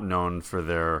not known for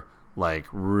their like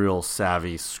real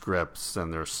savvy scripts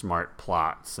and their smart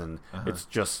plots, and it's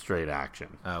just straight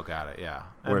action. Oh, got it. Yeah.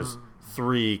 Whereas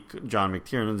 3, John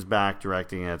McTiernan's back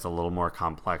directing it. It's a little more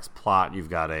complex plot. You've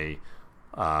got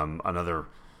another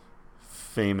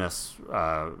famous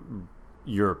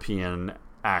European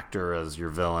actor as your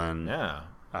villain. Yeah.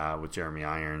 With Jeremy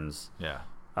Irons. Yeah.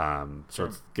 So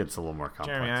it gets a little more complex.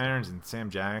 Jeremy Irons and Sam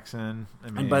Jackson.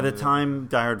 And by the time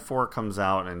Die Hard 4 comes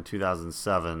out in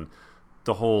 2007,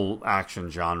 the whole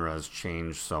action genre has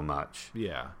changed so much.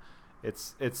 Yeah.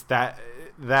 It's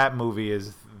that movie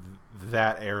is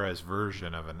that era's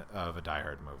version of a Die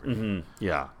Hard movie. Mm-hmm.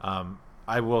 Yeah.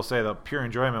 I will say, though, pure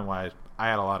enjoyment wise, I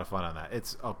had a lot of fun on that.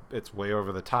 It's way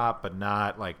over the top, but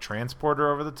not like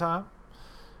Transporter over the top.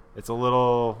 It's a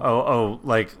little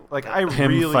like I him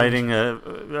really fighting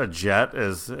a jet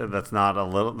that's not a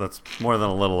little, that's more than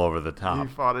a little over the top.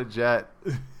 He fought a jet.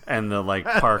 And the like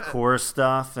parkour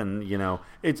stuff, and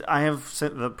I have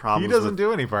the problems. He doesn't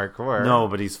do any parkour. No,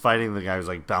 but he's fighting the guy who's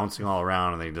like bouncing all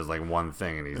around, and he does like one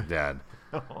thing, and he's dead.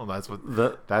 Well, that's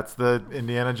the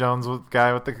Indiana Jones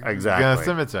guy with the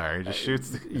scimitar. He just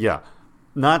shoots. Yeah,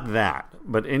 not that,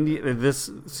 but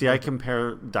I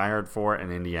compare Die Hard 4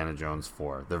 and Indiana Jones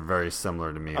 4. They're very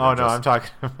similar to me. I'm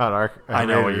talking about our I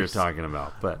know what you're talking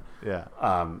about, but yeah,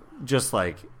 just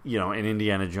like in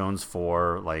Indiana Jones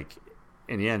 4, like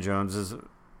Indiana Jones is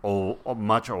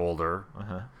much older,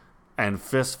 and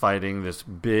fist fighting this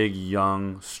big,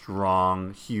 young,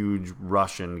 strong, huge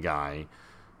Russian guy,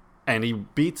 and he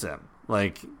beats him.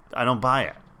 Like, I don't buy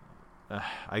it.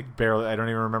 I don't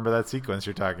even remember that sequence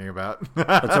you're talking about.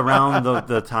 It's around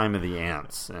the time of the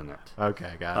ants in it.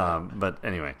 Okay, got it. But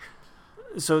anyway,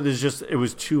 so it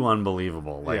was too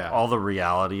unbelievable. Like all the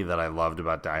reality that I loved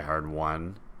about Die Hard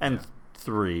 1 and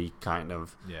 3 kind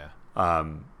of. Yeah.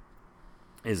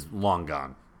 Is long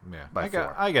gone. Yeah, by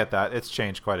 4. I get that. It's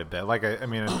changed quite a bit. Like I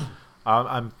mean,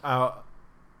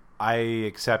 I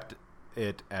accept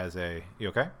it as a. You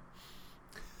okay?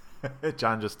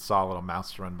 John just saw a little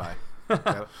mouse run by.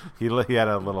 He had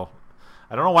a little.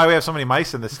 I don't know why we have so many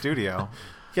mice in the studio.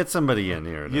 Get somebody in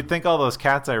here. You'd think all those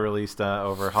cats I released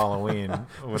over Halloween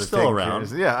would have still around.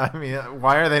 Years. Yeah, I mean,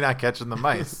 why are they not catching the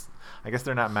mice? I guess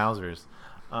they're not mousers.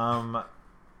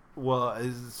 Well,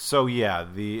 so yeah,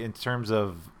 in terms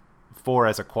of 4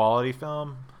 as a quality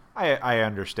film, I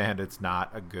understand it's not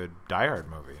a good Die Hard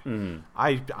movie. Mm.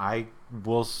 I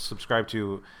will subscribe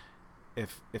to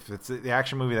if it's the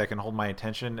action movie that can hold my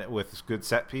attention with good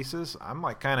set pieces. I'm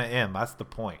like kind of in. That's the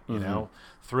point, you know,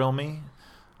 thrill me,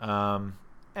 and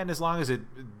as long as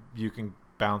you can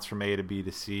bounce from A to B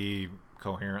to C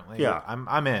coherently, yeah,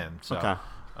 I'm in. So. Okay.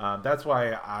 That's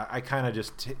why I kind of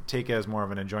just take it as more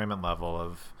of an enjoyment level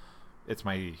of. It's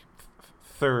my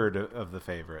third of the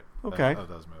favorite of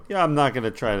those movies. Yeah, I'm not going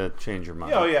to try to change your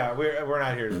mind. Oh yeah, we're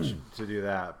not here to do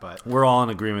that, but we're all in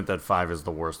agreement that 5 is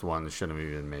the worst one. They shouldn't have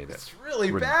even made it. It's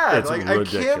really bad. It's like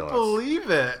ridiculous. I can't believe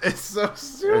it. It's so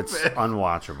stupid. It's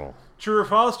unwatchable. True or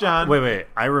false, John? Wait.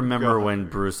 I remember when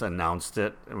Bruce announced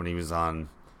it when he was on.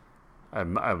 I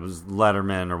was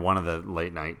Letterman or one of the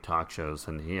late night talk shows,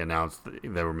 and he announced that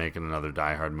they were making another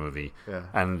Die Hard movie,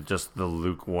 and just the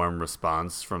lukewarm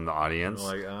response from the audience,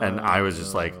 and I was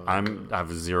just like, I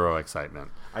have zero excitement.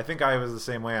 I think I was the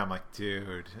same way. I'm like,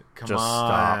 dude, come just on,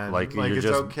 stop. Like you're it's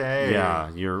just, okay.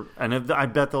 Yeah, I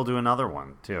bet they'll do another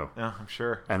one too. Yeah, I'm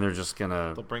sure. And they're just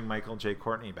gonna. They'll bring Michael J.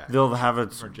 Courtney back. They'll have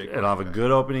it. It'll have a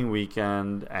good opening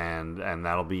weekend, and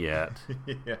that'll be it.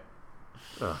 Yeah.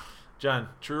 Ugh. John,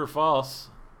 true or false?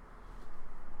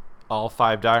 All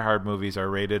 5 Die Hard movies are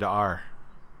rated R.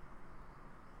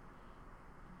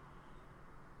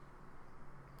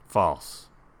 False.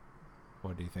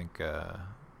 What do you think?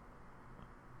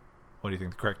 What do you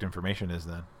think the correct information is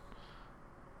then?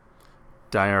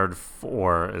 Die Hard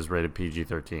 4 is rated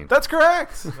PG-13. That's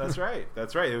correct. That's right.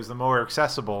 That's right. It was the more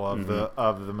accessible of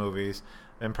the movies,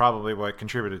 and probably what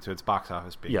contributed to its box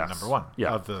office being number one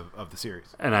of the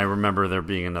series. And I remember there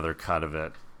being another cut of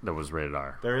it that was rated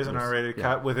R. There is an R-rated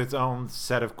cut with its own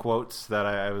set of quotes that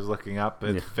I was looking up.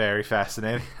 It's very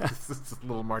fascinating. It's a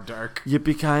little more dark.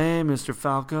 Yippee-ki-yay, Mr.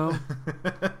 Falco.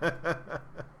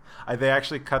 They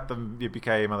actually cut the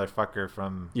yippee-ki-yay motherfucker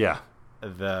from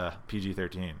the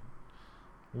PG-13.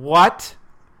 What?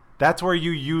 That's where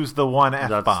you use the one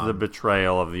F-bomb. That's the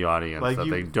betrayal of the audience Like that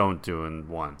they don't do in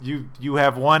one. You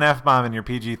have one F-bomb in your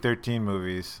PG-13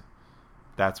 movies.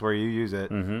 That's where you use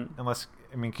it. Mm-hmm. Unless,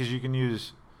 I mean, because you can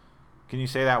use... Can you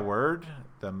say that word?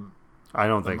 I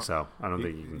don't think so. I don't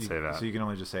think you can say that. So you can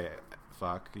only just say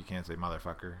fuck. You can't say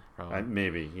motherfucker. Probably.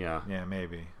 Maybe, yeah. Yeah,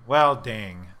 maybe. Well,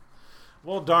 dang.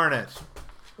 Well, darn it.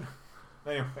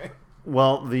 Anyway.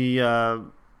 Well, the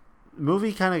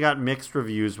movie kind of got mixed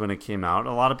reviews when it came out.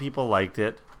 A lot of people liked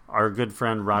it. Our good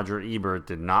friend Roger Ebert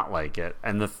did not like it.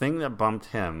 And the thing that bumped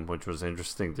him, which was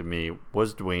interesting to me,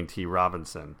 was Dwayne T.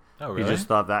 Robinson. Oh, really? He just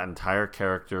thought that entire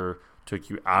character took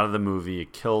you out of the movie.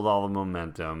 It killed all the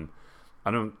momentum.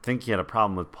 I don't think he had a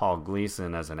problem with Paul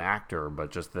Gleason as an actor,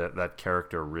 but just that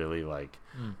character really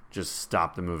just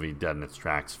stopped the movie dead in its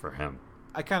tracks for him.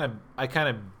 I kind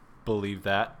of believe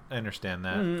that. I understand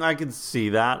that. I can see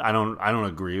that. I don't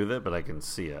agree with it, but I can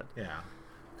see it. Yeah,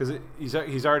 because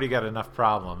he's already got enough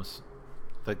problems.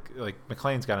 Like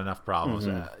McClane's got enough problems.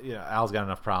 Al's got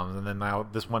enough problems, and then now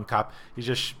this one cop, he's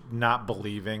just not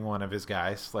believing one of his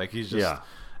guys. Like he's just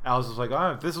Al's just like,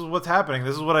 oh, this is what's happening.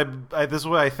 This is what this is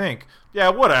what I think. Yeah,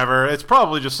 whatever. It's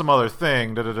probably just some other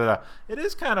thing. Da da da. It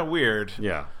is kind of weird.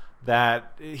 Yeah.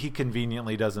 That he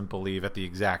conveniently doesn't believe at the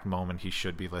exact moment he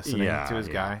should be listening to his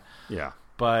guy. Yeah.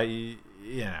 But,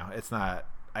 it's not...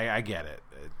 I get it.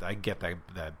 I get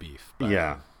that beef.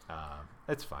 But,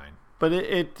 it's fine. But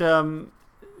the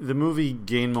movie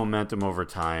gained momentum over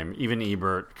time. Even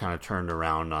Ebert kind of turned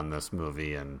around on this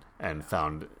movie and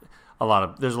found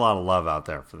there's a lot of love out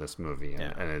there for this movie,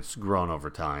 and it's grown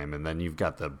over time. And then you've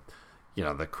got the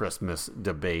Christmas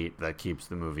debate that keeps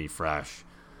the movie fresh.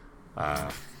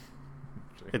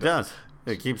 It does.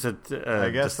 It keeps it,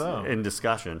 I guess so, in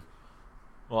discussion.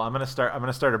 Well, I'm gonna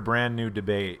start a brand new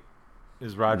debate.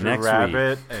 Is Roger Next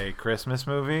Rabbit week. a Christmas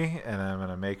movie? And I'm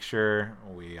gonna make sure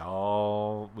we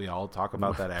all talk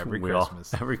about that every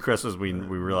Christmas. Every Christmas we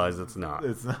realize it's not.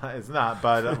 It's not.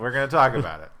 But we're gonna talk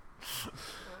about it.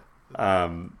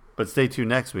 But stay tuned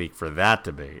next week for that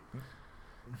debate.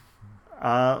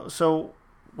 So,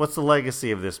 what's the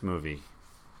legacy of this movie?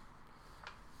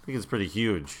 I think it's pretty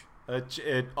huge.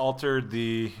 It altered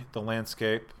the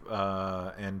landscape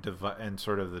and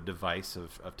sort of the device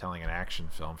of telling an action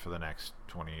film for the next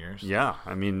 20 years. Yeah,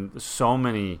 I mean, so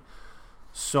many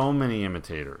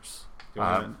imitators. Do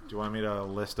you want me to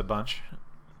list a bunch?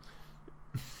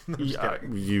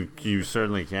 You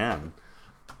certainly can.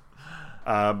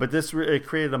 But it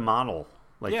created a model,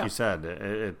 like you said.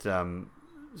 It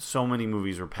so many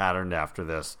movies were patterned after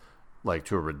this. Like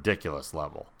to a ridiculous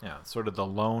level. Yeah, sort of the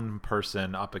lone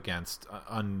person up against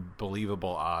unbelievable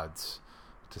odds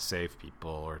to save people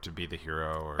or to be the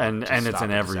hero, or and to it's stop an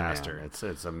a everyman. disaster.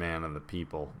 It's a man of the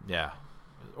people. Yeah,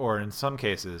 or in some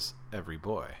cases, every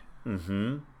boy.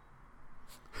 Mm-hmm.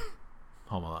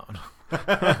 Home Alone.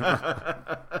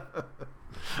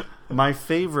 My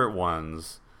favorite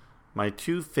ones, my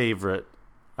two favorite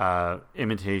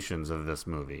imitations of this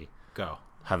movie,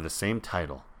 have the same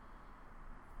title.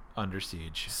 Under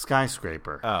Siege.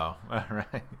 Skyscraper. Oh, all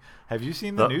right. Have you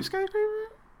seen the new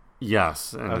Skyscraper?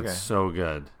 Yes, and it's so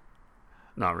good.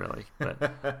 Not really,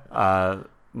 but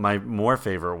my more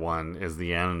favorite one is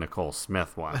the Anna Nicole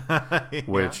Smith one,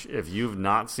 which if you've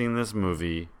not seen this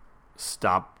movie,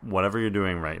 stop whatever you're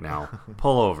doing right now.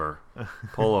 Pull over.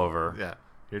 Yeah.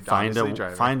 You're find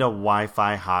a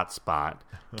Wi-Fi hotspot.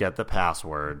 Get the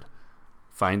password.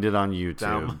 Find it on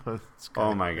YouTube.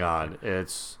 Oh my God,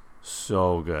 it's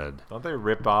so good. Don't they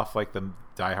rip off like the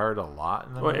Die Hard a lot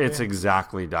in the movie? It's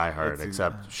exactly Die Hard,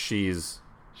 except she's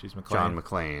McClane. John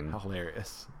McClane.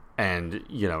 Hilarious. And,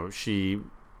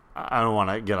 I don't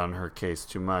want to get on her case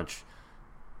too much.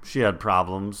 She had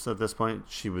problems at this point.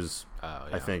 She was,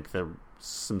 I think, there were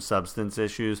some substance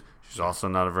issues. She's also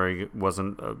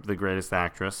wasn't the greatest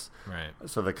actress. Right.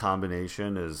 So the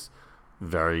combination is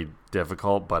very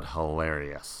difficult but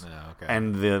hilarious. Yeah, okay.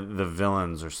 And the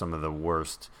villains are some of the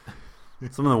worst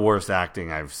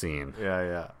acting I've seen.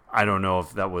 Yeah. I don't know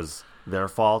if that was their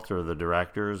fault or the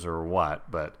directors or what,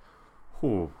 but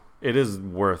it is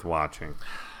worth watching.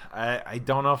 I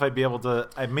don't know if I'd be able to.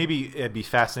 Maybe I'd be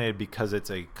fascinated because it's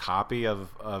a copy of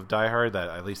Die Hard. That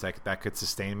at least that could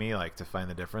sustain me, like to find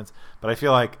the difference. But I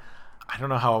feel like I don't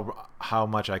know how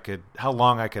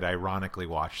long I could ironically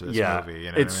watch this movie. You know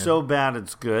it's what I mean? so bad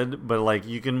it's good, but like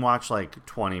you can watch like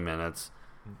 20 minutes.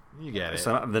 You get it.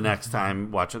 So the next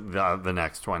time, watch it the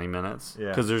next 20 minutes. Yeah.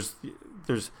 Because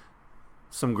there's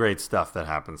some great stuff that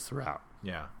happens throughout.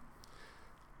 Yeah.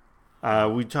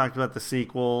 We talked about the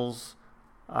sequels.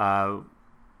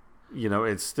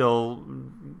 It's still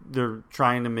they're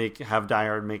trying to have Die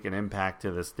Hard make an impact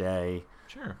to this day.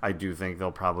 Sure. I do think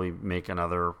they'll probably make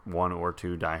another 1 or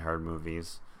 2 Die Hard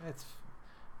movies.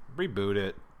 Reboot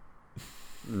it.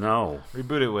 No.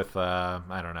 Reboot it with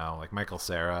I don't know, like Michael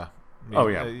Cera. Oh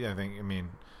yeah. I mean,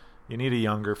 you need a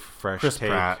younger, fresh Chris take.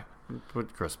 Pratt.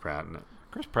 Put Chris Pratt in it.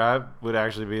 Chris Pratt would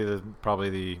actually be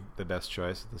probably the best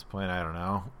choice at this point. I don't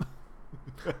know.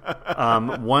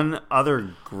 One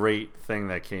other great thing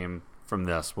that came from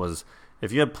this was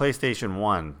if you had PlayStation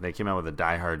 1, they came out with a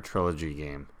Die Hard trilogy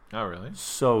game. Oh, really?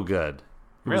 So good. It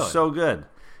Really? was so good.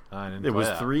 I didn't It play was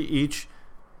that. 3 each.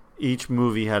 Each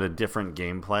movie had a different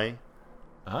gameplay.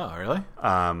 Oh, really?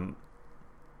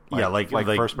 Like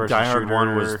first-person Die Hard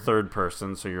 1 was shooter? third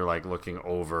person, so you're like looking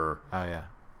over Oh, yeah.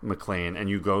 McClane, and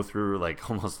you go through like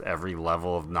almost every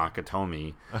level of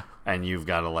Nakatomi, and you've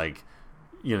got to like,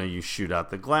 you shoot out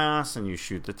the glass and you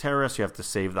shoot the terrorists. You have to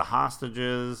save the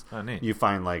hostages. Oh, neat. You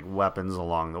find like weapons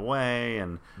along the way,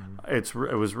 and it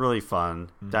was really fun.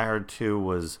 Die Hard 2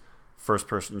 was first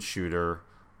person shooter.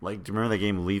 Like, do you remember the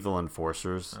game Lethal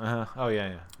Enforcers? Oh, yeah.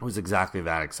 It was exactly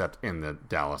that, except in the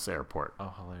Dallas airport.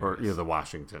 Oh, hilarious. Or the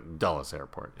Washington Dulles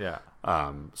airport. Yeah.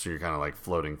 So you're kind of like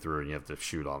floating through, and you have to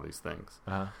shoot all these things.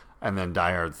 Uh-huh. And then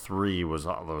Die Hard 3 was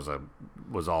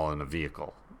all in a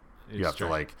vehicle. You have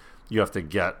to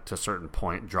get to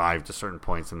drive to certain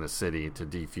points in the city to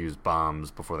defuse bombs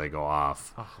before they go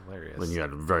off. Oh, hilarious. Then you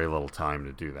had very little time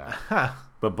to do that.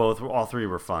 But all 3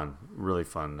 were fun, really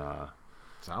fun.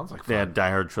 Sounds like They fun. had Die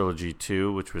Hard Trilogy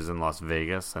 2, which was in Las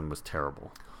Vegas and was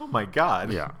terrible. Oh, my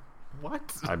God. Yeah.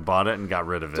 What? I bought it and got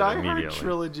rid of it Die immediately. Hard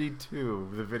Trilogy 2,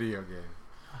 the video game.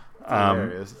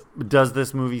 Hilarious. Does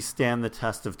this movie stand the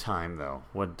test of time, though?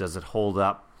 What does it hold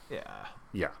up? Yeah.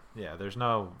 Yeah, Yeah, there's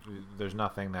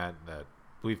nothing that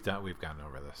we've gotten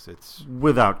over this. It's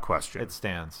without question. It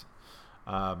stands.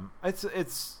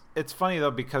 It's funny though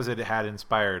because it had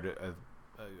inspired a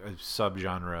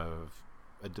subgenre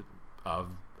of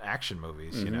action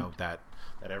movies. Mm-hmm. You know that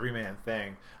everyman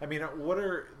thing. I mean, what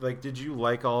are like? Did you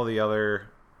like all the other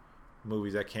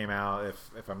movies that came out?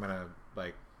 If I'm gonna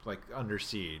like Under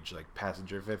Siege, like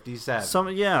Passenger 57,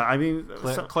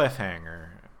 Cliffhanger,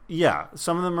 Yeah,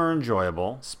 some of them are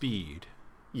enjoyable. Speed,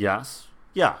 Yes,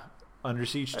 yeah. Under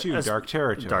Siege 2, Dark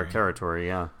Territory. Dark Territory,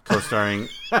 yeah. Co-starring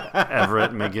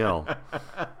Everett McGill.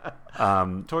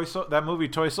 That movie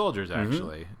Toy Soldiers,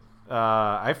 actually.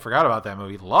 I forgot about that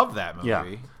movie. Love that movie.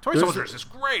 Yeah. Toy Soldiers is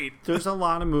great. There's a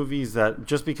lot of movies that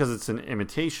just because it's an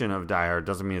imitation of Die Hard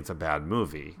doesn't mean it's a bad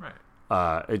movie.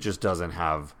 Right. It just doesn't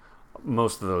have.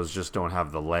 Most of those just don't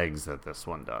have the legs that this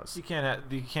one does. You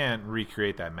can't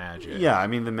recreate that magic. Yeah, I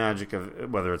mean the magic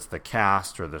of whether it's the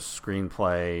cast or the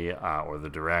screenplay or the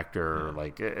director,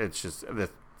 like it's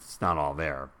not all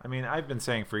there. I mean, I've been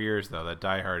saying for years though that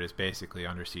Die Hard is basically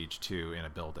Under Siege 2 in a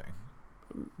building.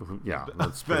 Yeah,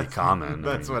 that's pretty common.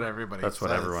 That's what everybody. That's says.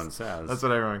 what everyone says. That's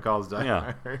what everyone calls Die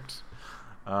Yeah. Hard.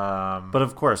 But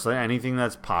of course, anything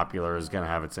that's popular is going to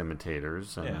have its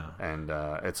imitators, and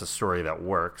Yeah. it's a story that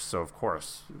works. So of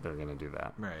course they're going to do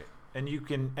that. Right. And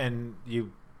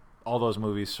all those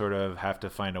movies sort of have to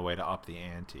find a way to up the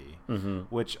ante,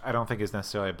 which I don't think is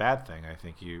necessarily a bad thing. I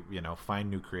think you find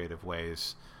new creative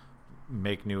ways,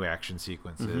 make new action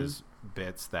sequences,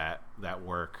 bits that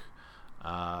work.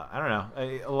 I don't know.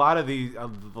 A lot of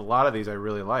these I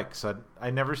really like. I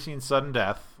never seen Sudden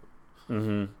Death.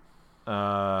 Mm-hmm.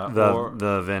 The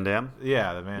The Van Damme.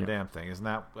 Yeah, the Van Damme thing. Isn't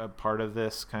that a part of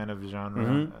this kind of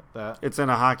genre? That It's in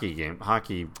a hockey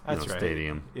That's right.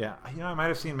 stadium Yeah, I might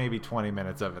have seen maybe 20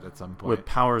 minutes of it at some point. with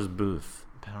Powers Booth.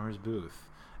 Powers Booth,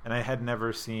 and I had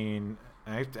never seen.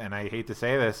 And I hate to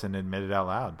say this and admit it out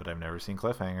loud, but I've never seen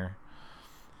Cliffhanger.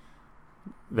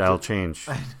 That'll change.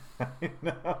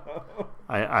 No.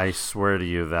 I swear to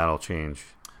you, that'll change.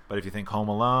 But if you think Home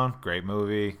Alone, great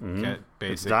movie.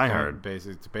 It's Die Hard.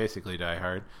 It's basically Die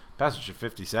Hard. Passenger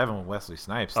 57 with Wesley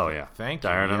Snipes. Oh yeah, Thank you.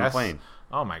 Die Hard on a plane.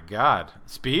 Oh my God,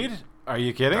 Speed? Are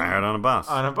you kidding? Die Hard on a bus.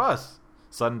 On a bus.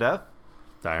 Sudden Death.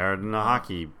 Die Hard in a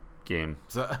hockey game.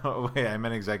 Wait, I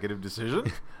meant Executive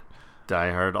Decision.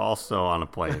 Die Hard also on a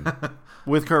plane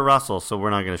with Kurt Russell. So we're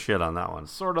not going to shit on that one.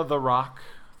 Sort of The Rock.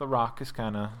 The Rock is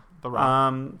kind of The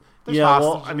Rock. There's Yeah,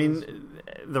 well, hostages. I mean,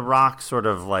 The Rock sort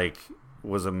of like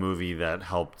was a movie that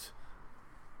helped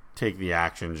take the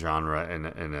action genre in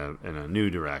a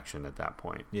new direction at that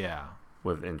point, Yeah.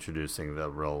 with introducing the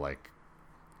real like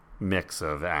mix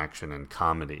of action and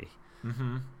comedy.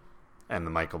 Mm-hmm. And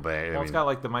the Michael Bay. Well, it's got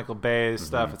like the Michael Bay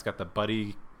stuff. It's got the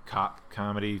buddy cop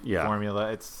comedy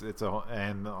formula. It's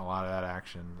and a lot of that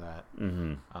action that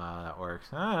that works.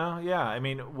 I don't know. Yeah, I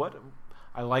mean,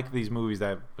 I like these movies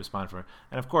that respond for,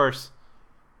 and of course,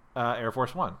 Air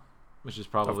Force One, which is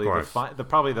probably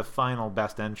probably the final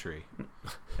best entry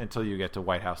until you get to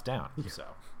White House Down. So,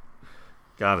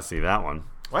 gotta see that one.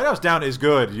 White House Down is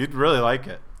good. You'd really like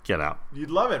it. Get out.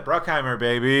 You'd love it, Bruckheimer,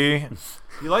 baby.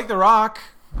 You like The Rock?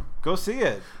 Go see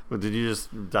it. Well, did you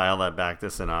just dial that back to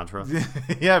Sinatra?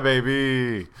 Yeah,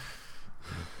 baby.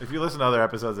 If you listen to other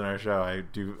episodes in our show, I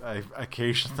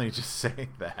occasionally just say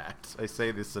that. I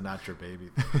say the Sinatra baby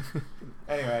thing.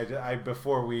 Anyway, I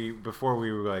before we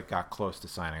like got close to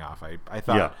signing off, I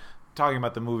thought talking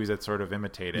about the movies that sort of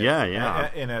imitate it.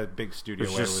 Yeah. In a big studio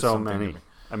There's way. just was so something many.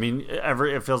 I mean,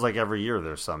 it feels like every year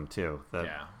there's some too that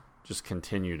Yeah. just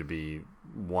continue to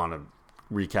want to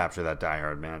recapture that Die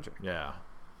Hard magic. Yeah.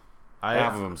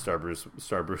 Half of them star Bruce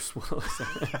Willis.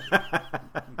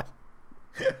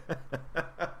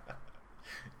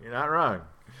 You're not wrong.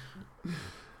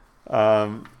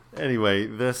 Anyway,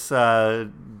 this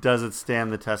does it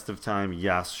stand the test of time?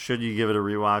 Yes. Should you give it a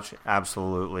rewatch?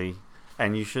 Absolutely.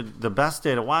 And you should. The best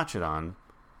day to watch it on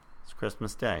is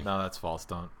Christmas Day. No, that's false.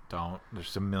 Don't.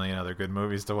 There's a million other good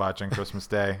movies to watch on Christmas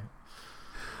Day.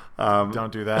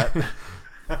 Don't do that.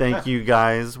 Thank you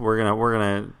guys. We're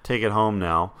gonna take it home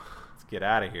now. Let's get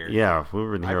out of here. Yeah,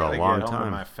 we've been here a long get home time.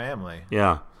 to my family.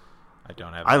 Yeah. I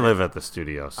don't have. I live at the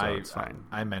studio, so it's fine.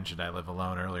 I mentioned I live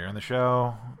alone earlier in the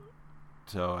show,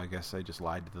 so I guess I just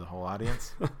lied to the whole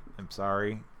audience. I'm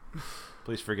sorry.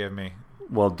 Please forgive me.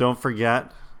 Well, don't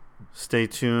forget. Stay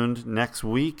tuned next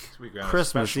week. we got a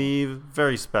Christmas special. Eve,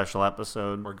 very special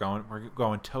episode. We're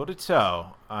going toe to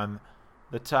toe on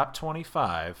the top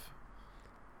 25.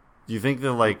 Do you think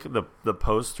that like the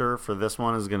poster for this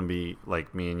one is going to be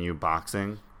like me and you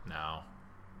boxing? No,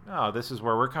 this is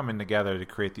where we're coming together to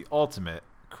create the ultimate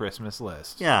Christmas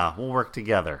list. Yeah, we'll work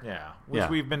together. Yeah, which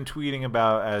we've been tweeting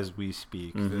about as we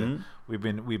speak. We've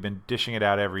been dishing it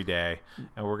out every day,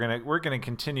 and we're gonna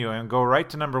continue and go right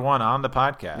to number one on the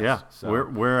podcast. Yeah, so.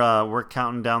 we're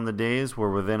counting down the days.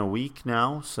 We're within a week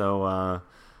now, so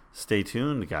stay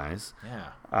tuned, guys. Yeah.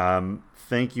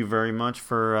 Thank you very much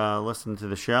for listening to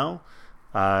the show.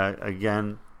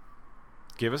 Again,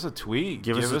 give us a tweet.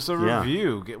 Give us a yeah.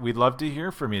 review. We'd love to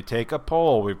hear from you. Take a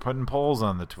poll. We're putting polls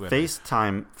on the Twitter.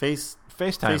 FaceTime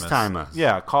us.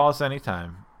 Yeah, call us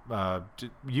anytime.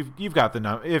 You've got the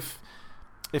number. If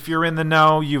you're in the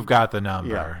know, you've got the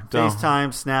number. Yeah.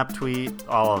 FaceTime, Snap Tweet,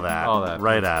 all of that.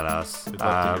 Right at us.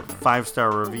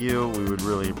 5-star review. We would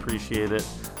really appreciate it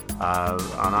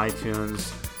on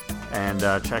iTunes. And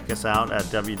check us out at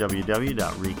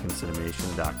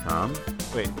www.reconsideration.com.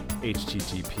 Wait,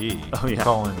 http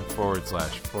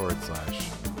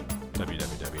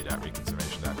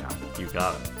 ://www.reconsideration.com. You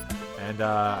got it. And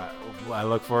I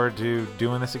look forward to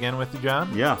doing this again with you, John.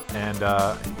 Yeah. And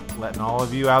letting all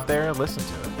of you out there listen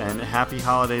to it. And happy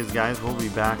holidays, guys. We'll be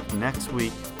back next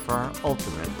week for our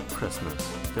ultimate Christmas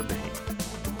debate.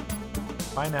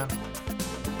 Bye now.